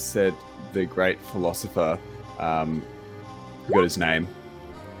 Said the great philosopher. Forgot his name.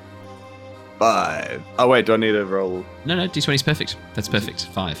 5. Oh wait, do I need to roll? No, d20 is perfect. That's perfect.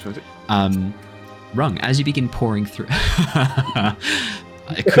 5. Perfect. Rung, as you begin pouring through, I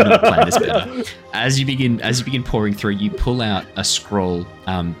could not plan this better. As you begin pouring through, you pull out a scroll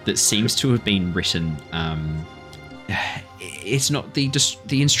that seems to have been written. It's not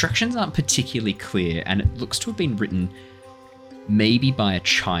the instructions aren't particularly clear, and it looks to have been written maybe by a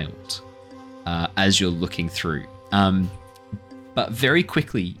child. As you're looking through. But very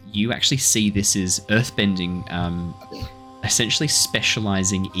quickly, you actually see this is earthbending, essentially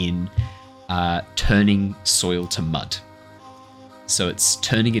specializing in turning soil to mud. So it's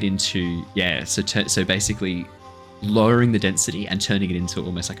turning it into, so basically lowering the density and turning it into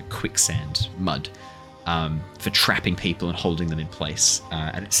almost like a quicksand mud for trapping people and holding them in place.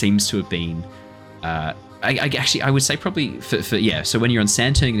 And it seems to have been, I would say probably so when you're on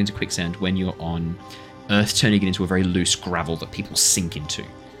sand, turning it into quicksand, when you're on earth, turning it into a very loose gravel that people sink into.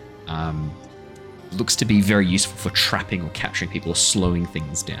 Looks to be very useful for trapping or capturing people or slowing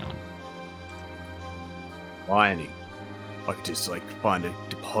things down. Mining. I could just find a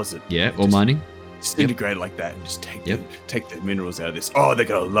deposit. Yeah, or mining. Disintegrate like that and just take the minerals out of this. Oh, they're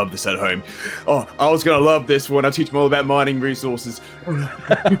gonna love this at home. Oh, I was gonna love this when I teach them all about mining resources.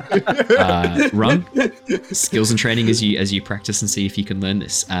 Rung, skills and training as you practice and see if you can learn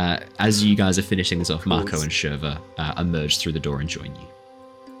this. As you guys are finishing this off, Marco and Sherva emerge through the door and join you.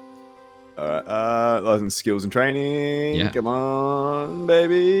 Alright, skills and training. Yeah. Come on,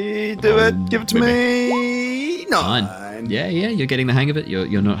 baby, do it. Give it to me. 9. fine. Yeah, you're getting the hang of it.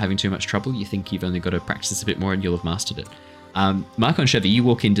 You're not having too much trouble. You think you've only got to practice a bit more and you'll have mastered it. Marco and Sheva, you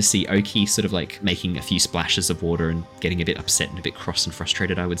walk in to see Oki sort of like making a few splashes of water and getting a bit upset and a bit cross and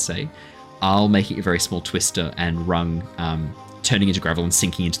frustrated, I would say. I'll make it a very small twister and Rung turning into gravel and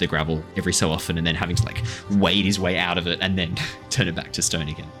sinking into the gravel every so often and then having to like wade his way out of it and then turn it back to stone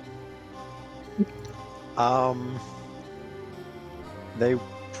again. I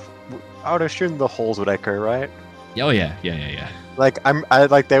would assume the halls would echo, right? Oh yeah. Like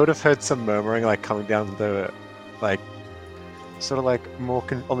they would have heard some murmuring like coming down the like sort of like more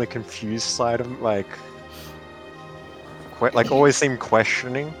on the confused side of like always seem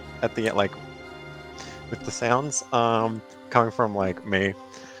questioning at the like with the sounds coming from like me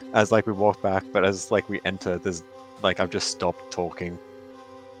as like we walk back, but as like we enter, there's like I've just stopped talking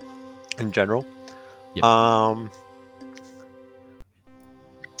in general. Yep.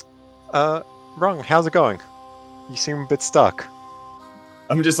 Rung, how's it going? You seem a bit stuck.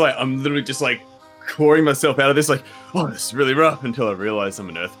 I'm literally just like clawing myself out of this, like, oh, this is really rough, until I realize I'm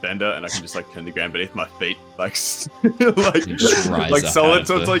an earthbender and I can just like turn the ground beneath my feet, like, like, You just rise like up solid. out of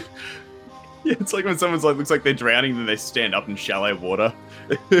So it's the- like, yeah, it's like when someone's like looks like they're drowning, then they stand up in shallow water,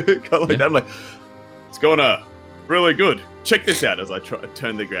 kind of like that. I'm like, it's going really good. Check this out as I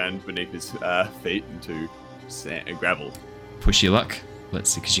turn the ground beneath his feet into sand and gravel. Push your luck. Let's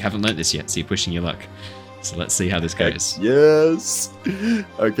see, because you haven't learnt this yet, so you're pushing your luck. So let's see how this goes. Yes.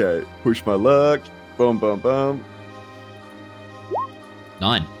 Okay. Push my luck. Boom, boom, boom.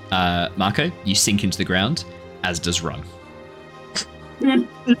 9. Marco, you sink into the ground, as does Rung. Yeah,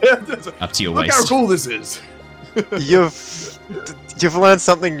 Up to your look waist. how cool this is. You've learned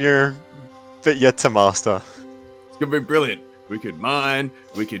something new, but yet to master. It's gonna be brilliant. We could mine.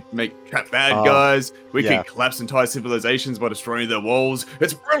 We could make trap bad guys. We yeah. could collapse entire civilizations by destroying their walls.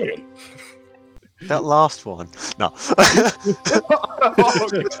 It's brilliant. That last one. No.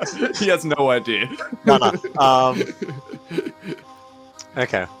 He has no idea. No.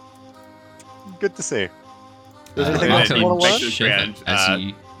 Okay. Good to see. There's anything Marco else you and want to learn?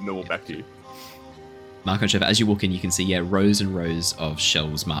 Sheva, Normal back to you. Marco and Sheva, as you walk in, you can see rows and rows of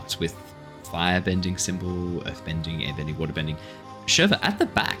shelves marked with firebending symbol, earthbending, airbending, waterbending. Sheva, at the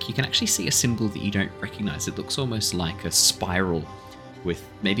back, you can actually see a symbol that you don't recognize. It looks almost like a spiral with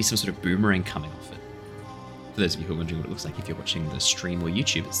maybe some sort of boomerang coming off it. For those of you who are wondering what it looks like if you're watching the stream or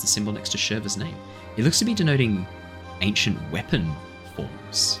YouTube, it's the symbol next to Sheva's name. It looks to be denoting ancient weapon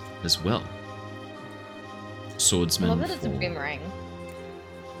forms as well. I Swordsman. love that it's a for- boomerang.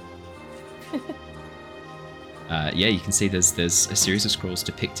 Yeah, you can see there's a series of scrolls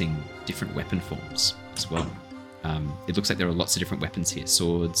depicting different weapon forms as well. It looks like there are lots of different weapons here.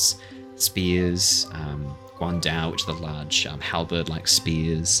 Swords, spears, guandao, which are the large halberd-like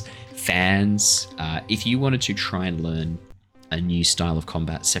spears, fans. If you wanted to try and learn a new style of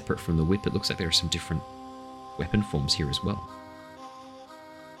combat separate from the whip, it looks like there are some different weapon forms here as well.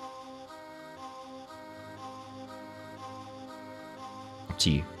 Up to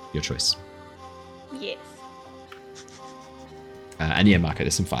you, your choice. Yes. And yeah, Marco,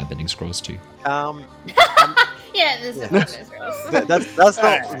 there's some firebending scrolls too. Yeah, this is one of those rules. That's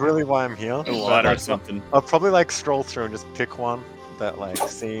not really why I'm here. A ladder or something. I'll probably like scroll through and just pick one that like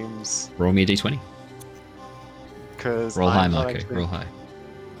seems Roll me a d20. because Roll high, Marco. Roll high.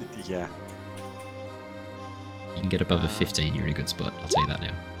 Yeah. You can get above a 15, you're in a good spot. I'll tell you that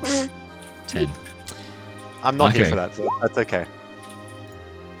now. 10. I'm not here Okay. for that, so that's okay.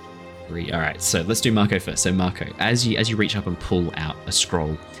 3. All right, so let's do Marco first. So Marco, as you reach up and pull out a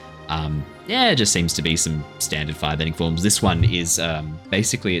scroll, it just seems to be some standard firebending forms. This one is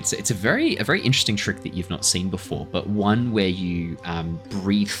basically it's a very interesting trick that you've not seen before, but one where you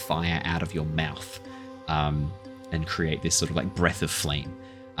breathe fire out of your mouth and create this sort of like breath of flame.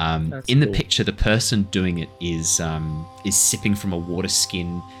 In the cool. picture, the person doing it is sipping from a water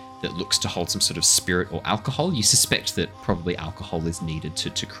skin that looks to hold some sort of spirit or alcohol. You suspect that probably alcohol is needed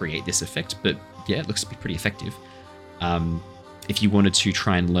to create this effect, but yeah, it looks to be pretty effective. If you wanted to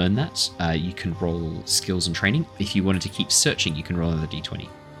try and learn that, you can roll skills and training. If you wanted to keep searching, you can roll another d20.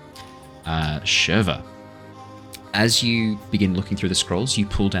 Sheva, as you begin looking through the scrolls, you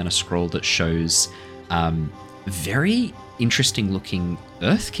pull down a scroll that shows very interesting looking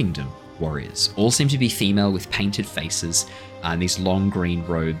Earth Kingdom warriors. All seem to be female with painted faces and these long green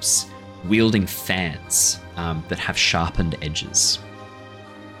robes, wielding fans that have sharpened edges.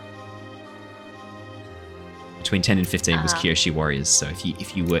 Between 10 and 15 was Kyoshi warriors, so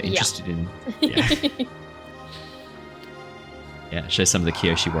if you were interested in... Yeah, show some of the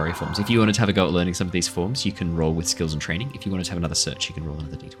Kyoshi warrior forms. If you wanted to have a go at learning some of these forms, you can roll with skills and training. If you wanted to have another search, you can roll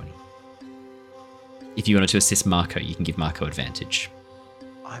another d20. if you wanted to assist Marco, you can give Marco advantage.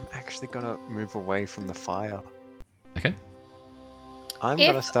 I'm actually gonna move away from the fire. Okay. I'm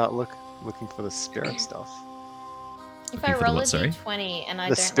gonna start looking for the spirit stuff. If I Looking for the roll what, a sorry? d20 and I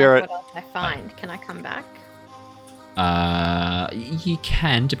The don't spirit- like what else I find, can I come back? You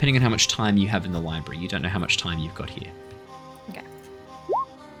can, depending on how much time you have in the library. You don't know how much time you've got here. Okay.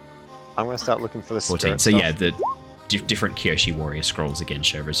 I'm gonna start looking for the 14. spirit So stuff. yeah, the different Kyoshi Warrior scrolls again,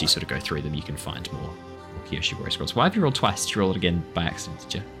 Shiver. As you sort of go through them, you can find more Kyoshi Warrior scrolls. Why have you rolled twice? Did you roll it again by accident,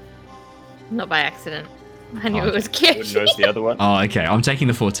 did you? Not by accident. I knew Oh, it was Wouldn't Kyoshi. notice the other one. Oh, okay. I'm taking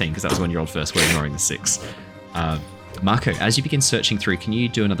the 14 because that was when you rolled first. We're ignoring the 6. Marco, as you begin searching through, can you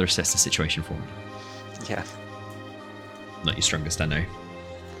do another assess the situation for me? Yeah. Not your strongest, I know.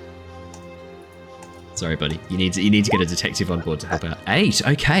 Sorry, buddy. You need to get a detective on board to help out. 8.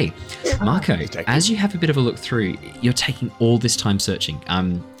 Okay, Marco. Detective. As you have a bit of a look through, you're taking all this time searching.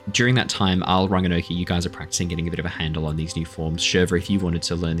 During that time, Rung and Oki, you guys are practicing getting a bit of a handle on these new forms. Sherva, if you wanted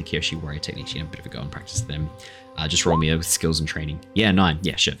to learn the Kyoshi Warrior techniques, you have a bit of a go and practice them. Just roll me with skills and training. Yeah, 9.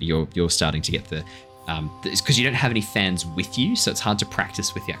 Yeah, Sherva, you're starting to get the. It's because you don't have any fans with you, so it's hard to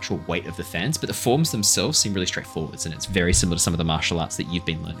practice with the actual weight of the fans, but the forms themselves seem really straightforward, and it's very similar to some of the martial arts that you've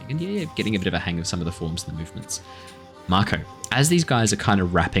been learning. And yeah, getting a bit of a hang of some of the forms and the movements. Marco, as these guys are kind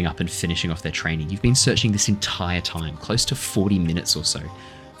of wrapping up and finishing off their training, you've been searching this entire time, close to 40 minutes or so,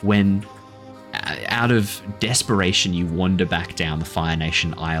 when out of desperation you wander back down the Fire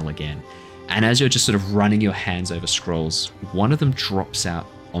Nation aisle again. And as you're just sort of running your hands over scrolls, one of them drops out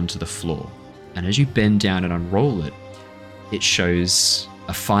onto the floor. And as you bend down and unroll it, it shows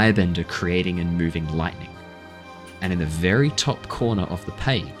a firebender creating and moving lightning. And in the very top corner of the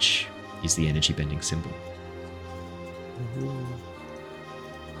page is the energy bending symbol.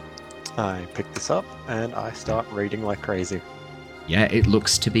 I pick this up and I start reading like crazy. Yeah, it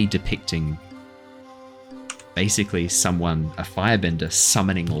looks to be depicting basically a firebender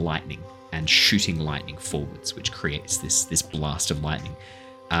summoning lightning and shooting lightning forwards, which creates this blast of lightning.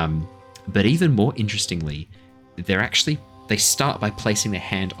 But even more interestingly, they start by placing their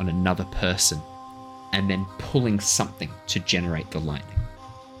hand on another person and then pulling something to generate the lightning.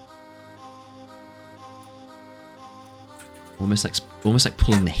 Almost like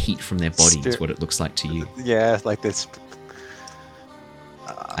pulling the heat from their body is what it looks like to you. Yeah, like this.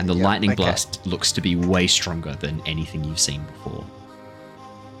 And the lightning blast looks to be way stronger than anything you've seen before.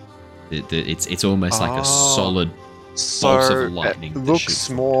 It's almost like a solid bolts of lightning. It that looks shoots.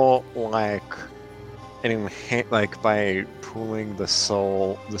 more like by pulling the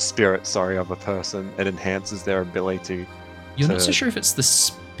spirit, of a person, it enhances their ability. You're not so sure if it's the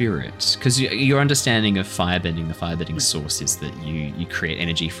spirit, because your understanding of firebending, the firebending source is that you create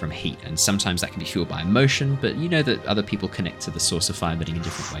energy from heat, and sometimes that can be fueled by emotion, but you know that other people connect to the source of firebending in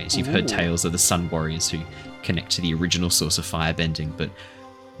different ways. You've heard tales of the Sun Warriors who connect to the original source of firebending, but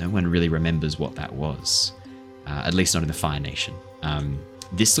no one really remembers what that was, at least not in the Fire Nation.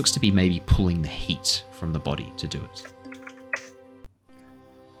 This looks to be maybe pulling the heat from the body to do it.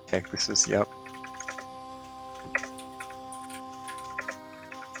 Okay, this is, yep.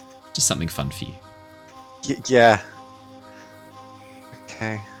 Just something fun for you. Yeah.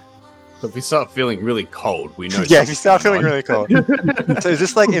 Okay. So if we start feeling really cold, we know. Yeah, if you start feeling something's really going cold. on. So is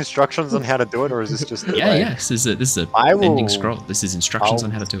this like instructions on how to do it, or is this just Yeah, like, yeah. This is a I will- bending scroll. This is instructions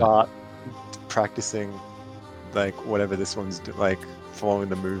on how to do it. start practicing like whatever this one's like following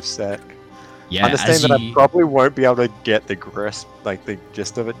the move set. Yeah, Understand as that you, I probably won't be able to get the grasp, like the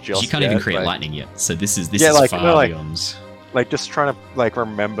gist of it just you can't even yet, create like, lightning yet. So this is Yeah, like, far you know, like- beyond. Like just trying to like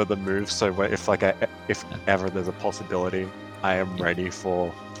remember the moves, so if ever there's a possibility, I am ready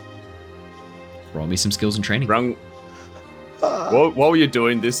for. Roll me some skills and training. Rung, while you're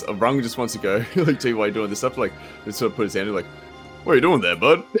doing this, Rung just wants to go, like, tell you why you're doing this stuff, like, just sort of put his hand in, like, what are you doing there,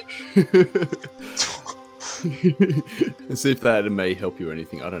 bud? And see if that may help you or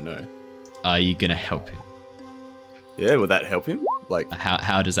anything, I don't know. Are you gonna help him? Yeah, will that help him? Like,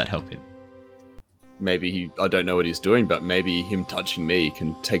 How does that help him? maybe I don't know what he's doing, but maybe him touching me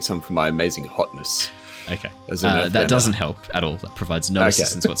can take some from my amazing hotness. Okay. As an That offender. doesn't help at all. That provides no Okay.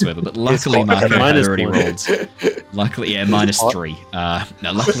 assistance whatsoever. But luckily, Marco had Minus already one. rolled. Luckily, yeah, -3.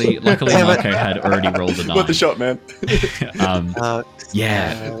 No, luckily Marco had already rolled a 9. What the shot, man?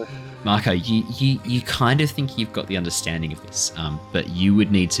 Yeah. Marco, you kind of think you've got the understanding of this, but you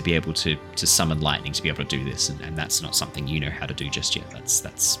would need to be able to summon lightning to be able to do this, and that's not something you know how to do just yet.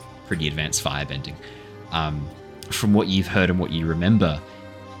 That's pretty advanced firebending. From what you've heard and what you remember,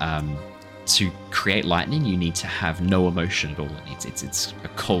 to create lightning, you need to have no emotion at all. It's a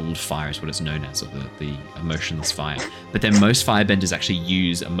cold fire is what it's known as, or the emotionless fire. But then most firebenders actually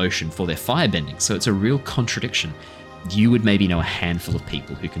use emotion for their firebending, so it's a real contradiction. You would maybe know a handful of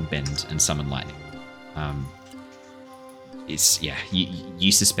people who can bend and summon lightning.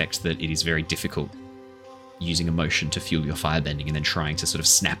 You suspect that it is very difficult using emotion to fuel your firebending and then trying to sort of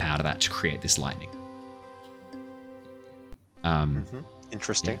snap out of that to create this lightning.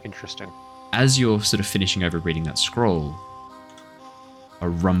 Interesting. As you're sort of finishing over reading that scroll, a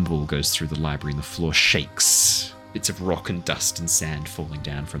rumble goes through the library and the floor shakes. Bits of rock and dust and sand falling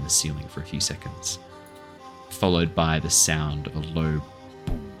down from the ceiling for a few seconds, followed by the sound of a low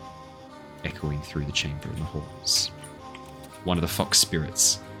boom echoing through the chamber in the halls. One of the fox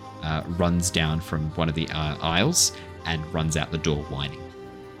spirits runs down from one of the aisles and runs out the door whining.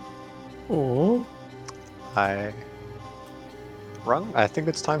 Oh. I think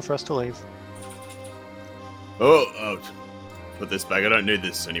it's time for us to leave. Oh, put this back. I don't need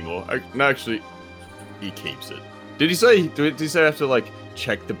this anymore. No, actually, he keeps it. Did he say I have to like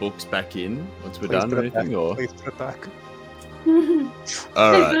check the books back in once we're done or anything? Or please put it back.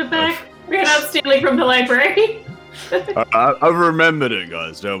 all right, Put it back. We're not stealing from the library. I've remembered it,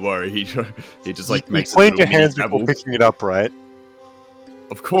 guys. Don't worry. He just like makes. You cleaned your hands before picking it up, right?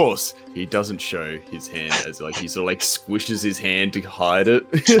 Of course, he doesn't show his hand as like he sort of like squishes his hand to hide it.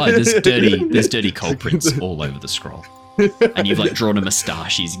 Oh, there's dirty cold prints all over the scroll, and you've like drawn a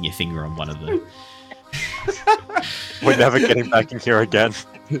moustache using your finger on one of them. We're never getting back in here again.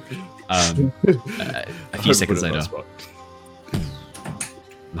 A few seconds later,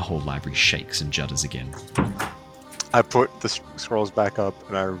 the whole library shakes and judders again. I put the scrolls back up,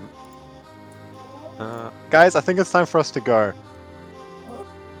 and guys, I think it's time for us to go.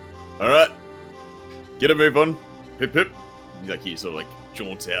 All right, get a move on. Hip hip. Like he sort of like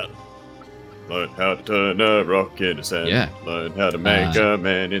jaunts out. Learn how to turn a rock into sand. Yeah. Learn how to make a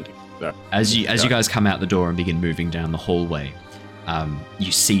man into. No. As you guys come out the door and begin moving down the hallway,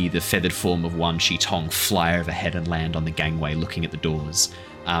 you see the feathered form of Wan Shi Tong fly overhead and land on the gangway, looking at the doors.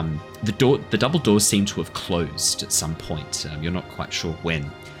 The double doors seem to have closed at some point. You're not quite sure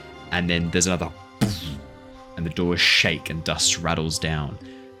when. And then there's another, and the doors shake and dust rattles down.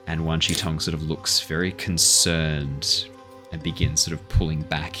 And Wan Shi Tong sort of looks very concerned and begins sort of pulling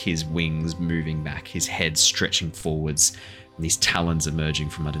back, his wings moving back, his head stretching forwards, and these talons emerging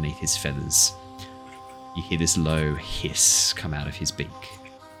from underneath his feathers. You hear this low hiss come out of his beak.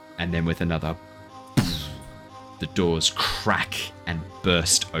 And then with another, the doors crack and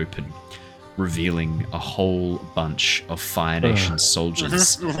burst open, revealing a whole bunch of Fire Nation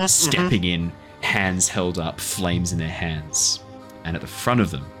soldiers stepping in, hands held up, flames in their hands. And at the front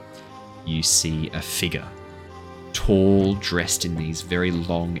of them, you see a figure, tall, dressed in these very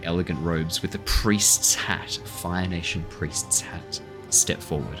long, elegant robes with a priest's hat, a Fire Nation priest's hat, step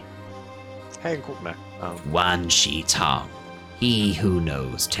forward. Hey, Cookman. Wan Shi Tong, he who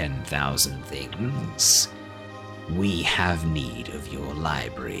knows 10,000 things. We have need of your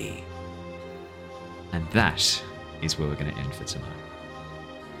library. And that is where we're going to end for tonight.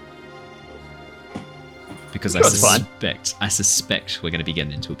 Because I suspect we're going to be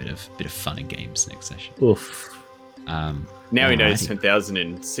getting into a bit of fun and games next session. Oof. Now he knows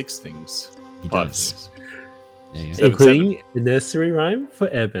 10,006 things. He Five does. things. Yeah. Including a nursery rhyme for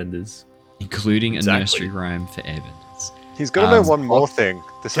airbenders. Including Exactly. a nursery rhyme for airbenders. He's got to know one more thing.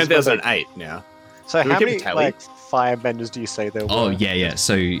 This is 10,008 now. So Do we how keep a many tally? like firebenders do you say there were? Oh, yeah.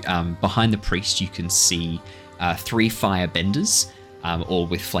 So behind the priest, you can see 3 firebenders, all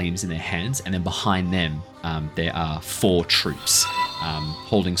with flames in their hands. And then behind them, there are 4 troops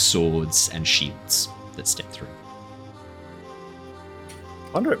holding swords and shields that step through.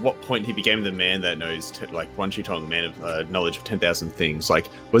 I wonder at what point he became the man that knows, like Wan Shi Tong, man of knowledge of 10,000 things. Like,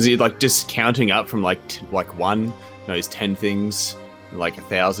 was he like just counting up from like one knows 10 things, like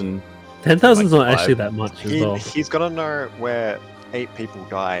 1,000? 10,000's Like not actually 5. that much as well. He's got to know where 8 people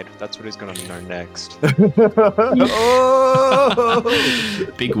died. That's what he's going to know next.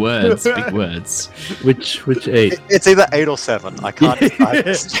 Oh! Big words, big words. Which 8? It's either 8 or 7. I can't decide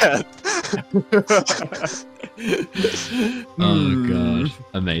this yet. Oh god,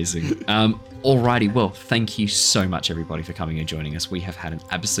 amazing. Alrighty, well, thank you so much everybody for coming and joining us. We have had an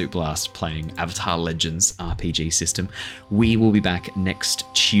absolute blast playing Avatar Legends RPG system. We will be back next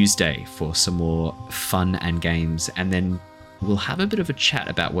Tuesday for some more fun and games, and then we'll have a bit of a chat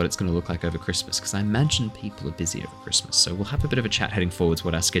about what it's going to look like over Christmas, because I imagine people are busy over Christmas. So we'll have a bit of a chat heading forwards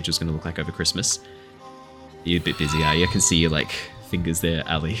what our schedule's going to look like over Christmas. You're a bit busy, are you? I can see your like fingers there,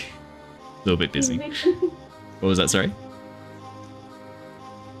 Ali. A little bit busy. What was that, sorry?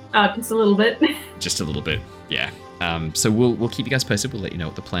 Just a little bit. Just a little bit, yeah. So we'll keep you guys posted. We'll let you know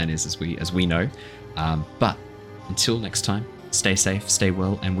what the plan is as we know. But until next time, stay safe, stay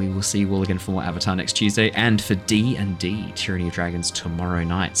well, and we will see you all again for more Avatar next Tuesday, and for D&D Tyranny of Dragons tomorrow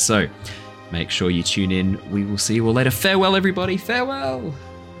night. So make sure you tune in. We will see you all later. Farewell, everybody. Farewell.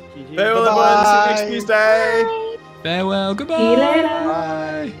 Farewell, everyone. See you next Tuesday. Farewell. Goodbye. See you later.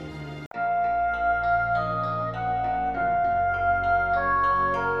 Bye.